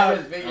 Nah, Loud. I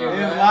just It figured, was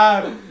bro.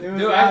 loud. It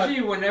was Dude, loud.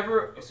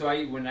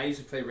 actually, when I used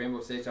to play Rainbow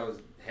Six, I was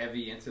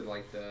heavy into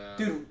like the.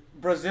 Dude,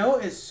 Brazil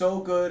is so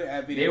good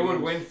at They video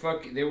would games.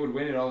 win. They would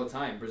win it all the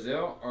time.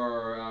 Brazil,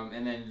 or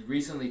and then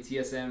recently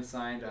TSM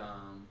signed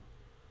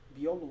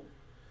Biolo.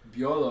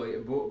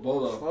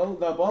 Bolo. Well,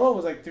 the Bolo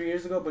was like 3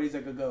 years ago, but he's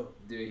like a goat.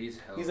 Dude, he's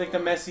hell. He's like the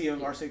Messi of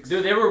R6.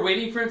 Dude, they were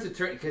waiting for him to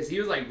turn because he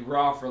was like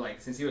raw for like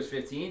since he was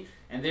 15,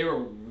 and they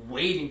were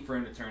waiting for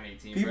him to turn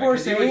 18. People bro, were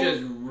 'cause saying- he was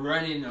just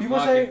running people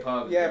amok say, in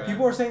pubs. yeah, bro.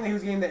 people were saying that he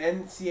was getting the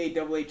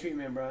NCAA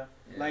treatment, bro.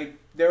 Yeah. Like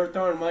they were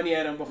throwing money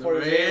at him before. He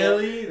was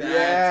Really? That's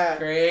Yeah,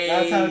 crazy.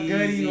 that's how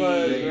good he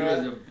was, Dude, he bro.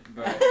 was a.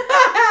 Bro. Dude,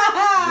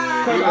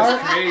 he was our-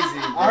 crazy.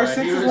 Bro.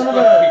 R6 he is was one of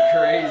fucking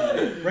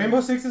crazy.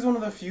 Rainbow Six is one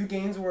of the few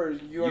games where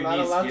you are You not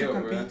need allowed skill, to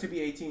compete bro. to be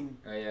 18.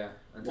 Oh yeah,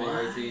 until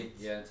What? you're 18.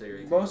 Yeah, until you're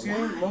 18.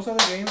 Most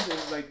other games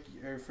is like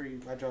you're free.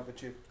 I drop a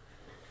chip.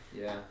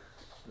 Yeah,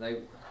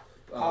 like.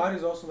 COD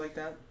is also like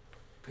that.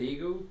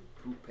 Pegu.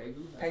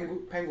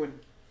 Penguin.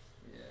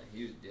 Yeah,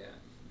 he was. Yeah,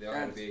 they all had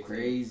to That's be 18.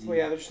 crazy. Well,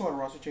 yeah, there's just a lot of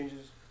roster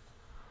changes.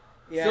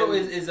 Yeah. So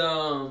and- is say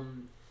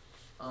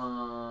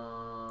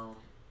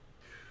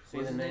what's the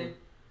his name. name?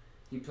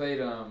 He played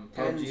And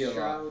PUBG a lot.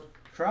 Shroud.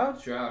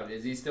 Shroud? Shroud.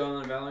 Is he still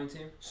on the Valorant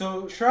team?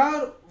 So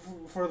Shroud,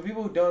 for the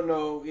people who don't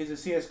know, is a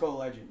CS:GO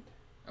legend.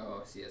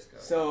 Oh, CS:GO.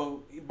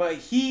 So, but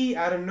he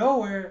out of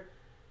nowhere,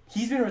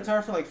 he's been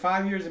retired for like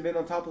 5 years and been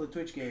on top of the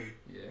Twitch game.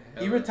 Yeah.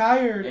 He hella.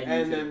 retired And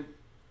and YouTube. then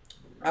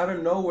out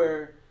of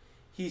nowhere,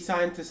 he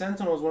signed to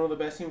Sentinels, one of the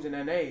best teams in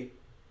NA,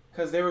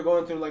 because they were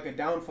going through like a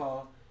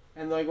downfall,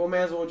 and like, well, may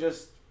as well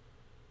just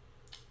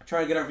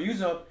try to get our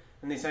views up,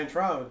 and they signed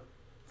Shroud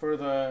for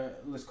the,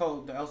 let's call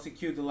it the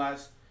LCQ, the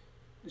last,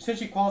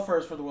 essentially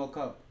qualifiers for the World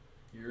Cup,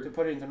 to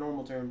put it into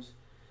normal terms,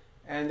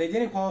 and they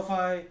didn't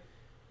qualify,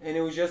 and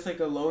it was just like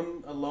a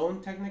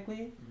loan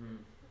technically, Mhm.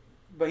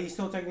 but he's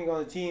still technically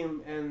on the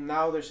team, and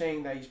now they're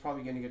saying that he's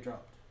probably going to get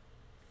dropped.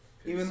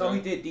 Even though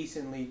he did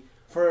decently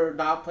for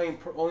not playing,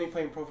 only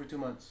playing pro for 2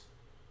 months.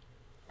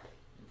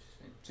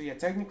 Interesting. So yeah,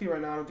 technically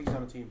right now I don't think he's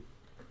on the team.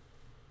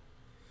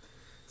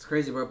 It's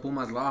crazy, bro.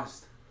 Pumas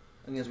lost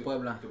against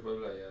Puebla. To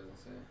Puebla, yeah, I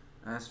was gonna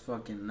That's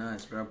fucking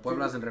nuts, bro.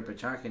 Puebla's in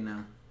repechaje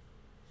now.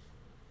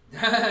 say.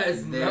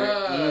 That's They're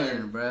nuts.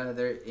 in, bro.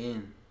 They're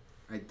in.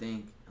 I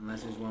think,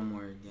 unless there's one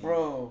more game.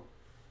 Bro,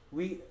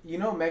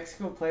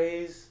 Mexico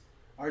plays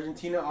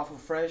Argentina off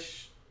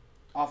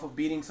of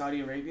beating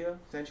Saudi Arabia,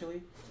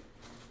 essentially.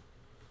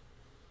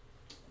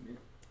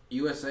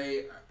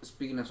 USA.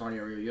 Speaking of Saudi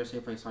Arabia, USA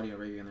plays Saudi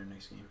Arabia in their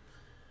next game.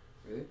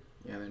 Really?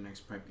 Yeah, their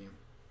next prep game.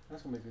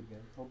 That's gonna be a good game,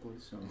 hopefully.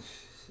 So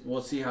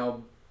we'll see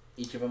how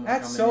each of them.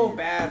 That's are so coming in.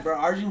 bad, bro.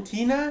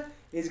 Argentina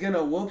is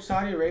gonna whoop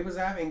Saudi Arabia's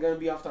ass and gonna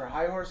be off their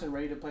high horse and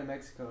ready to play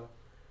Mexico,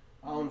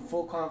 on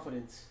full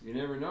confidence. You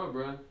never know,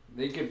 bro.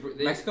 They could.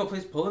 Mexico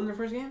plays Poland in their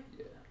first game.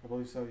 Yeah. I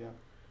believe so, yeah.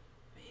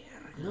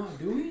 No,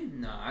 do we?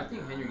 No, I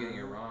think Henry getting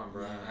it wrong,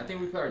 bro. I think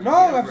we play No,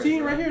 Argentina I'm first, seeing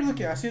it bro. right here.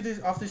 Look, I see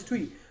this off this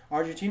tweet.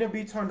 Argentina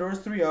beats Honduras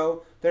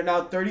 3-0. They're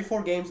now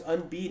 34 games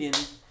unbeaten.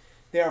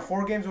 They are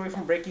 4 games away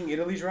from breaking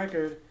Italy's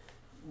record.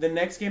 The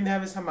next game they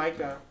have is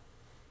Jamaica.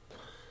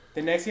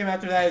 The next game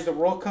after that is the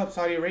World Cup,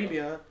 Saudi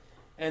Arabia,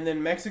 and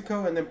then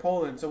Mexico, and then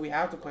Poland. So we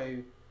have to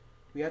play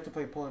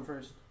Poland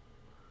first.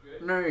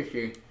 No, you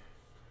see.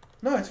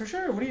 No, it's for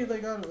sure. What do you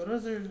like? What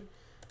is there?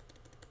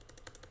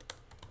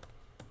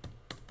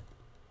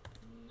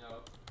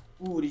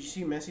 No. Ooh, did you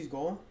see Messi's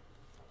goal?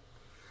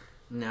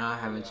 No, I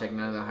haven't checked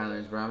none of the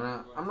highlights, bro.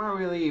 I'm not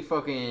really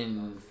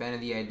fucking fan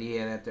of the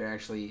idea that they're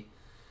actually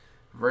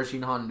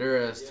versing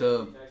Honduras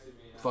to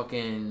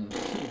fucking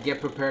get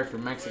prepared for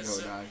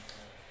Mexico, dog.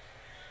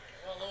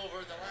 Well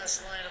over the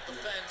last line of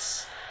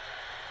defense.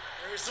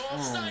 There's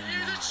offside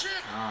here. The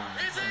chip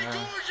is a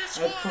gorgeous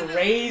A one.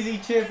 crazy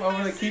chip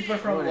over the keeper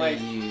from What are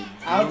like you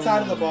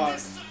outside of the doing?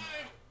 box.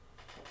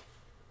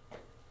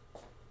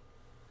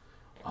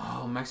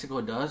 Oh,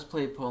 Mexico does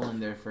play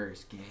Poland their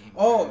first game.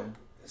 Oh. man.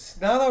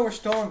 Now that we're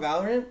still on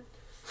Valorant,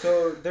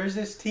 so there's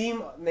this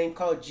team named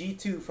called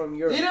G2 from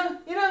Europe.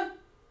 You know.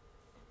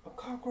 A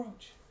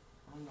cockroach.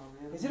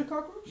 Is it a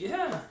cockroach?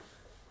 Yeah.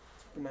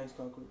 It's a nice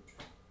cockroach.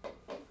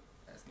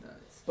 That's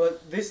nuts.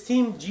 But this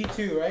team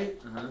G2,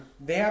 right?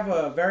 They have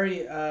a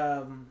very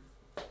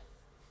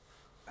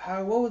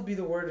what would be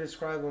the word to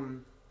describe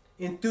them?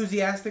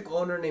 Enthusiastic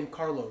owner named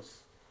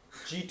Carlos.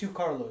 G2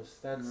 Carlos.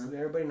 That's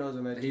everybody knows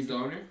him. He's the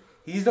owner.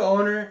 He's the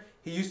owner.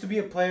 He used to be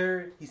a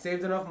player. He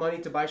saved enough money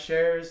to buy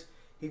shares.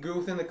 He grew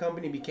within the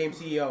company, became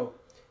CEO.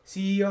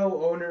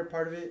 CEO, owner,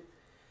 part of it.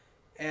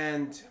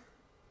 And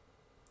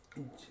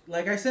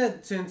like I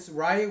said, since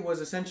Riot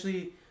was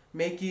essentially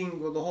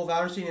making the whole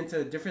Valorant scene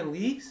into different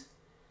leagues,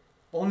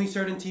 only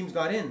certain teams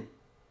got in.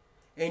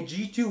 And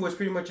G2 was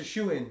pretty much a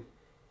shoo-in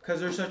because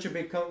they're such a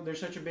big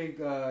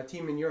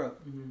team in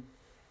Europe. Mm-hmm.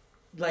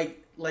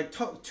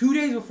 2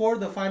 days before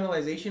the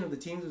finalization of the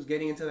teams was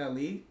getting into that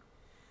league,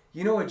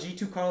 you know what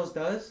G2 Carlos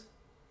does?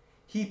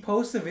 He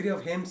posts a video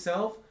of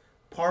himself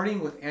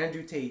partying with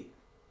Andrew Tate.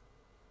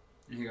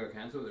 And he got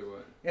canceled or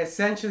what?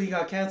 Essentially, he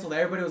got canceled.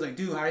 Everybody was like,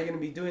 dude, how are you going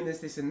to be doing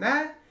this, and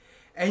that?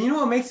 And you know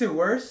what makes it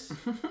worse?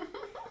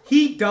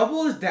 He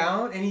doubles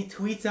down and he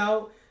tweets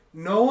out,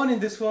 no one in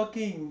this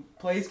fucking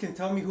place can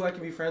tell me who I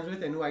can be friends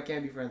with and who I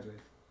can't be friends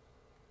with.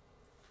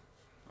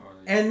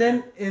 And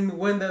then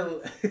when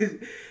the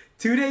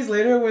 2 days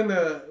later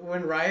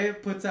when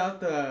Riot puts out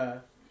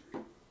the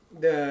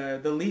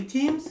league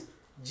teams,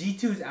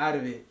 G2's out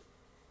of it.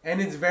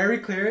 And it's very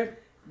clear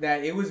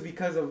that it was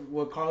because of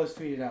what Carlos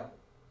tweeted out.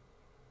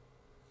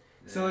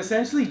 So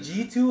essentially,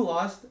 G2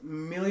 lost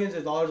millions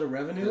of dollars of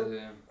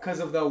revenue because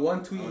of the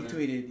one tweet he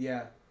tweeted.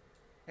 Yeah,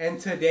 and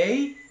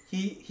today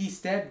he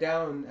stepped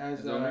down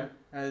as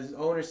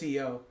owner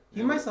CEO.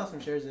 He might sell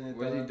some shares in it.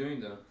 What is he doing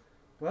though?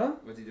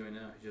 What? What's he doing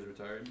now? He's just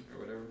retired or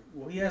whatever.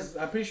 Well, he has.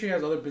 I'm pretty sure he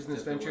has other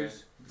business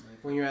ventures.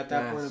 When you're at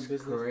that point of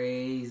business.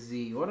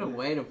 Crazy. What a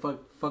way to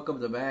fuck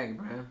up the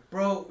bag,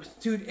 bro.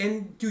 Dude,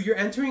 you're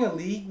entering a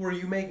league where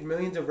you make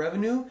millions of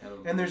revenue,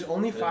 and there's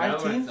only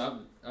 5 teams.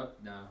 Up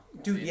now.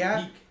 Dude,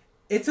 yeah. Peak.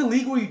 It's a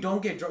league where you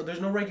don't get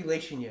there's no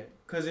regulation yet,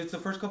 because it's the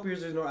first couple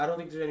years. I don't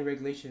think there's any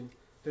regulation.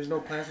 There's no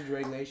plans to do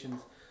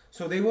regulations,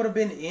 so they would have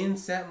been in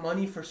set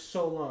money for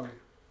so long.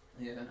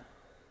 Yeah. Damn.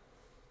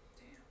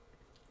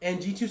 And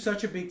G2's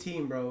such a big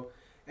team, bro,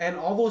 and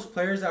all those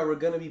players that were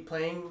gonna be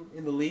playing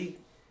in the league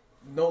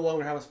no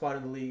longer have a spot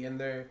in the league, and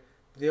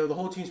the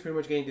whole team's pretty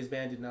much getting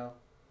disbanded now.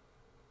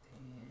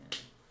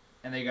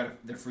 Damn. And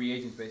they're free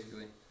agents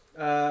basically.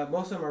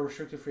 Most of them are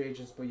restricted free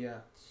agents, but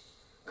yeah.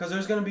 Because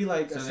there's going to be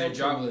like... So they're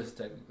jobless,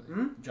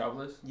 technically.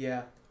 Jobless?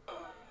 Yeah.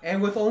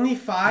 And with only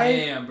 5...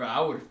 Damn, bro. I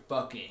would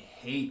fucking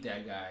hate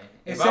that guy.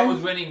 If I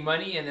was winning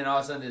money and then all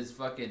of a sudden this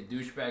fucking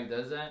douchebag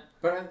does that.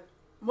 But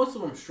most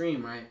of them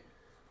stream, right?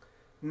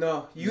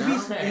 No. You'd be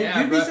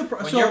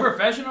surprised. When you're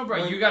professional,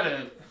 bro, you got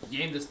to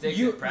game the sticks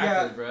and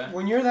practice, bro.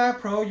 When you're that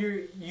pro,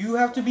 you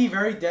have to be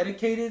very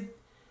dedicated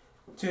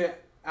to,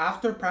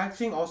 after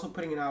practicing, also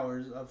putting in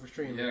hours for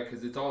stream. Yeah,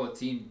 because it's all a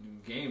team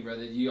game,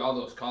 brother. All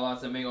those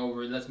call-outs that make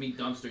over, let's meet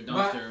dumpster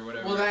or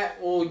whatever.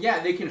 Well, yeah,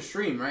 they can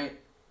stream, right?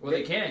 Well,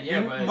 they can,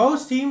 yeah, but...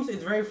 Most teams,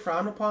 it's very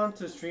frowned upon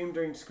to stream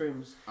during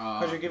scrims.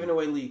 Because you're giving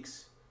away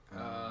leaks.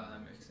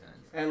 That makes sense.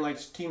 And, like,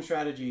 team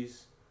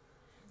strategies.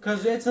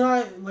 Because it's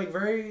not, like,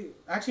 very...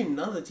 Actually,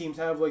 none of the teams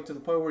have, like, to the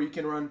point where you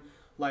can run,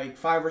 like,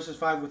 5 versus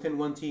 5 within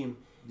one team.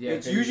 Yeah,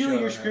 it's usually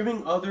you're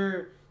scrimming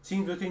other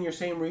teams within your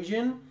same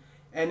region.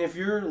 And if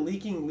you're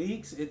leaking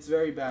leaks, it's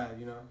very bad,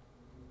 you know?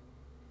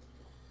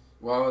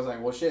 Well, I was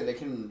like, well, shit, they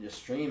can just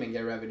stream and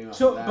get revenue off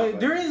of that. But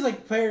there is,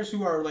 like, players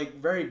who are, like,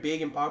 very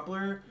big and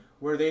popular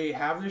where they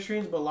have their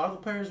streams, but a lot of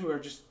the players who are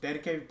just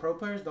dedicated pro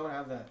players don't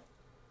have that.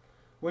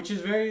 Which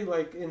is very,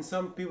 like, in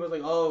some people,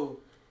 like, oh,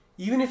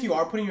 even if you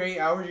are putting your 8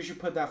 hours, you should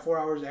put that 4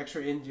 hours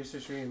extra in just to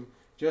stream.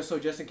 Just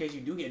in case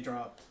you do get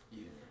dropped.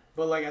 Yeah.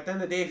 But, like, at the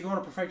end of the day, if you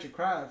want to perfect your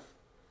craft,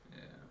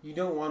 you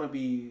don't want to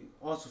be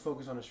also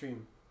focused on a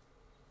stream.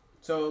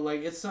 So,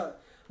 like, it's... a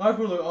lot of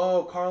people are like,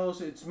 oh,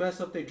 Carlos, it's messed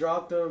up, they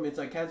dropped him, it's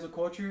like cancel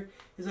culture.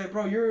 He's like,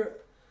 bro, you're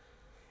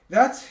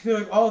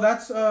like, oh,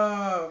 that's,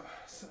 I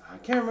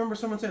can't remember,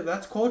 someone said,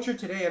 that's culture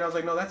today. And I was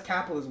like, no, that's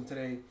capitalism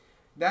today.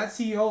 That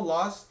CEO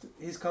lost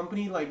his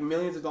company, like,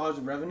 millions of dollars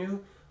in revenue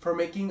for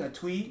making a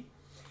tweet.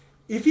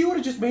 If he would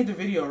have just made the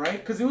video, right?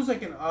 Because it was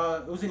like it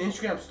was an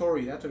Instagram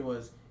story, that's what it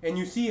was. And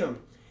you see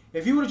him.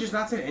 If he would have just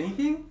not said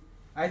anything,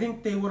 I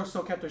think they would have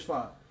still kept their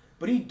spot.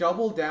 But he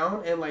doubled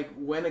down and, like,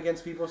 went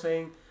against people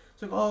saying...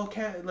 It's like, oh,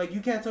 you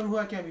can't tell me who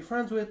I can't be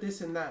friends with, this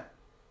and that.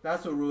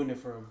 That's what ruined it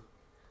for him.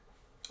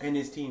 And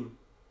his team.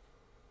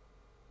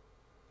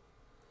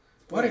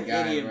 What an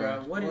idiot,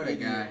 bro. What an idiot.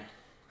 Guy.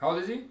 How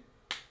old is he?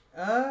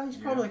 He's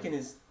probably like in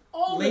his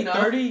late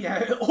 30.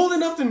 Yeah, old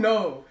enough to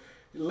know.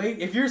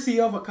 If you're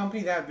CEO of a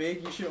company that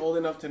big, you should old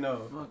enough to know.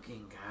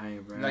 Fucking guy,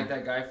 bro. Like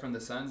that guy from the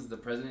Suns, the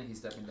president, he's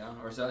stepping down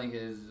or selling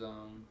his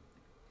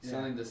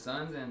selling the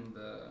Suns and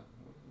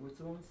what's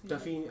the one?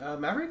 Duffy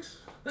Mavericks.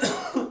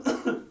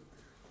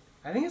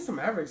 I think it's the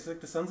Mavericks. It's like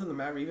the Suns and the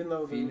Mavericks, even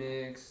though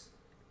Phoenix.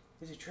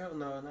 Is it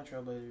No, not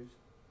Trailblazers.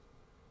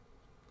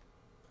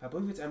 I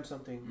believe it's M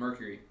something.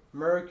 Mercury.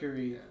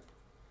 Mercury. Yeah.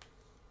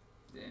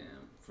 Damn.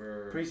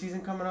 For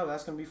Preseason coming up.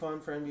 That's gonna be fun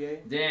for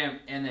NBA. damn,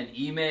 and then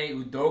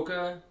Ime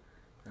Udoka.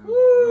 Woo!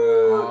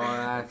 Oh,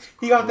 that's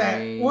He got that.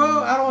 crazy. Well,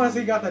 I don't want to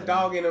say he got the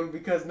dog in him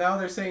because now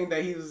they're saying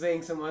that he was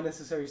saying some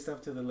unnecessary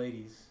stuff to the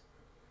ladies.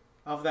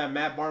 Off that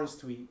Matt Barnes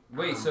tweet.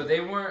 Wait, so they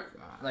weren't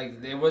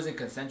like it wasn't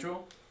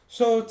consensual?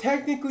 So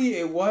technically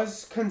it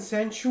was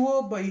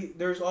consensual, but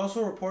there's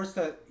also reports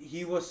that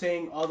he was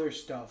saying other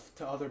stuff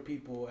to other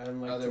people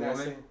and like Other to that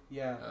woman?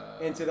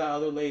 and to that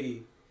other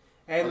lady.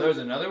 And There was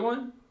another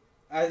one?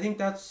 I think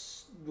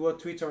that's what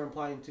tweets are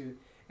implying to.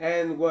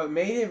 And what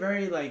made it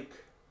very like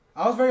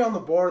I was very on the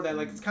board that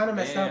like it's kind of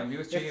messed up. Damn, he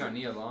was cheating on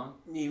Nia Long.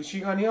 He was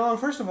cheating on Neil Long,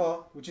 first of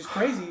all, which is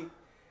crazy.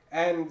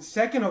 And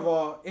second of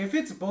all, if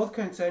it's both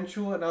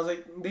consensual, and I was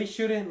like, they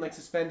shouldn't like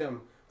suspend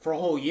him for a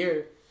whole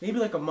year, maybe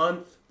like a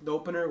month, the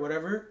opener,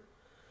 whatever.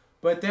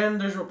 But then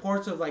there's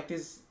reports of like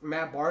this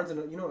Matt Barnes, and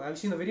have you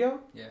seen the video?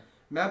 Yeah.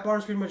 Matt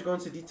Barnes pretty much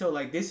goes into detail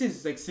like this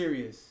is like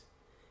serious,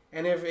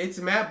 and if it's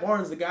Matt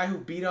Barnes, the guy who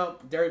beat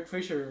up Derek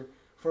Fisher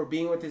for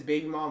being with his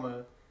baby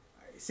mama,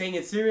 saying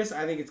it's serious,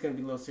 I think it's gonna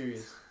be a little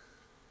serious.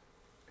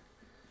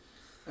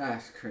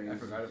 That's crazy. I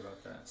forgot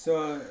about that.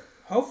 So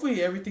hopefully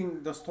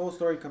the whole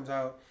story comes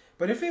out.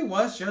 But if it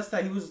was just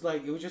that it was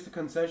just a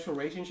consensual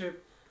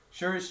relationship,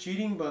 sure it's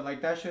cheating, but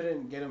like that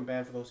shouldn't get him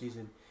banned for the whole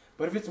season.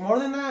 But if it's more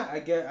than that,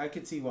 I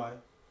could see why.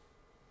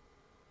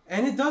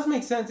 And it does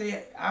make sense.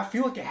 I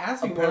feel like it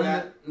has to be more than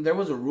that. There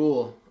was a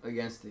rule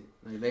against it.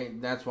 Like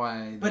that's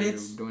why. But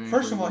it's doing it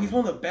first for of all, a he's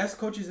reason. one of the best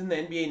coaches in the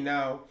NBA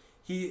now.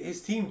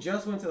 His team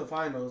just went to the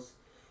finals.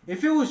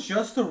 If it was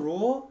just a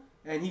rule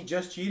and he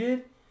just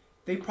cheated,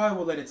 they probably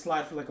would let it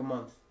slide for like a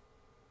month.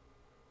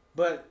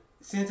 But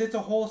since it's a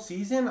whole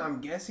season,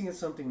 I'm guessing it's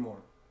something more.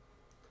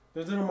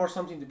 There's a little more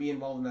something to be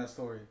involved in that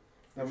story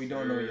that we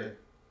don't know yet.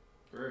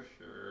 For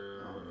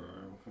sure.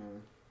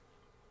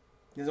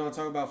 You guys want to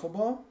talk about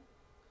football?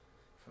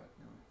 Fuck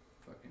no.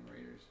 Fucking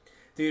Raiders.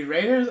 Dude,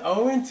 Raiders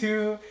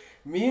 0-2.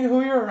 Me and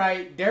Julio are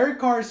right. Derek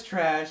Carr's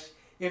trash.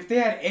 If they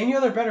had any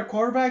other better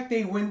quarterback,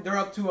 they win. They're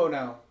up 2-0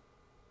 now.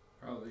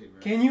 Probably,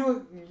 bro. Can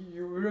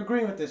you're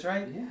agreeing with this,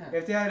 right? Yeah.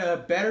 If they had a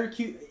better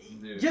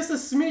Dude. just a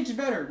smidge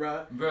better,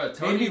 bro. Bro,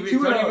 Tony Maybe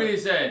 2-0. really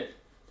said,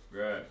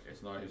 bro,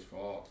 it's not his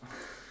fault.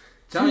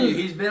 Telling you,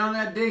 he's been on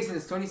that dig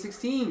since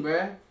 2016,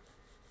 bruh.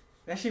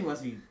 That shit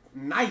must be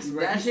nice,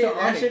 bro. That He's still on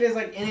that it. shit is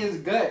like in his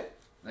gut.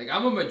 Like,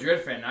 I'm a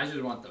Madrid fan, and I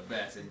just want the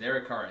best, and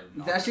Derek Carr is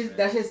not That the shit,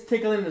 best. that shit's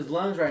tickling his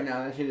lungs right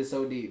now. That shit is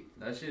so deep.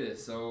 That shit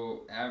is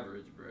so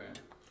average, bro.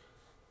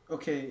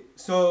 Okay,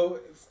 so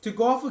to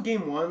go off of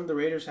game one, the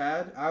Raiders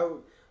had I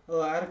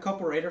had a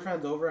couple Raider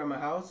fans over at my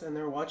house, and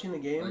they were watching the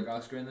game. Like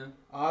Oscar and them?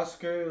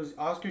 It was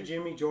Oscar,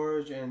 Jimmy,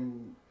 George,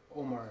 and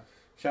Omar.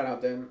 Shout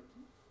out them.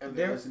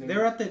 They're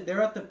at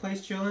the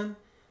place chilling,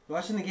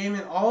 watching the game,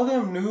 and all of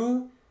them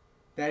knew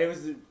that it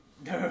was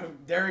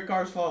Derek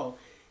Carr's fault.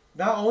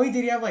 Not only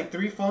did he have like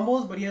 3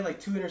 fumbles, but he had like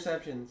 2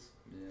 interceptions.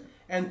 Yeah.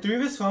 And 3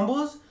 of his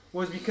fumbles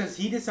was because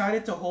he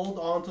decided to hold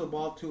on to the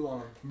ball too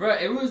long. Bro,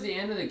 it was the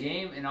end of the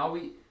game, and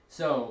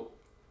so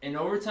in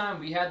overtime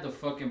we had the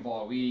fucking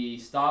ball. We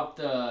stopped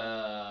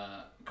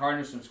the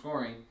Cardinals from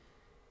scoring,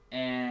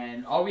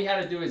 and all we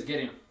had to do is get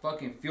in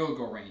fucking field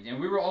goal range, and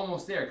we were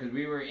almost there because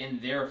we were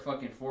in their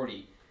fucking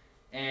 40,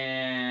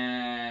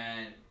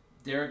 and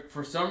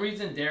for some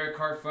reason Derek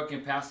Carr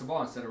fucking passed the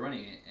ball instead of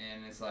running it,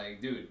 and it's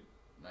like, dude,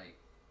 like.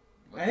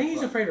 what I the think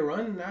he's fuck? afraid to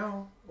run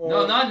now.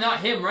 No, not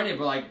him running,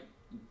 but like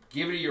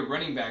give it to your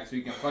running back so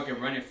you can fucking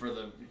run it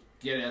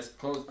get it as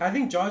close. I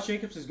think Josh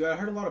Jacobs is good. I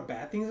heard a lot of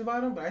bad things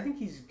about him, but I think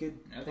he's a good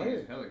I think player.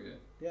 it's hella good.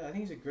 Yeah, I think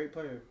he's a great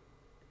player.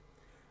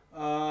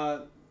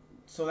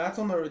 So that's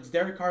it's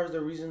Derek Carr is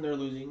the reason they're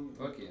losing.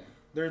 Fuck yeah.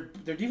 Their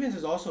defense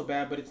is also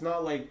bad, but it's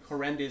not like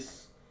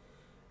horrendous.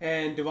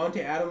 And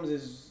Devontae Adams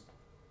is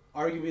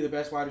arguably the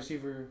best wide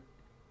receiver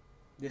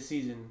this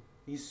season.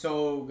 He's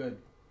so good.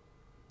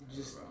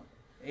 Just Bro.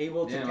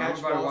 able to Damn, I'm catch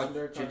about to balls watch from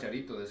Derek Carr.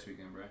 Chicharito this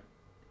weekend, bro.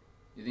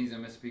 You think he's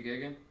gonna miss a PK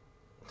again?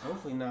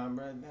 Hopefully not,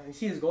 bro. You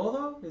see his goal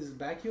though? His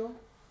back heel?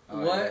 Oh,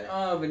 What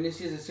yeah.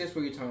 Vinicius assist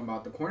were you talking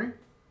about? The corner?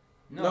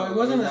 No, it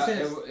wasn't was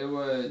assist. It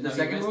was The he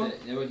second missed goal?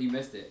 it. He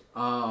missed it.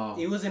 Oh.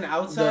 It was an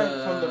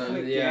outside from the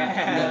flick.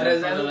 yeah. The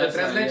From the tres left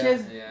side,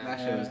 leches? yeah. That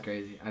shit Yeah. was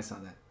crazy. I saw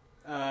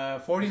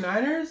that.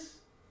 49ers?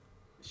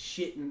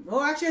 Shit.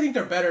 Well, actually, I think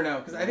they're better now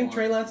because I think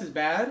Trey Lance is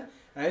bad.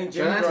 And I think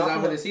Jimmy Trey Lance is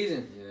out for Garoppolo. the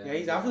season. Yeah,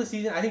 he's out for the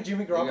season. I think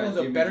Jimmy They got Garoppolo is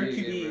a Jimmy better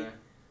G QB. again,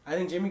 I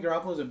think Jimmy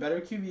Garoppolo is a better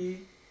QB.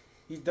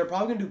 They're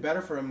probably gonna do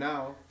better for him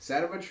now.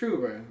 Sad but true,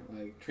 bro.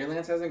 Like Trey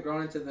Lance hasn't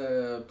grown into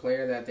the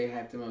player that they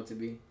hyped him up to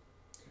be.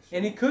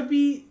 And it could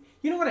be.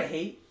 You know what I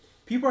hate?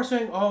 people are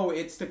saying, "Oh,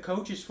 it's the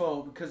coach's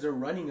fault because they're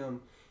running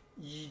him."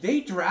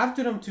 They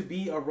drafted him to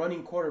be a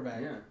running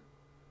quarterback. Yeah.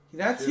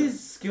 That's Sure. his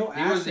skill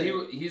He was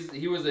asset.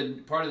 he was a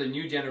part of the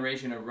new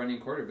generation of running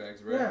quarterbacks,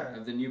 right? Yeah.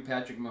 Of the new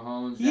Patrick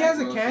Mahomes. He Zach has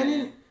a Wilson.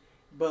 cannon,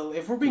 but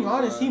if we're being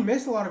honest, he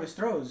missed a lot of his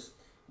throws.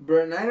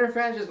 Bro, Niner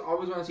fans just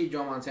always want to see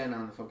Joe Montana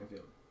on the fucking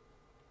field.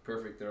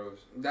 Perfect throws.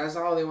 That's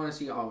all they want to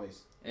see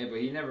always. Hey, but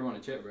he never won a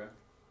chip, bro.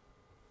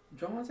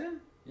 Joe Montana?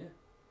 Yeah.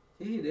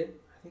 Yeah, he did.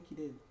 I think he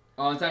did.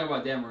 Oh, I'm talking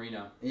about Dan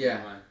Marino. Yeah.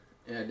 Never mind.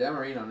 Yeah, Dan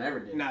Marino never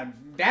did. Nah,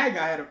 that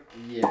guy had a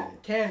Yeah.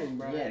 cannon,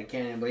 bro. He had a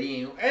cannon, but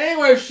he ain't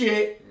worth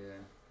shit. Yeah,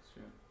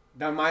 sure.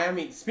 The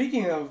Miami.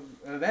 Speaking of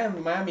them,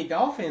 the Miami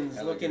Dolphins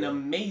That look looking good.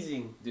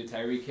 amazing. Dude,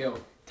 Tyreek Hill.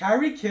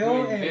 Tyreek Hill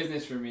Doing and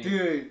business for me. dude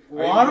Are you-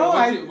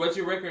 Waddle. what's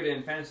your record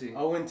in fantasy?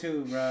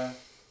 0-2, bro.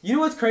 You know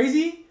what's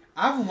crazy?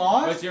 I've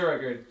lost. What's your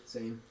record?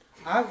 Same.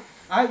 No,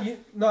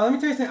 let me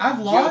tell you something. I've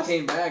Joe lost.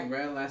 came back,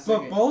 bro, last But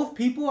second. both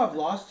people I've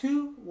lost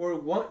to were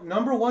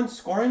number 1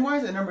 scoring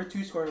wise and number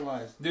 2 scoring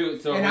wise.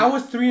 Dude, so And I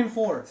was 3 and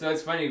 4. So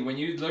it's funny when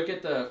you look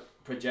at the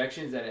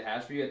projections that it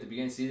has for you at the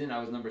beginning of the season. I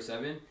was number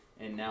 7,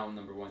 and now I'm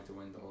number 1 to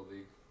win the whole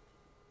league.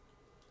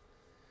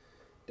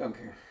 Don't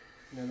care.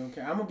 No, don't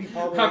care. I'm gonna be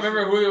Paul. I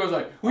remember Julio was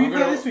like, Who you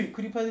play this week?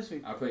 Who do you play this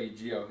week? I play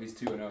Gio. He's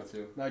 2-0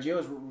 too. No,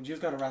 Gio's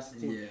got a roster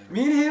team. Yeah.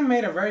 Me and him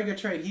made a very good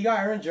trade. He got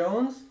Aaron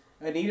Jones,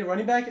 a needed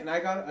running back, and I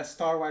got a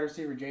star wide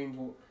receiver, James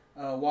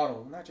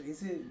Waddle.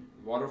 Is it?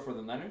 Waddle for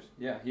the Niners?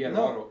 Yeah, he had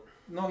No. Waddle.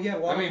 No, he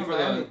had Waddle. I mean, from for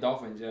Miami. the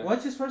Dolphins, yeah.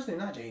 What's his first name?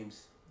 Not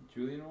James.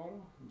 Julian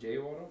Waddle? Jay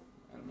Waddle?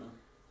 I don't know.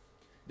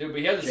 Dude, but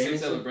he has a sick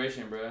Jameson?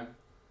 celebration, bro.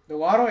 The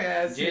Waddle,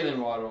 yeah. Jalen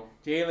Waddle.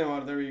 Jalen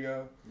Waddle. There you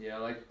go. Yeah,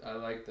 I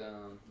like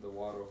the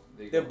Waddle.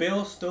 The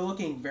Bills still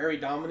looking very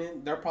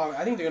dominant.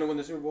 I think they're gonna win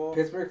the Super Bowl.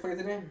 Pittsburgh played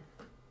today?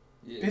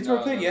 Yeah,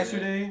 Pittsburgh played no,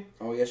 yesterday.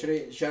 Oh,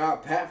 yesterday. Shout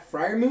out Pat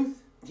Fryermuth.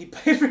 He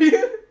played for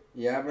you.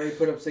 Yeah, bro, he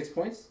put up 6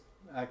 points.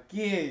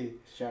 Aquí.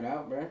 Shout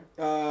out, bro.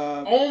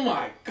 Oh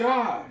my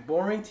God.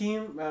 Boring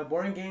team.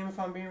 Boring game. If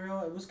I'm being real,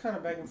 it was kind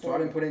of back and So I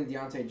forth. didn't put in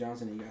Deontay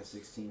Johnson and he got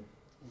 16.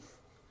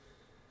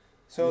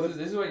 So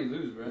this is why you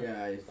lose, bro.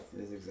 Yeah,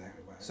 that's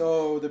exactly why.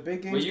 So the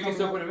big games. But you can coming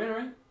still up. put him in,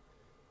 right?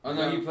 Oh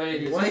no, he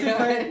played. Once they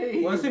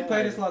play, once they Yeah.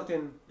 played, it's locked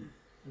in.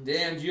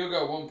 Damn, Gio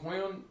got 1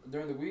 point on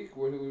during the week.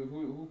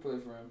 Who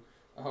played for him?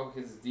 Oh,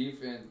 his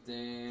defense.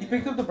 Damn. He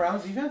picked up the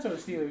Browns defense or the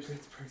Steelers.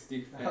 Pittsburgh's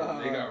defense.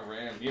 They got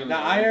rammed. He only The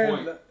got 1 iron.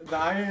 point. The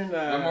iron.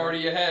 I'm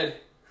already ahead,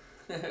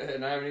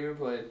 and I haven't even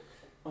played.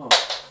 Oh,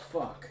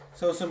 fuck.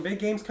 So some big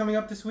games coming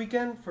up this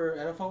weekend for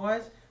NFL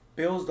wise.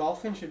 Bills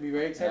Dolphins should be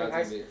very exciting. Yeah,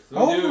 it's gonna be-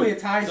 Hopefully Dude,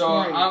 it's high So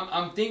scoring.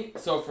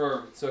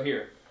 I'm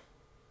here.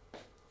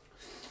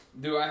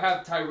 Dude, I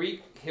have Tyreek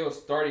Hill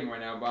starting right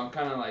now, but I'm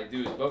kind of like,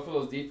 dude,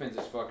 Buffalo's defense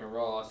is fucking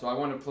raw. So I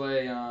want to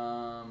play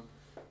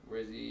where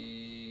is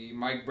he?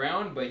 Mike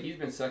Brown, but he's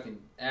been sucking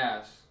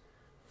ass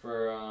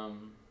for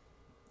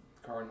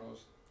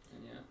Cardinals.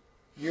 And yeah.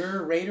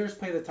 Your Raiders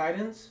play the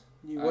Titans.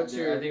 I think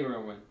we're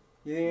gonna win.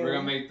 You think We're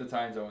gonna make the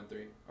Titans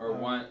 0-3 or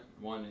 1-2.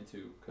 1 and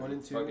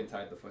 2. Fucking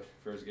tied the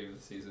first game of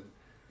the season.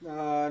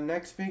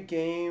 Next big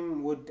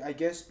game would I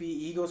guess be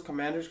Eagles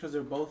Commanders because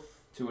they're both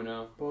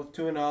 2-0.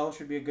 2-0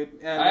 should be a good.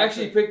 And I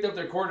actually picked up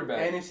their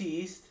quarterback. NFC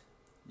East.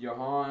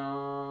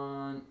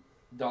 Johan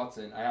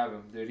Dotson. I have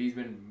him, dude.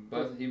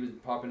 He was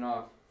popping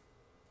off.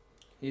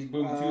 He's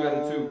boomed 2 out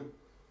of 2.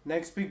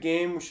 Next big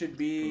game should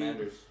be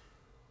Commanders.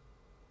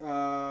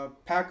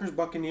 Packers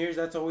Buccaneers.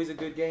 That's always a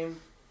good game.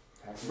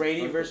 Packers. Brady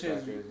Fuck the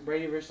versus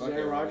Packers. Fuck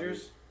Aaron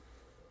Rodgers.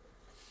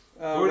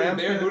 Who do Rams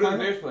play the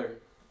Bears play?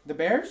 The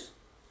Bears.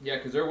 Yeah,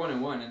 because they're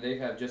 1-1 and they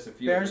have just a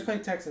few. Bears play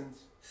Texans.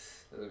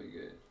 That'll be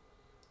good.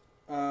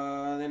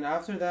 Then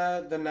after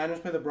that, the Niners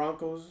play the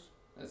Broncos.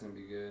 That's gonna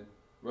be good.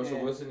 Russell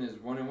Yeah. Wilson is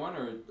 1-1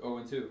 or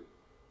 0-2.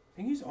 I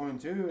think he's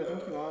 0-2. I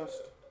think he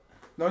lost.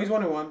 No, he's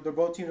 1-1. They're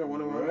both teams are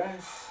 1-1.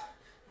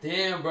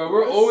 Damn, bro,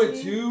 we're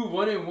Let's 0-2,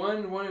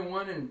 1-1,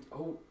 1-1, and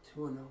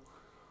 2-0.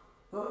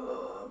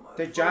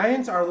 The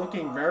Giants are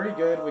looking very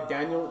good with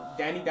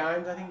Danny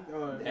Dimes, I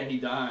think. Danny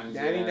Dimes.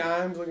 Danny yeah.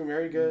 Dimes looking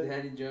very good.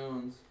 Danny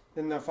Jones.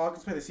 Then the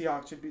Falcons play the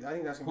Seahawks. I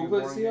think that's gonna Who be a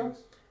plays boring game. Seahawks?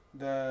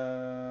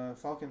 The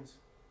Falcons.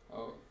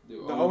 Oh,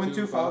 dude, The 0-2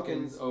 0-2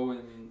 Falcons.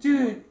 0-2.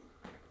 Dude,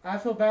 I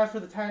feel bad for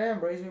the tight end,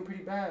 bro. He's doing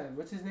pretty bad.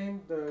 What's his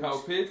name? Kyle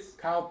Pitts.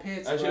 Kyle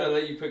Pitts. I should bro. have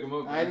let you pick him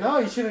up. I man. know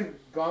you should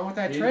have gone with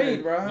that He's trade,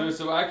 been- bro. Dude,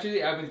 so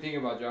actually, I've been thinking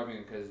about dropping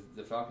him because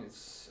the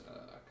Falcons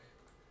suck.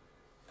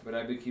 But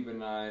I've been keeping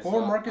an eye.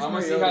 Poor So Marcus I'm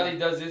gonna see Mariota. how he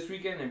does this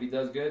weekend. If he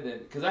does good, then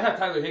because I have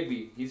Tyler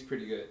Higbee, he's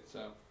pretty good.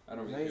 So I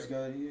don't Yeah, really he's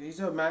care. good. He's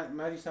a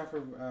Matthew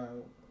Stafford.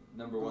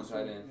 Number 1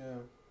 tight end.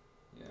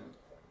 Yeah. Yeah.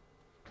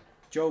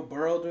 Joe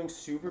Burrow doing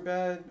super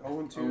bad.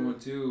 0-2.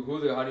 0-2.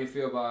 Julio, how do you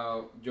feel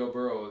about Joe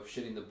Burrow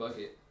shitting the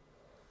bucket?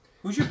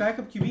 Who's your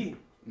backup QB?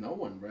 No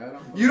one, bro. I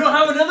don't know. You don't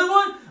have another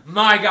one?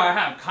 My God, I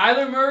have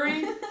Kyler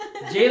Murray,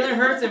 Jalen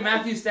Hurts, and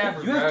Matthew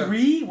Stafford. You have bro.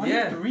 3? Why Yeah. you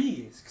have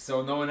 3?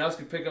 So no one else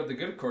could pick up the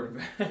good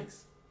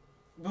quarterbacks.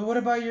 But what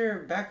about your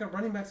backup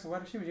running backs and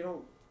wide receivers? You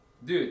don't.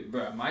 Dude,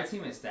 bro, my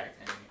team is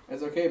stacked. Anyway.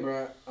 That's okay,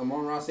 bro.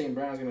 Amon-Ra St.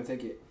 Brown is going to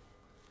take it.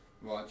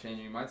 Well,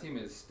 changing. My team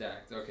is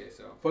stacked. Okay,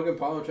 so. Fucking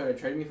Paulo tried to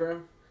trade me for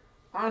him.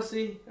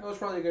 Honestly, that was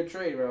probably a good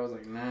trade, but I was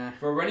like, nah.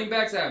 For running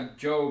backs, I have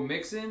Joe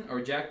Mixon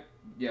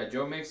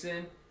Joe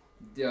Mixon,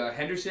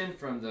 Henderson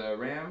from the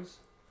Rams,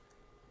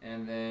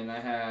 and then I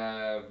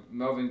have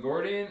Melvin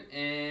Gordon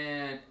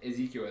and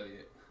Ezekiel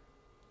Elliott.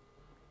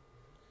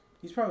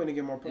 He's probably gonna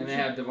get more points. And they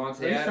have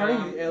Devontae Are you Adams.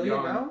 starting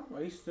Elliott now?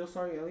 Are you still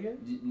starting Elliott?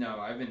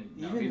 No,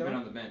 he's been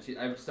on the bench.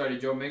 I've started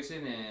Joe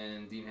Mixon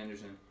and Dean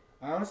Henderson.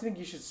 I honestly think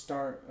you should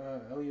start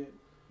Elliott.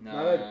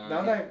 No,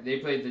 Now that they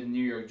played the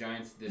New York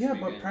Giants this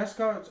weekend. But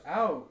Prescott's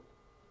out.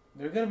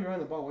 They're gonna be running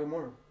the ball way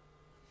more.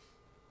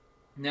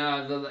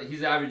 No,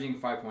 he's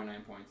averaging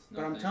 5.9 points.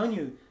 But I'm telling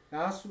you,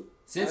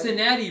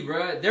 Cincinnati,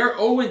 bruh, they're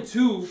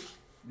 0-2.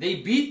 They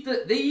beat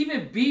the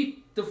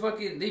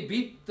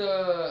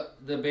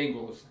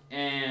Bengals,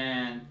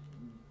 and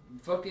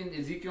fucking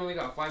Ezekiel only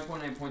got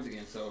 5.9 points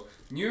again. So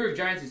New York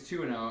Giants is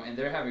 2-0, and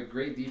they have a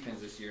great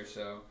defense this year.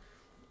 So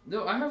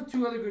no, I have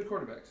two other good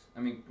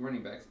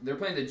running backs. They're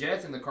playing the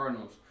Jets and the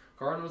Cardinals.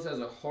 Cardinals has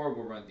a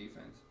horrible run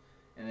defense,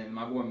 and then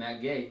my boy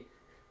Matt Gay.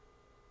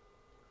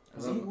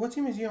 What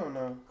team is he on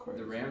now?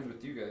 The Rams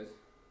with you guys.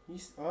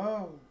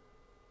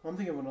 I'm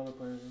thinking of another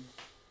player then.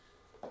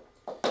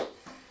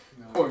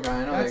 No. Poor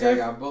guy, I know that guy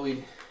got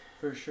bullied.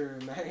 For sure.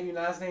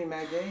 Last name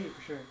Matt Gay,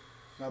 for sure.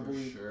 Got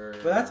bullied. Sure.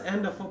 But that's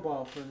end of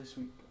football for this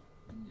week.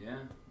 Yeah,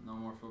 no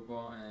more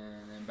football.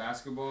 And then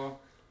basketball.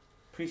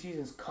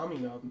 Preseason's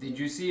coming up. Did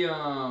you see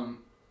John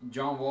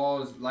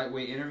Wall's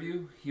lightweight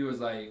interview? He was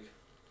like...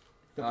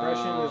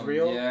 Depression was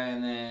real? Yeah,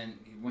 and then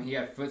when he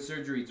had foot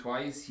surgery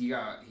twice, he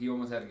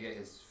almost had to get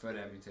his foot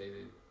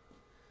amputated.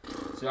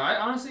 So I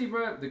honestly,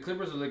 bro, the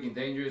Clippers are looking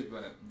dangerous,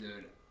 but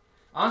dude,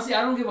 honestly,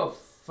 I don't give a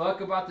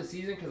fuck about the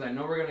season because I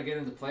know we're gonna get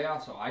into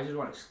playoffs. So I just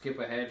want to skip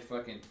ahead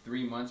fucking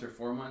 3 months or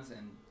 4 months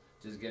and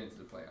just get into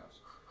the playoffs.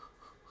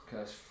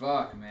 Cause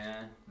fuck,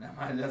 man,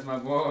 that's my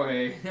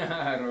boy.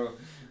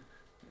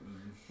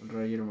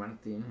 Roger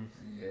Martinez.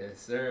 Yes,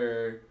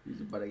 sir. He's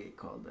about to get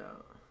called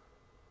out.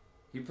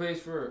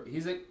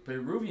 He's like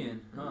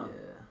Peruvian, huh?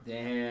 Yeah.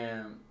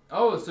 Damn.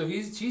 Oh, so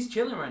he's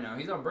chilling right now.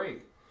 He's on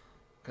break.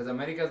 Because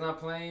America's not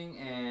playing,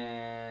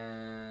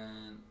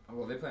 and...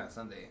 Well, they play on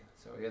Sunday,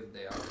 so he has a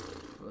day off.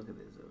 Look at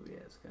this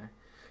OBS guy.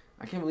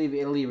 I can't believe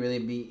Italy really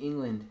beat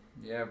England.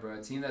 Yeah, bro.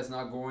 A team that's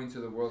not going to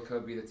the World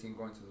Cup beat a team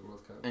going to the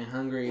World Cup. And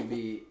Hungary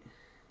beat...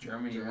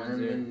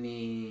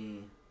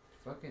 Germany.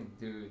 Fucking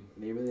dude.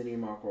 They really need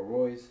Marco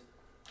Royce.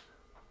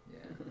 Yeah.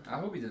 I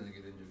hope he doesn't get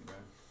injured, bro.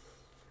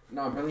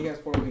 No, apparently he has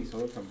 4 weeks, so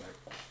he'll come back.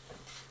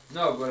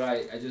 No, but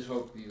I just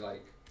hope he,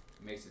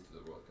 makes it to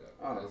the World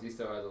Cup. Because Oh. he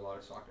still has a lot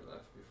of soccer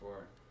left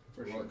before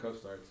the World Cup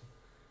starts.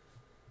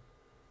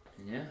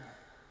 And yeah.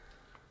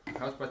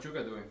 How's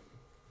Pachuca doing?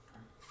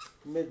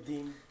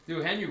 Mid-team.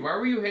 Dude, Henry, why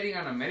were you hating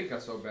on America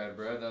so bad,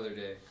 bro, the other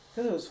day?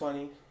 Because it was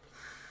funny.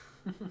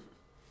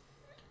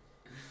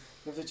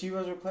 If the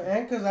Chivas were playing,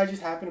 and because I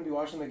just happened to be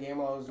watching the game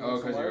while I was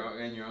doing some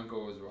work. Your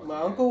uncle was watching. My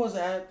uncle was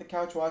at the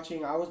couch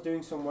watching. I was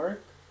doing some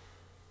work,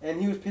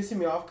 and he was pissing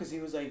me off because he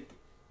was like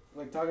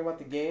talking about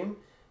the game.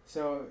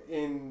 So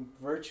in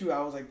Virtue, I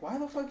was like, why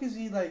the fuck is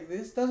he like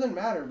this? Doesn't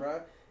matter,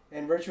 bro.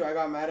 And Virtue, I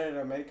got mad at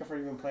America for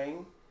even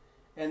playing,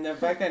 and the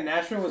fact that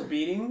Nashville was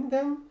beating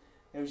them,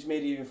 it just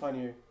made it even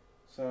funnier.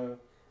 So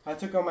I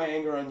took out my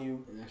anger on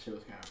you. And that shit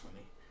was kind of funny.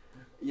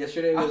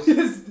 Yesterday was...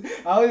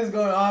 I was just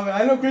going off.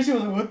 I know Christian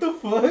was like, what the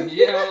fuck?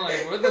 Yeah, I'm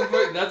like, what the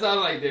fuck? That's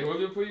how they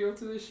would put you up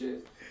to this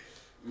shit.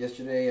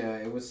 Yesterday,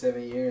 it was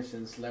 7 years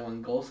since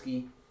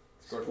Lewandowski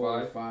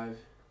scored 5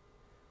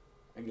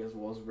 against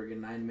Wolfsburg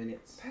in 9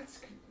 minutes.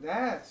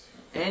 That's.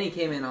 And he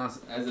came in on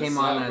as came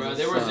sub, on as bro. a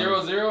They were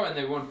sub. 0-0 and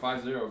they won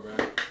 5-0, bro.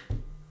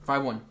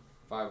 5-1.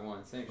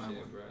 5-1, same 5-1.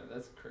 shit, bro.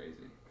 That's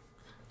crazy.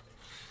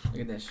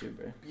 Look at that shit,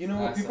 bro. You know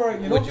what That's people are.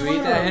 You know Would you eat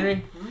that, Henry?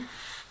 Hmm?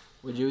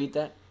 Would you eat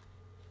that?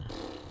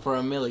 For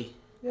a milli?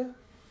 Yeah.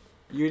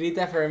 You'd eat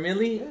that for a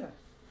milli?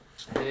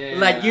 Yeah. Yeah.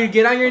 Like, you'd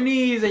get on your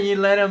knees and you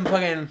let him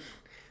fucking...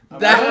 Oh.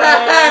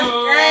 That's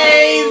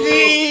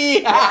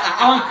crazy!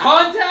 On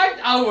contact,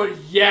 I would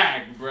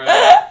yak, bro.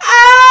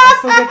 I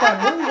still get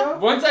that movie, though.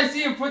 Once I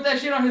see him put that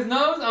shit on his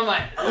nose, I'm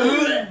like,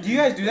 ugh. Do you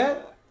guys do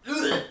that?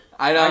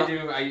 I don't.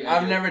 I do.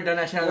 I've never done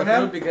that shit on the When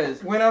I'm- field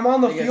because When I'm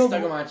on the it gets field.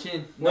 stuck on my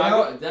chin.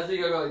 No, that's how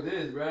you gotta go like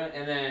this, bro.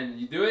 And then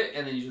you do it,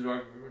 and then you just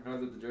walk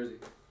with the jersey.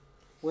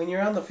 When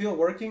you're on the field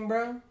working,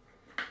 bro,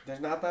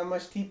 there's not that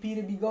much TP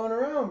to be going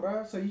around,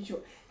 bro. So you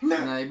should.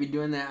 No, they be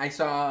doing that. I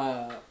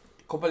saw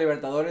Copa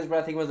Libertadores, bro.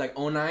 I think it was like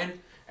 09.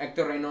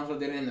 Hector Reynoso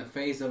did it in the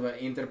face of an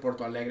Inter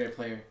Porto Alegre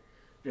player.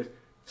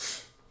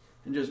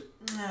 Just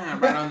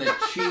right on the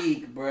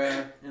cheek,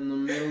 bro. In the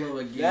middle of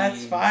a game.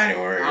 That's fine,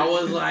 work. I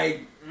was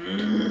like,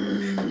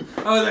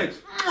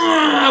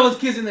 I was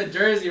kissing the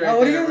jersey right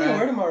What are you there, gonna bro.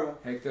 wear tomorrow?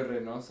 Hector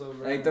Reynoso,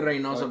 bro. Hector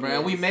Reynoso, bro. Okay.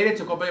 And we made it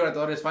to Copa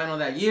Libertadores final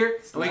that year,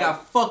 and we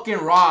got fucking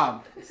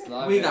robbed.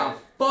 We got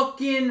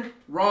fucking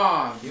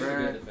robbed, He was a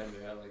bro. good defender.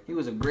 I like. He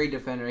was a great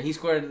defender. He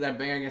scored that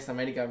banger against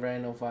America, bro,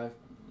 in 05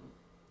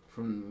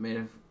 from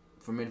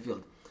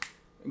midfield.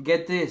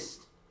 Get this.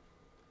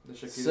 The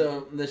Shakira.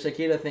 So the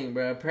Shakira thing,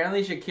 bro.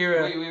 Apparently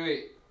Shakira.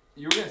 Wait.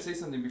 You were gonna say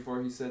something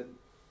before he said.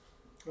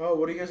 Oh,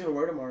 what are you guys gonna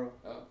wear tomorrow?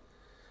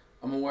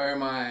 I'm gonna wear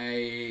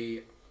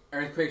my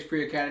Earthquakes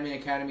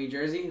Academy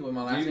jersey with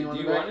my last name on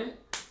the back. Do you want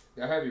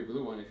it? I have your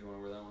blue one if you want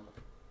to wear that one.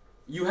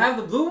 You have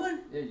the blue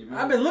one? Yeah, you.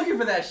 I've been looking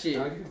for that shit.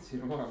 I'll give it to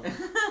you tomorrow.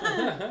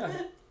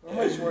 I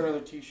might just wear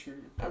another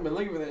T-shirt. I've been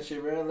looking for that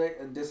shit, bro.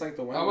 Just like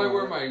the white I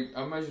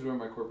one. might just wear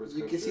my corporate.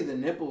 You can see the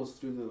nipples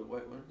through the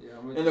white one. Yeah,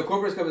 and the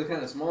corporate cup is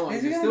kind of small.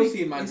 It's You can still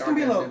see my dark ass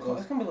nipples.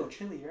 It's gonna be a little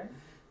chilly, right?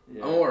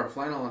 Yeah. I'm gonna wear a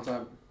flannel on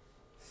top.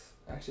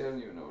 Actually, I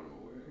don't even know what I'm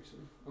gonna wear. Actually,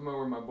 I'm gonna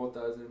wear my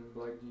botas and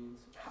black jeans.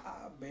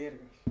 Better.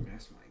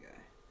 That's my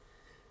guy.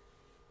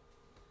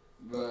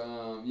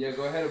 But yeah,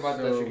 go ahead about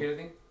the Shakira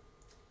thing.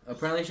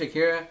 Apparently,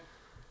 Shakira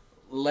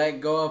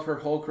let go of her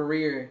whole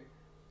career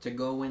to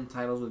go win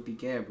titles with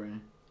Piqué, bro,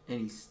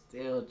 and he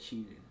still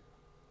cheated.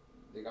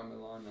 They got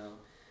Milan now.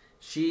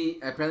 She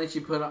put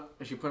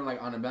it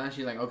like on the balance.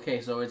 She's like, okay,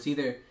 so it's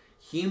either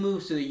he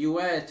moves to the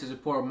U.S. to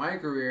support my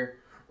career,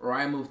 or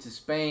I move to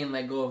Spain,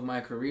 let go of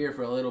my career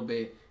for a little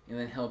bit, and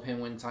then help him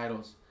win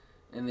titles.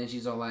 And then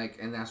she's all like,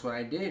 and that's what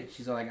I did.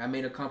 She's all like, I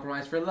made a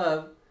compromise for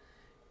love,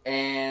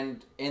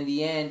 and in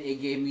the end,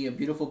 it gave me a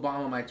beautiful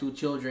bond with my 2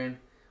 children,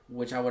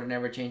 which I would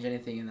never change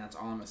anything, and that's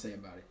all I'm gonna say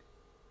about it.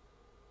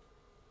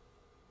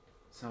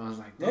 So I was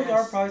like, those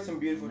are probably some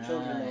beautiful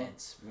children,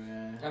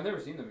 though. I've never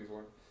seen them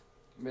before.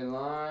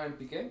 Milan,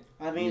 Piqué.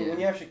 I mean, when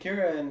you have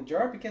Shakira and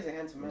Gerard Piqué's a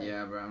handsome man.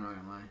 Yeah, bro, I'm not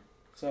gonna lie.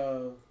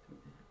 So,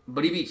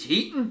 but he be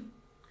cheating.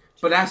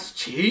 But that's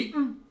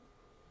cheating.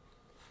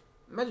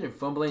 Imagine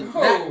fumbling.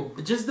 Oh.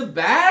 Just the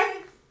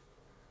bag.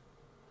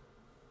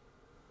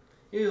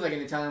 He was like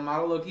an Italian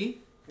model, low key.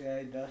 yeah,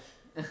 he does.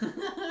 That's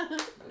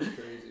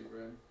crazy,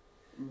 bro.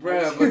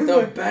 Bro, but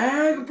the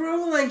bag,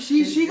 bro, like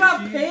she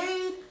got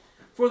paid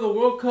for the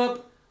World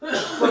Cup.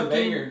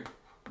 Banger.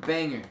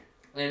 Banger.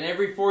 And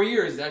every 4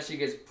 years, that shit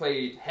gets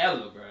played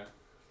hella, bro.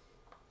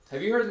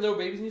 Have you heard Lil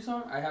Baby's new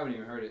song? I haven't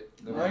even heard it.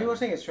 No, you were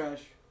saying it's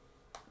trash.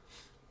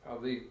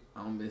 Probably.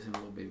 I don't listen to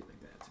Lil Baby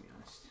like that, to be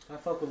honest. I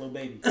fuck with Lil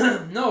Baby.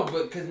 No,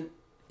 but because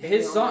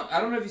his song, I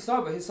don't know if you saw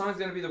it, but his song's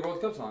gonna be the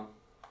World Cup song.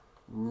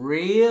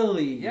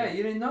 Really? Yeah,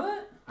 you didn't know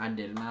that? I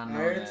did not know I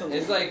heard that.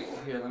 It's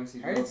like, here, let me see.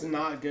 I heard it's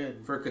not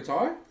good. For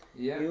Qatar?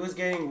 Yeah. He was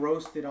getting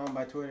roasted on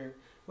by Twitter.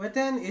 But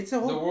then it's a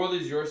whole... The World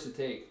Is Yours to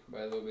Take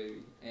by Lil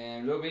Baby.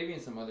 And Lil Baby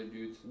and some other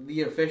dudes.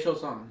 The official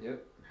song.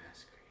 Yep.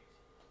 That's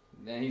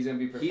crazy. Then he's gonna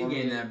be performing. He's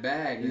getting that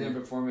bag. He's gonna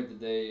perform it the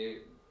day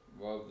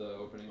of the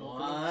opening. What?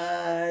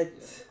 Yeah.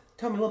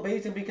 Tell me, Lil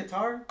Baby's gonna be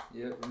Qatar?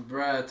 Yep.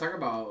 Bruh, talk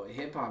about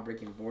hip hop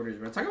breaking borders,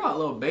 bro. Talk about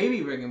Lil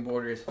Baby breaking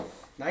borders.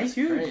 Nice,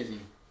 huge. Crazy.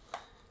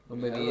 Lil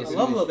Baby I is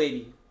love huge. Lil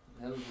Baby.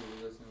 Hell of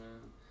a listen, man.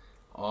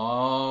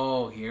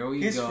 Oh, here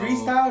we His go.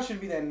 freestyle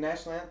should be that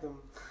national anthem.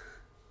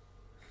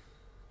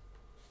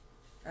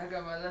 I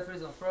got my left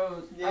wrist on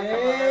froze. Yeah. I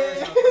got my right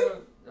wrist on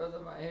froze. Those are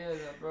my hands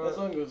on froze. That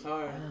song goes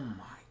hard. Oh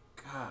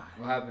my god.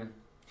 What happened?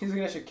 He's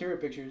looking at Shakira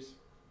pictures.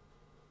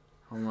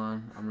 Hold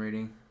on, I'm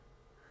reading.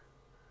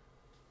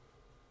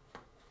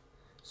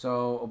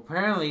 So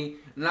apparently,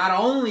 not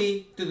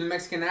only do the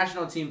Mexican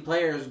national team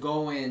players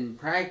go and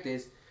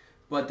practice,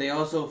 but they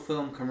also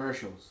film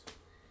commercials,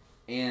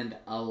 and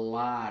a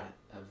lot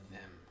of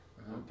them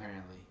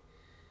apparently,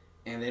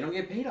 and they don't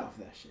get paid off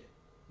that shit.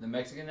 The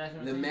Mexican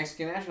national The team?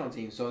 Mexican national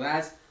team. So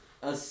that's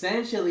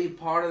essentially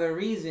part of the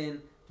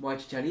reason why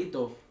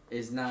Chicharito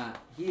is not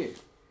here.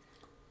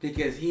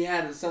 Because he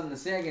had something to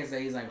say against that.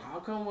 He's like, how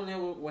come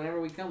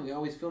whenever we come, we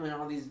always filming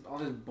all this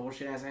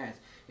bullshit ass ads?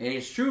 And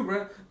it's true,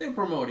 bro. They're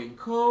promoting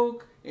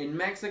Coke in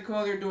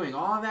Mexico. They're doing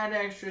all that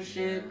extra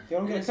shit. They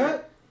don't get a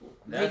cut?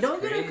 They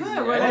don't get a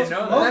cut, bro. I didn't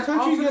know Most that. That's all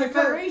countries for get the a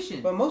cut.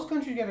 federation. But most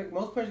players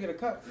get a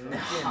cut.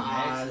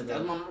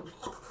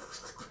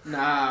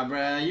 Nah,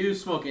 bro, you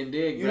smoking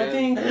dick, You bro. don't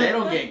think- They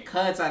don't get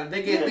cuts out of.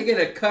 They get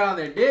a cut on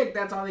their dick.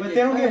 That's all they But get.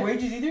 they don't cut. get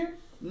wages either?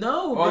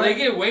 No, Oh, bro. they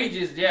get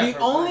wages, yeah. The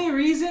for only playing.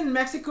 reason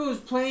Mexico is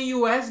playing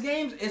U.S.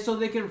 games is so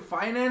they can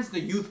finance the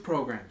youth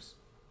programs.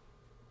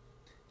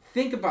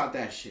 Think about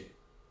that shit.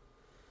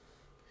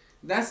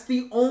 That's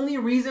the only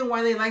reason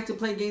why they like to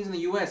play games in the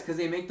U.S. because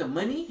they make the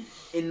money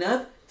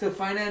enough to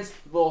finance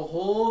the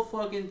whole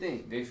fucking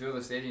thing. They fill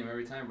the stadium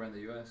every time, bro, in the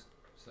U.S.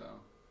 So.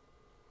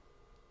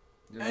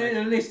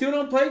 And they still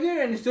don't play good,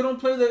 and they still don't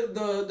play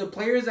the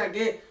players that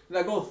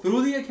go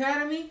through the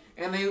academy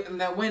and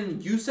that win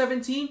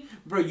U17.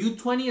 Bro,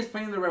 U20 is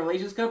playing the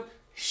Revelations Cup.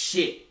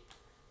 Shit.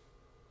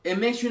 It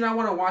makes you not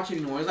want to watch it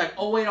anymore. It's like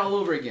 08 all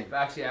over again.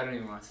 Actually, I don't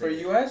even want to say For it.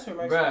 U.S. or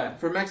Mexico? Bruh.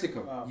 For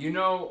Mexico. Wow. You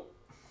know,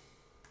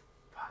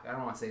 fuck, I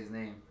don't want to say his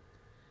name.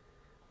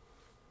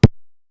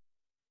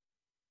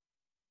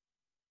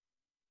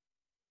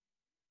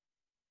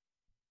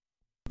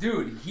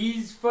 Dude,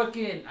 he's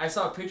fucking. I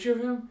saw a picture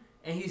of him,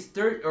 and he's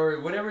third or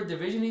whatever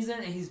division he's in,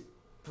 and he's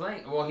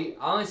playing. Well,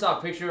 I only saw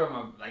a picture of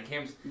him, like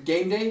him.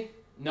 Game day?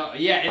 No,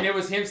 yeah, and it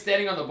was him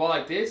standing on the ball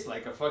like this,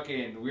 like a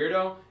fucking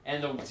weirdo,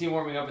 and the team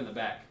warming up in the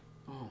back.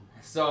 Oh.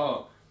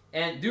 So,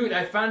 and dude,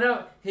 I found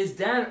out his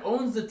dad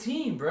owns the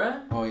team,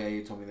 bruh. Oh yeah,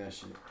 you told me that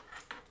shit.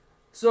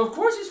 So of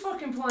course he's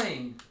fucking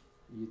playing.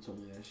 You told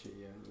me that shit,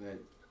 yeah.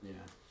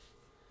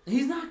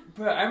 He's not,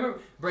 bro. I remember,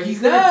 bro.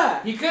 He's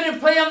not. He couldn't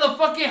play on the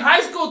fucking high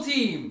school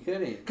team. He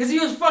couldn't. Cause he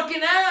was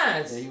fucking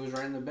ass. Yeah, he was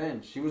riding the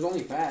bench. He was only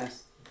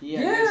fast. He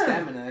had Yeah. good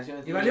stamina. That's the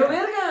only He thing. valió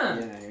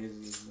verga. Yeah,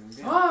 he's good.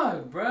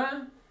 Fuck,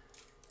 bruh.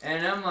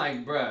 And I'm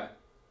like, bruh.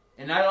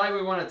 And I like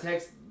we want to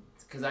text,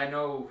 cause I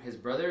know his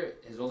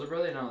older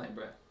brother, and I'm like,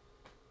 bruh.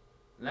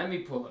 Let me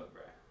pull up,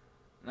 bruh.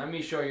 Let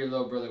me show your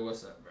little brother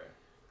what's up, bruh.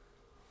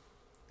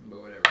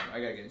 But whatever, I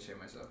gotta get in shape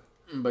myself.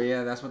 But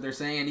yeah, that's what they're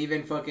saying. And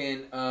even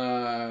fucking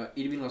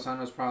Irving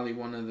Lozano is probably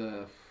one of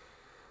the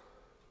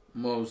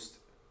most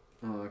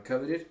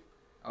coveted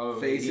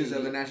faces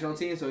of the national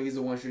team. So he's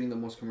the one shooting the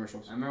most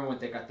commercials. I remember when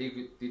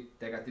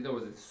Tecatito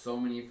was in so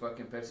many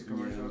fucking Pepsi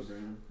commercials. Yeah,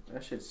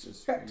 that shit's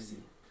just Pepsi. crazy.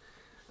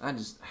 I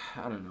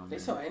don't know. They Man.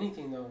 sell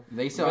anything though.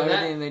 They sell Well,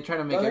 everything. They try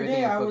to The make other everything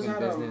day a I was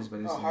fucking at business,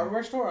 but a it's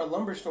hardware store, a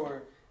lumber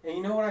store, and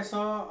you know what I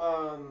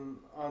saw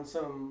on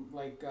some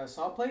like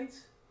saw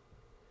plates?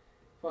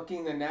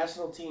 Fucking the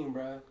national team,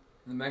 bruh.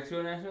 The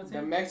Mexico national team?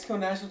 The Mexico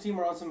national team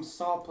were on some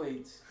saw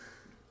plates.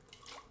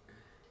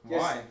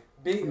 Why?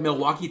 Big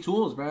Milwaukee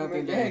Tools, bro. I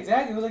think yeah,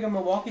 exactly. It was like a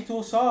Milwaukee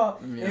tool saw,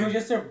 and it was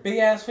just their big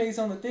ass face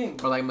on the thing.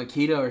 Or like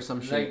Makita or some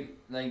shit.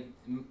 Like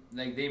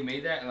they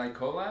made that like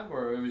collab,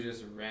 or it was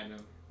just random?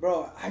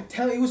 Bro, I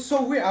tell you, it was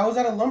so weird. I was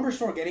at a lumber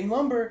store getting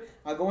lumber.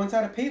 I go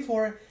inside to pay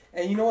for it,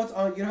 and you know what's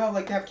on? You know how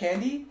like they have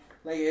candy?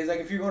 Like it's like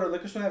if you go to a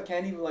liquor store, they have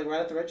candy like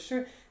right at the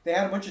register. They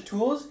had a bunch of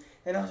tools,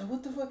 and I was like,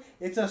 what the fuck?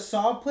 It's a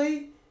saw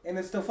plate, and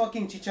it's the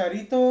fucking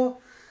Chicharito,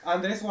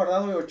 Andres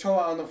Guardado y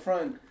Ochoa on the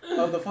front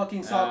of the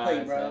fucking saw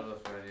plate, bro.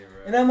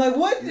 And I'm like,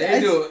 what? They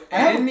do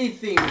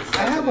anything.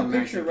 I have a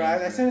picture, bro.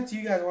 I sent it to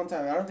you guys one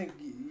time. I don't think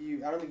you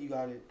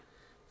got it.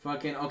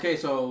 Fucking okay.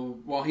 So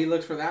while he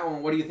looks for that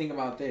one, what do you think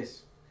about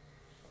this?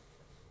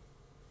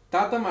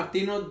 Tata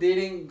Martino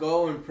didn't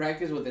go and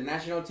practice with the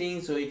national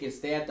team so he could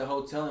stay at the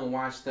hotel and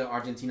watch the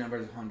Argentina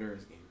versus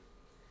Honduras game.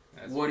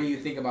 What do you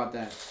think about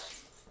that?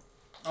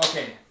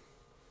 Okay.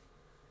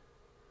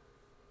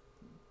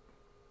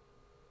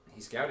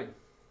 He's scouting.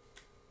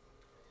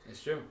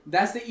 It's true.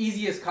 That's the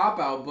easiest cop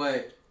out,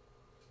 but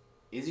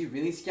is he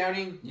really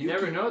scouting? You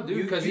never know,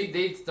 dude, because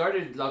they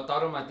started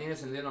Lautaro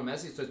Martinez and Lionel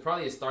Messi, so it's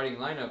probably a starting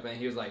lineup, and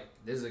he was like,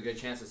 this is a good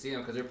chance to see them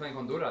because they're playing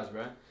Honduras,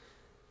 bro.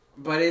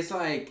 But it's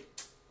like,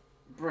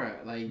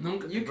 bruh, like, you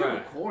can bruh.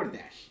 record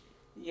that shit.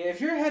 Yeah,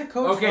 if you're a head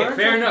coach. Okay,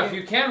 fair enough.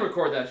 You can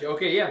record that shit.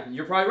 Okay, yeah,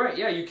 you're probably right.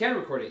 Yeah, you can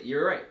record it.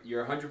 You're right.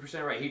 You're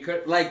 100% right. He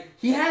could. Like,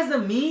 he has the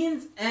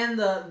means and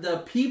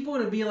the people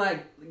to be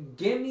like,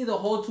 give me the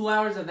whole 2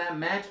 hours of that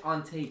match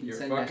on tape. You're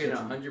fucking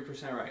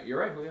 100% right. You're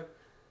right, Julio.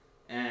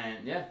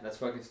 And yeah, that's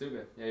fucking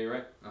stupid. Yeah, you're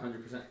right.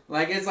 100%.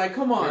 Like, it's like,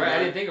 come on. You're right. Man.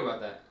 I didn't think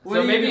about that. What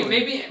So are you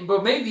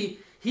doing? maybe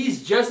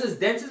he's just as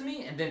dense as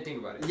me and didn't think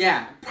about it.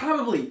 Yeah,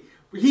 probably.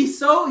 He's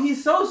so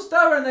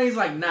stubborn that he's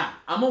like, nah,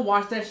 I'm gonna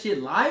watch that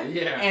shit live.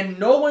 Yeah. And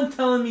no one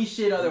telling me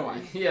shit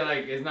otherwise. Yeah,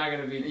 like it's not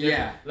gonna be different.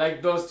 Yeah.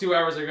 Like those 2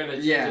 hours are gonna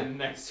change Yeah. in the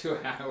next 2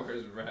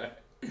 hours, bro.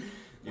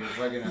 You're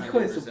fucking 100% Hijo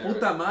de su puta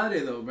right.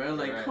 madre though, bro.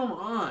 Like, Right. come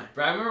on.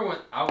 Bro, I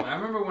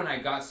remember when I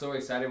got so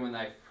excited when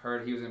I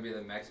heard he was gonna be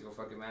the Mexico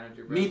fucking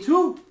manager, bro. Me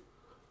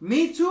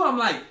too. I'm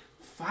like,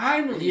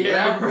 finally,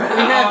 Yeah, bro. bro.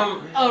 We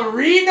have a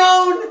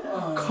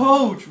renowned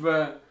coach,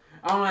 bro.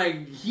 I'm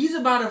like, he's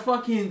about to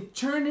fucking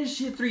turn this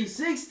shit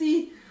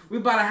 360. We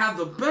about to have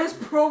the best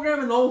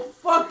program in the whole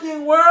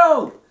fucking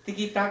world.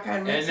 Tiki-taka and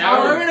And Mexico.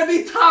 now we're gonna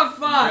be top 5.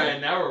 Bro,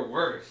 and now we're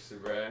worse,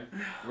 bro.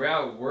 We're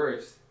out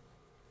worse.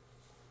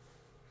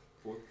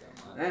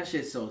 That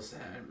shit's so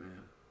sad, man.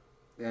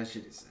 That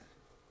shit is sad.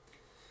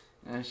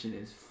 That shit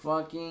is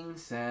fucking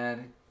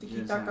sad.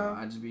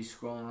 I just be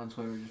scrolling on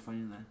Twitter just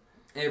finding that.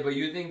 Hey, but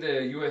you think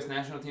the U.S.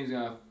 national team's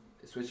gonna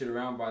switch it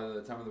around by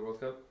the time of the World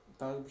Cup?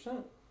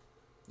 1,000%.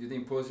 You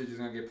think Pulisic is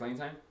gonna get playing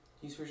time?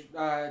 He's for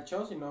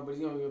Chelsea, no, but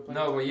he's gonna be playing.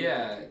 No, but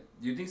yeah.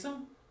 Do you think so?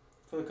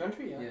 For the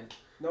country, yeah. Yeah.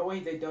 No way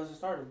they doesn't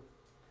start him.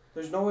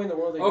 There's no way in the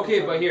world they. Okay,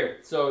 don't start but him. here,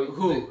 so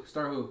Who?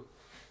 Start who?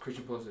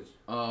 Christian Pulisic.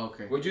 Oh,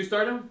 okay. Would you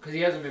start him? Because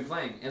he hasn't been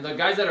playing, and the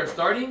guys that are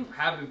starting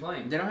have been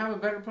playing. They don't have a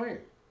better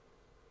player.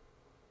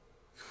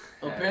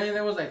 Apparently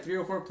there was like 3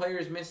 or 4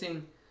 players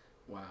missing.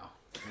 Wow.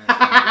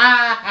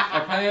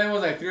 Apparently there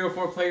was like 3 or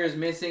 4 players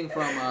missing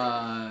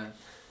from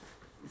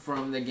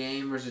the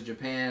game versus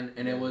Japan,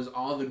 and it was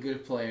all the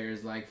good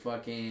players like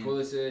fucking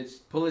Pulisic,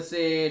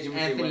 Timothy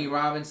Anthony Weah.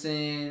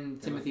 Robinson,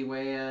 Timothy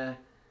Weah,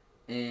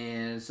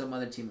 and some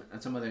other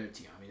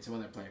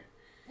player.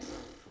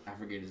 I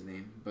forget his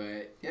name,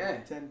 but yeah.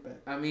 10 back.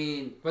 I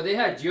mean, but they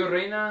had Gio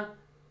Reyna,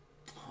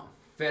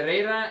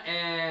 Ferreira,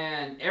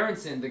 and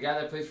Aronson, the guy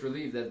that plays for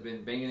Leeds, that's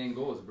been banging in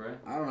goals, bro.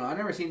 I don't know. I've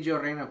never seen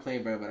Gio Reyna play,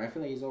 bro, but I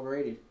feel like he's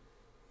overrated. Me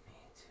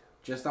too.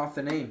 Just off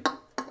the name.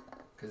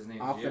 Because his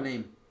name's Off Gio. the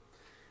name.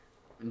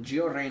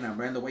 Gio Reyna,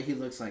 bro, the way he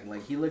looks like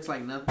he looks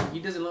like nothing. He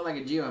doesn't look like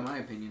a Gio, in my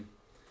opinion.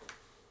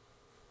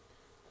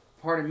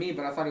 Pardon me,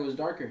 but I thought he was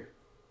darker.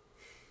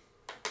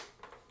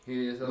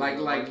 He is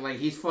Like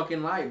he's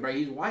fucking light, bro.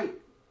 He's white.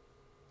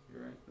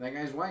 You're right. That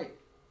guy's white.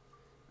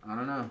 I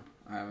don't know.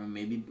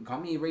 Maybe call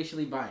me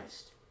racially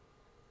biased.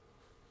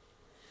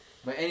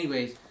 But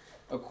anyways,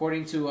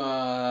 according to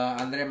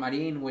Andre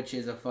Marin, which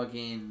is a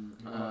fucking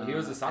he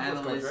was a Santos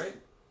coach, analyst. right?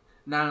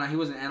 No, he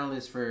was an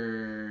analyst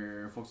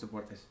for Fox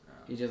Deportes.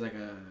 He's just like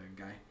a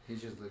guy. He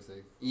just looks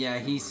like. Yeah,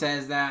 he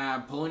says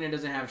that Poland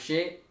doesn't have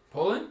shit.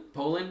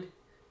 Poland.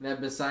 That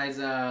besides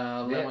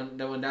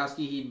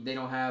Lewandowski, they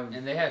don't have.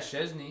 And they had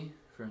Szczesny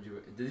from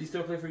Juventus. Does he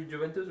still play for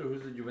Juventus, or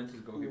who's the Juventus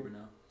goalkeeper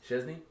now?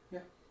 Szczesny. Yeah.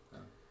 Oh.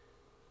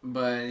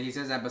 But he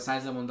says that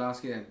besides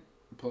Lewandowski, that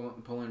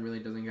Poland really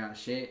doesn't got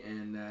shit,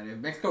 and that if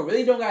Mexico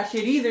really don't got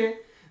shit either,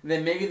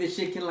 then maybe the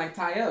shit can like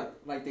tie up,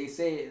 like they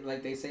say it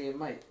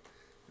might.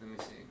 Let me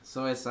see.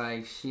 So it's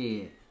like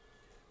shit.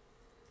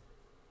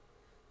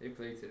 They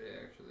played today,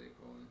 actually,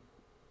 Poland.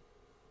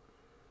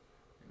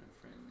 In a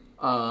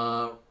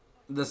friendly.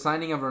 The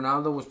signing of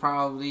Ronaldo was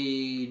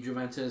probably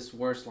Juventus'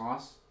 worst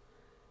loss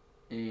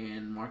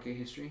in market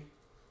history.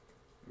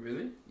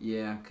 Really?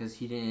 Yeah, because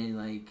he didn't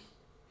like.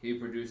 He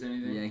produced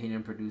anything? Yeah, he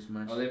didn't produce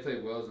much. Oh, they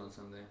played Wales on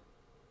Sunday.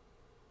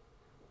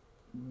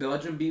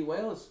 Belgium beat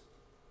Wales.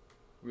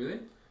 Really?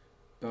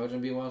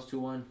 Belgium beat Wales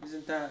 2-1.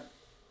 Isn't that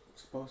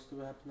supposed to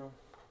happen though?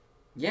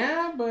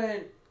 Yeah,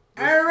 but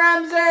Aaron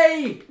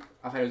Ramsey.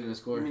 I thought he was gonna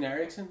score. You mean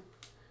Ericsson?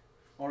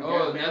 Or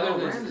Oh, Gareth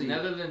Bale? Ramsey.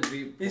 Netherlands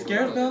beat. Is Portugal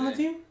Gareth Bale on the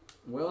today. team?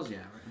 Wales, yeah.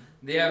 Right.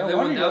 They have No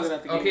wonder he wasn't at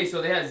Lewandowski. the game. Okay,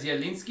 so they have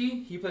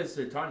Zielinski. He plays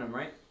for Tottenham,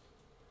 right?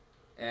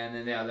 And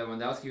then they have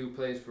Lewandowski, who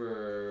plays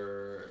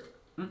for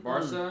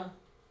Barca.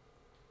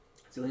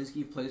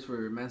 Zelensky plays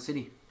for Man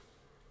City.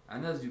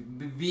 Andas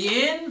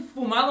bien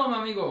fumado, mi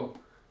amigo.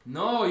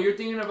 No, you're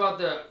thinking about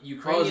the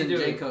Ukrainian dude.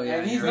 Zinchenko, yeah.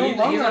 And he's yeah. no He's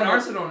longer on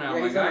Arsenal now,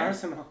 Yeah, my he's on guy.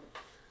 Arsenal.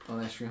 Oh,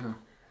 that's true, huh?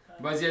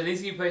 But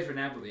Zielinski plays for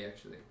Napoli,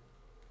 actually.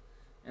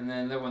 And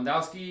then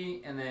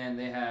Lewandowski, and then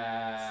they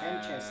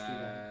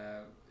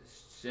have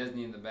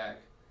Szczesny in the back.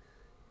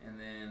 And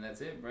then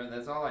that's it, bro.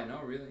 That's all I know,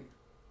 really.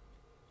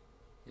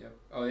 Yep.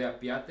 Oh, yeah,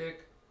 Piatek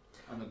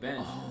on the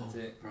bench. That's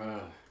it.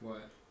 Bruh.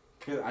 What?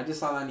 Cause I just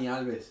saw Dani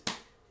Alves,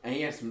 and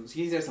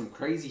he said some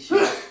crazy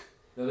shit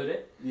The other day?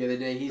 the other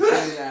day. He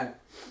said that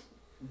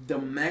the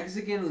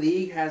Mexican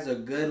league has a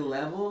good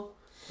level,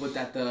 but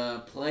that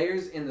the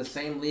players in the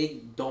same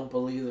league don't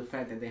believe the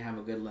fact that they have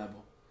a good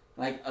level,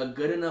 like a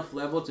good enough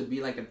level to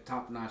be like a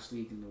top-notch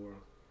league in the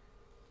world.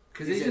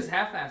 Because He they says- just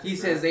half-assed He it,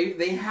 says bro.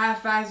 they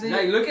half-ass it.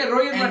 Like, look at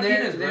Roger and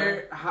Martinez,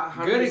 they're bro.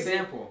 how Good do they say it?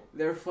 example.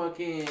 They're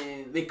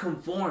fucking. They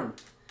conform.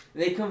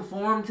 They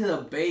conform to the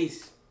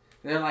base.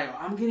 They're like,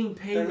 I'm getting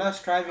paid. They're not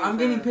striving. I'm for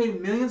getting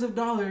paid millions of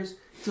dollars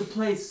to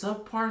play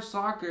subpar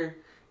soccer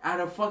at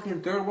a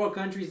fucking third world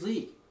country's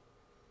league.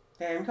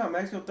 Damn, come on,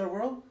 Mexico third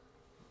world.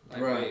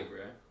 Like, Bruh. wait, bro.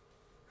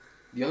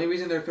 The only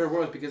reason they're third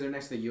world is because they're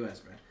next to the U.S.,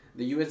 bro.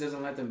 The U.S.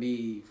 doesn't let them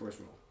be first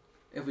world.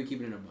 If we keep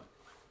it in a buck.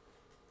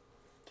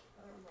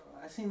 I don't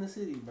know. I seen the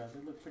city, bro.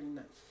 They look pretty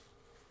nice.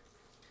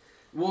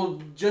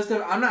 Well,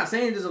 I'm not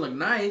saying it doesn't look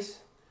nice,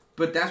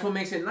 but that's what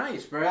makes it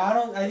nice, bro.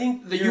 Well, I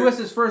think The U.S.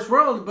 is first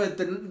world, but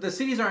the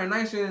cities aren't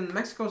nicer than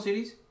Mexico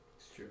cities.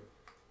 It's true.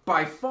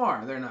 By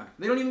far, they're not.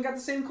 They don't even got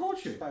the same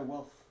culture. by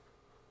wealth.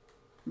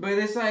 But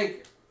it's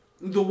like,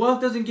 the wealth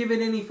doesn't give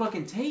it any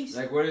fucking taste.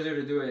 Like, what is there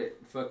to do at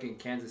fucking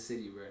Kansas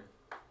City, bro?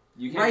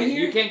 You can't Right get,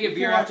 here, you can't get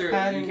beer after you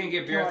can't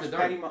get beer after watch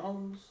dark. Patty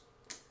Mahomes.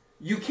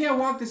 You can't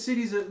walk the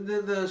cities,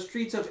 the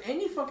streets of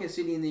any fucking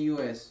city in the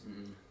U.S.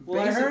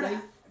 Well, Basically.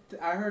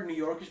 I heard New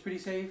York is pretty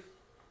safe.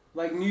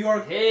 Like New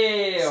York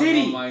Hell,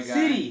 City, oh my God.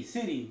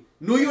 city.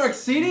 New York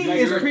City Like,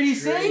 is you're pretty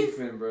safe.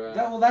 tripping, bro.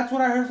 That's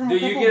what I heard from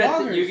Dude, a you couple get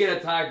vloggers. you get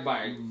attacked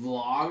by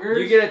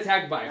Vloggers. you get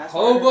attacked by That's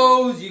what I heard.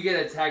 hobos. You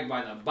get attacked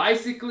by the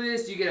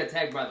bicyclists. You get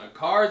attacked by the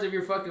cars if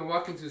you're fucking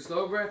walking too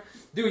slow, bro.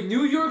 Dude,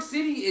 New York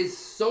City is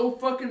so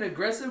fucking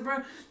aggressive, bro.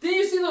 Didn't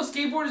you see those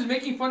skateboarders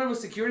making fun of a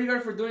security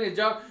guard for doing a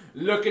job?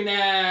 Looking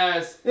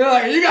ass. They're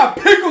like, you got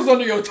pickles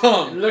under your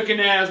tongue. Looking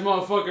ass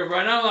motherfucker, bro.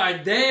 And I'm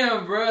like,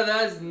 damn, bro,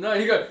 that's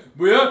nuts. He got,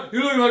 bro,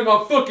 you look like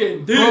my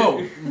fucking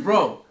dick.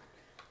 Bro,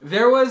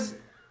 there was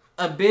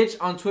a bitch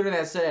on Twitter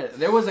that said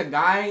there was a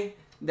guy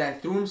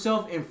that threw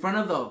himself in front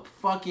of the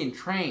fucking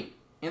train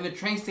in the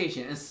train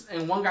station,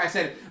 and one guy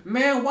said,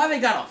 "Man, why they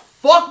gotta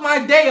fuck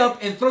my day up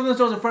and throw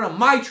themselves in front of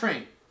my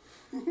train?"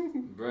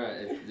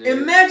 Bro,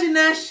 Imagine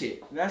that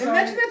shit. That's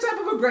Imagine how that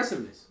type of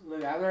aggressiveness.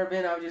 Look, I've never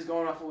been. I was just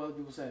going off of what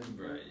people said.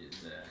 bro,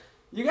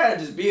 You gotta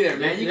just be there,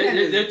 man. You can't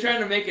just- they're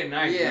trying to make it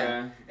nice,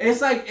 Yeah. bro.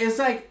 It's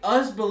like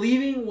us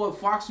believing what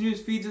Fox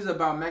News feeds us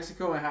about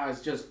Mexico and how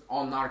it's just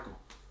all narco.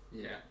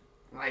 Yeah.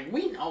 Like,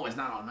 we know it's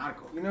not all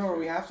narco. You know where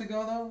we have to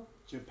go though?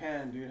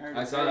 Japan, dude. Heard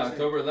I it's saw very that safe.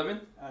 October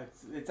 11th.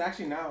 It's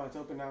actually now. It's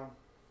open now.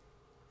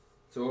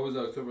 So what was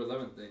the October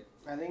 11th thing?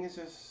 I think it's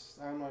just.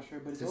 I'm not sure,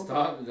 but it's To open.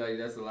 stop? Like,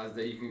 that's the last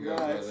day you can go. No,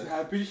 bro.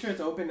 I'm pretty sure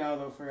it's open now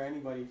though for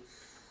anybody.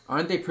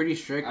 Aren't they pretty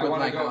strict I with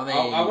want to like go. how they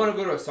I want to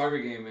go to a soccer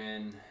game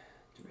in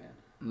Japan.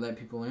 let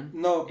people in?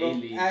 No, but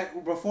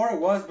A-League. before it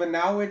was, but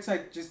now it's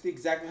like just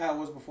exactly how it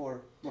was before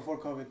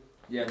COVID.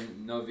 Yeah,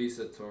 no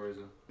visa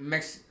tourism.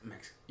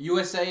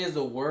 USA is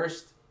the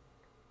worst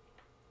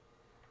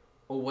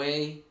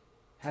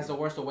has the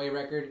worst away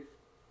record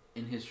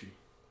in history.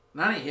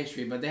 Not in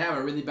history, but they have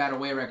a really bad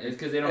away record. It's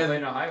because they don't If- play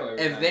in Ohio.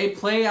 Every If time. they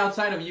play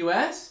outside of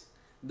US,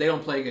 they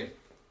don't play good.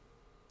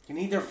 You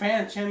need their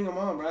fans chanting them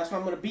on, bro. That's why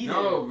I'm gonna be there.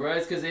 No, bro,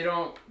 it's because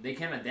they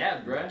can't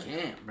adapt, bro. They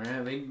can't,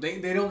 bro.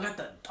 They don't got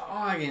the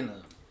dog in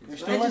them. They're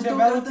still a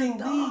developing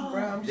league,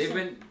 bro. I'm just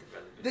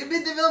They've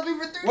been developing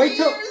for 30 wait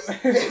till years.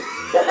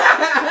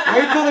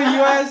 wait till the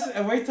U.S.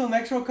 and wait till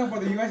next World Cup where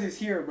the U.S. is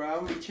here, bro.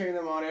 I'm gonna be cheering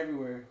them on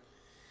everywhere.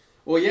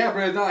 Well, yeah,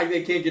 bro. It's not like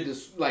they can't get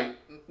this. Like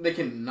they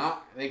can't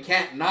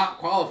not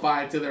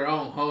qualify to their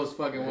own host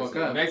fucking World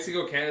Cup.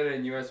 Mexico, Canada,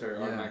 and U.S.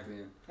 are automatically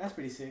in. That's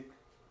pretty sick.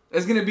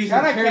 There's gonna be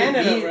Shout some out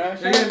Canada, Caribbean. bro.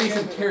 There's gonna be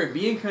some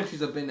Caribbean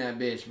countries up in that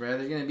bitch, bro.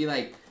 There's gonna be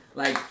like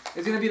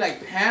it's gonna be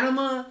like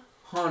Panama,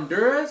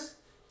 Honduras,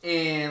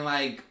 and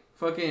like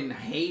fucking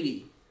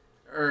Haiti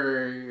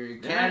or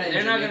Canada.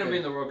 They're not gonna be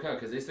in the World Cup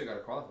because they still gotta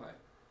qualify.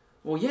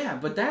 Well, yeah,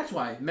 but that's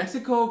why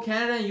Mexico,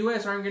 Canada, and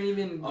U.S. aren't gonna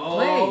even play.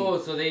 Oh,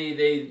 so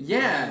they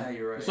Yeah,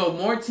 you're right. So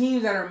more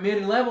teams that are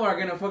mid-level are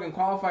gonna fucking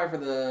qualify for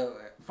the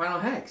final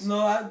hex.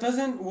 No, it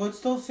doesn't. Well, it's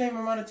still the same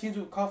amount of teams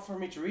would call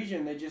from each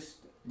region. They just.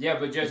 Yeah,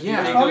 but just Yeah.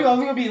 There's they probably go-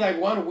 only gonna be like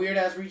one weird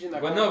ass region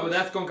that. But no, but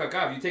that's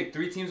CONCACAF. You take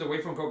 3 teams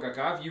away from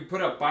CONCACAF. You put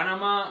up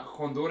Panama,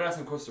 Honduras,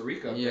 and Costa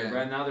Rica. Yeah.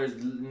 Right now,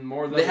 there's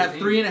more. They have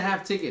teams.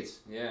 3.5 tickets.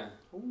 Yeah.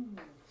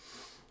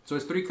 So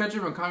it's 3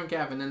 countries from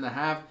CONCACAF, and then the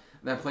half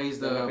that plays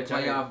the The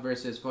playoff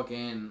versus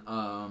fucking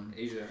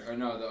Asia or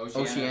no, the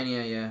Oceania.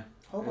 Oceania, yeah.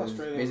 Hope It's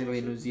Australia. basically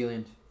makes New it.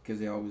 Zealand because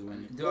they always win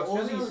it. Dude, The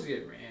Australia Aussies. always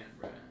get ran,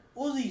 bro.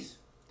 Aussies.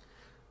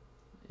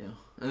 Yeah,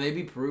 and they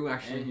beat Peru And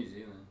actually. New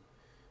Zealand.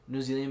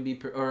 New Zealand beat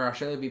Peru, or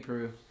Australia beat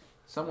Peru.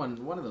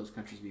 One of those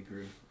countries beat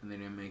Peru, and they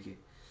didn't make it.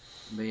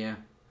 But yeah.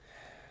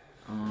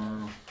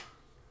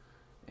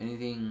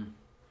 Anything?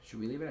 Should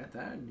we leave it at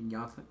that?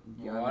 Y'all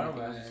Well, I don't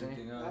anything have else to say?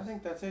 anything I else.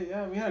 think that's it.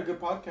 Yeah, we had a good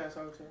podcast.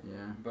 I would say.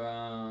 Yeah.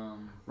 But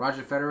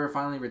Roger Federer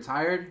finally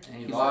retired. And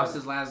He lost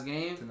his last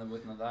game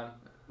with Nadal.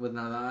 with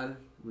Nadal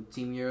with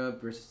Team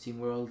Europe versus Team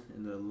World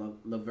in the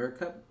Laver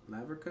Cup,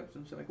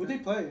 some shit like Who that.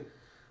 they play?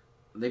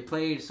 They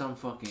played some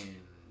fucking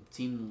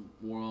Team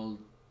World.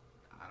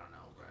 I don't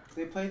know, bro.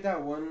 They played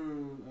that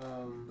one.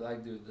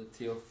 Black dude, the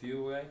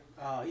Teofil way.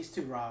 Oh, he's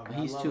too raw. bro. I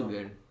He's love too him.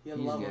 good. Yeah,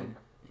 He's love good. him.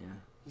 Yeah.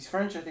 He's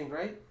French, I think,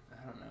 right?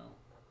 I don't know.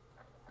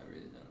 I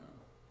really don't know.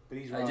 But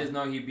he's I raw. just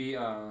know he beat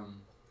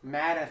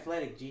Mad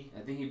athletic, G.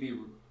 I think he beat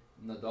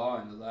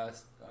Nadal in the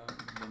last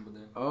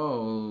Wimbledon.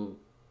 Oh,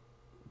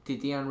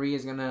 Titi Henry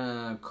is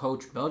gonna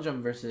coach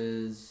Belgium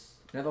versus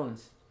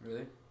Netherlands.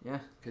 Really? Yeah.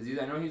 Cause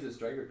I know he's a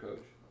striker coach.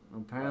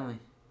 Apparently,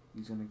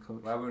 he's gonna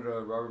coach. Why would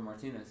Robert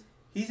Martinez?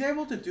 He's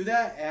able to do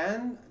that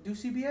and do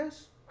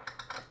CBS.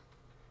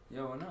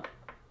 Yeah, why not?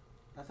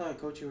 I thought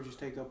coaching would just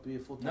take up be a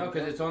full time. No,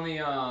 cause it's only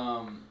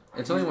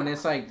It's only when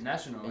it's like.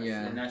 national.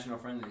 Yeah. Yeah. National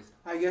friendlies.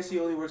 I guess he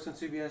only works on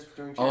CBS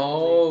during. Champions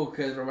Oh,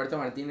 because Roberto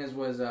Martinez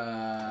was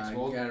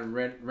Expelled? got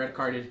red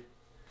carded,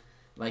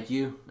 like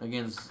you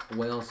against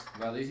Wales.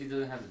 But at least he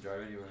doesn't have to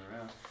drive anyone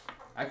around.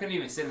 I couldn't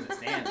even sit in the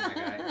stands, my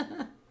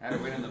guy. I had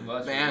to wait on the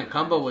bus. Man,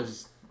 Kumba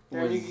was. League.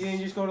 Damn, you can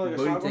just go to like a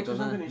booty Starbucks tickle, or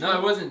huh? something. and No, shit?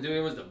 it wasn't dude.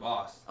 It was the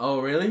boss. Oh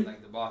really?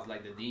 Like the boss,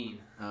 like the dean.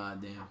 Ah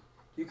damn.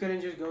 You couldn't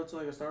just go to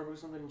like a Starbucks or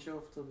something and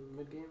chill till the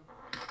mid game.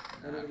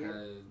 Nah, Another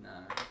game?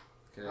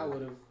 cause I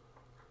would have. Cause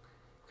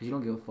you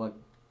don't give a fuck.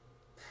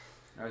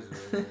 I was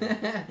really,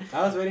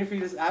 I was waiting for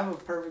you to. I have a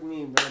perfect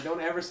meme, bro. Don't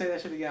ever say that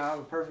shit again. I have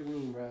a perfect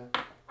meme, bro.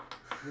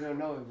 You don't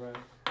know it, bro.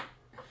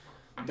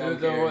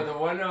 dude, the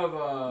one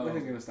of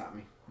Nothing's gonna stop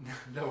me.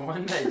 the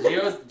one that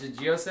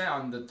Gio sent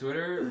on the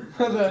Twitter.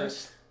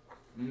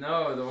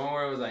 No, the one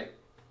where it was like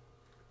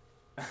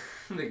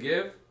the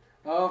GIF.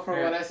 Oh, from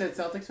Yeah. when I said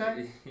Celtics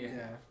fan?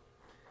 Yeah.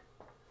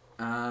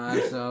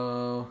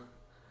 So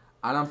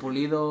Alan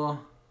Pulido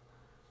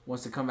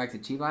wants to come back to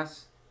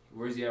Chivas,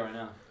 Where's he at right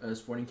now?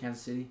 Sporting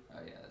Kansas City. Oh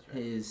yeah, that's right.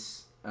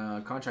 His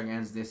contract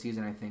ends this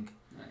season, I think.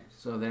 Nice.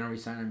 So they don't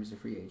resign him as a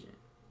free agent,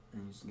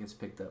 and he just gets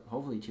picked up.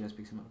 Hopefully, Chivas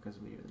picks him up because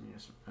we need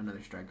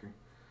another striker.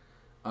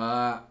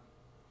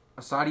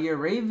 Saudi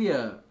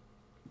Arabia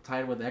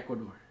tied with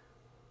Ecuador.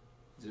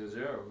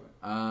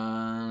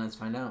 0-0. Let's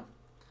find out.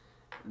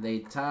 They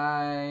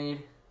tied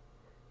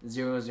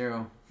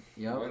 0-0.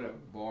 Yep. What a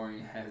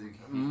boring ass game.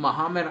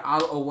 Mohamed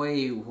Al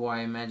Oway, who I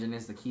imagine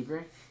is the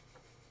keeper.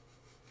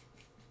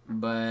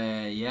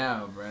 But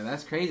yeah, bro,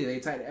 that's crazy. They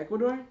tied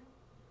Ecuador.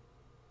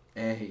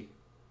 Hey.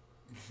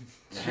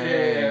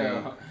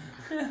 Hey.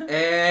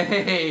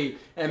 Hey.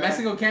 And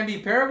Mexico can't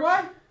beat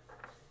Paraguay?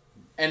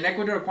 And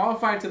Ecuador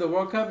qualified to the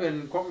World Cup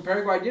and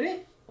Paraguay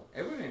didn't?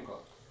 Ecuador didn't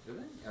call, did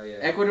they? Oh yeah.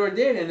 Ecuador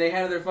did, and they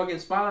had their fucking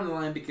spot on the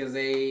line because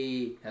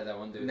they Had that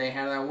one dude.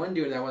 had that one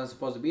dude that wasn't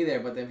supposed to be there,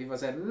 but then FIFA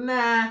said,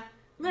 nah,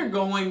 they're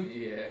going.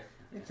 Yeah.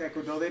 It's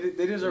Ecuador. They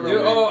deserve Dude,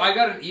 a oh, I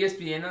got an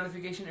ESPN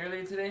notification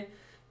earlier today,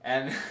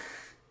 and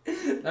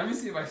let me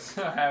see if I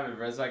still have it,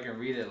 bro, so I can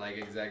read it like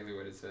exactly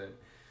what it said.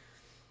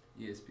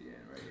 ESPN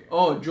right here.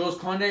 Oh, Jules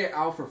Conde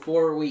out for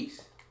 4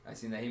 weeks. I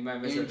seen that he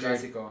might miss the Injured.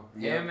 Clásico.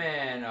 Yeah. Him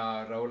and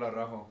Raúl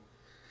Araujo.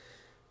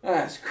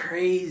 That's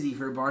crazy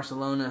for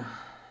Barcelona.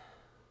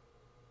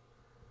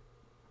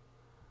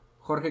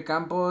 Jorge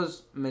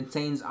Campos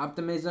maintains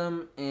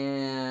optimism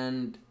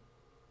and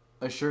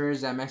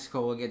assures that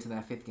Mexico will get to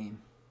that 5th game.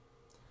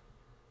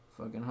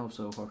 fucking hope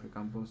so, Jorge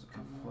Campos. I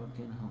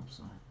fucking hope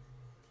so.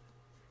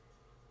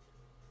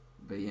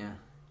 But yeah.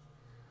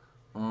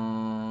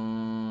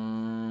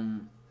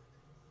 From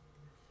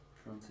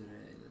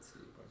today, let's see.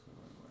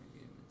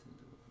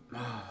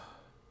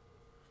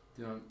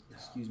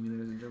 Excuse me,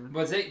 ladies and gentlemen.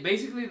 But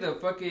basically, the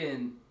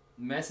fucking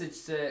message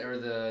said, or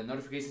the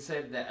notification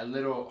said that a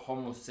little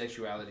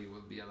homosexuality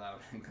would be allowed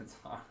in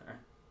Qatar.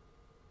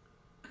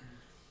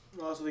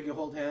 Oh, so they can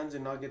hold hands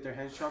and not get their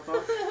hands chopped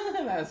off?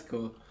 That's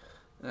cool.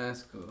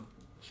 That's cool.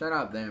 Shout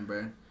out them,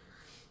 bro.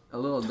 A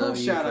little Don't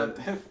W. shout out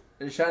them.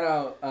 Shout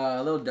out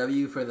a little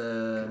W for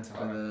the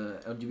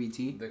Qatar.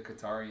 LGBT The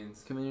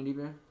Qatarians. community,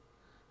 bro.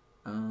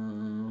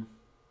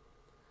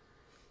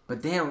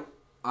 But damn,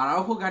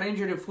 Araujo got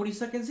injured in 40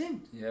 seconds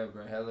in. Yeah,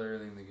 bro. Hella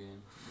early in the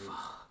game.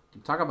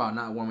 Dude, Talk about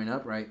not warming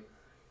up, right?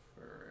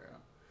 for real.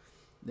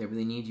 They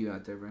really need you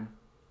out there, bro.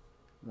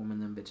 Warming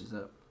them bitches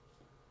up.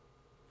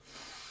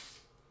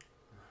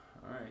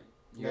 Alright.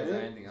 You That guys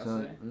have it? anything else So,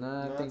 to say? no,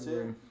 I That's think it.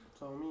 we're.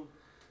 That's all me.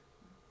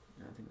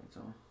 I think that's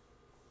all.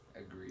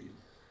 Agreed.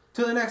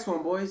 To the next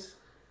one, boys.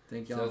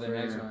 Thank y'all Till the for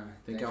next one.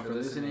 thank Thanks y'all for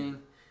listening.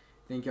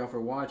 Thank y'all for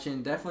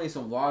watching. Definitely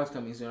some vlogs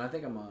coming soon. I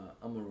think I'm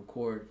gonna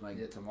record like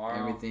Yeah, tomorrow.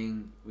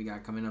 everything we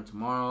got coming up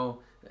tomorrow.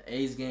 The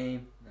A's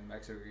game, The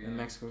Mexico game. the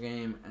Mexico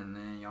game, and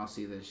then y'all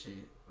see this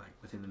shit like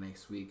within the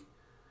next week.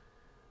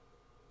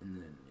 And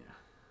then yeah.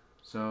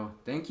 So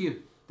thank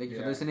you for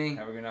listening.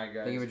 Have a good night,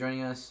 guys. Thank you for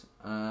joining us.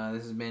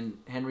 This has been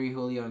Henry,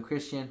 Julio, and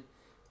Christian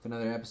with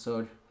another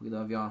episode. We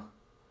love y'all.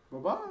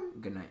 Bye-bye.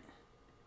 Good night.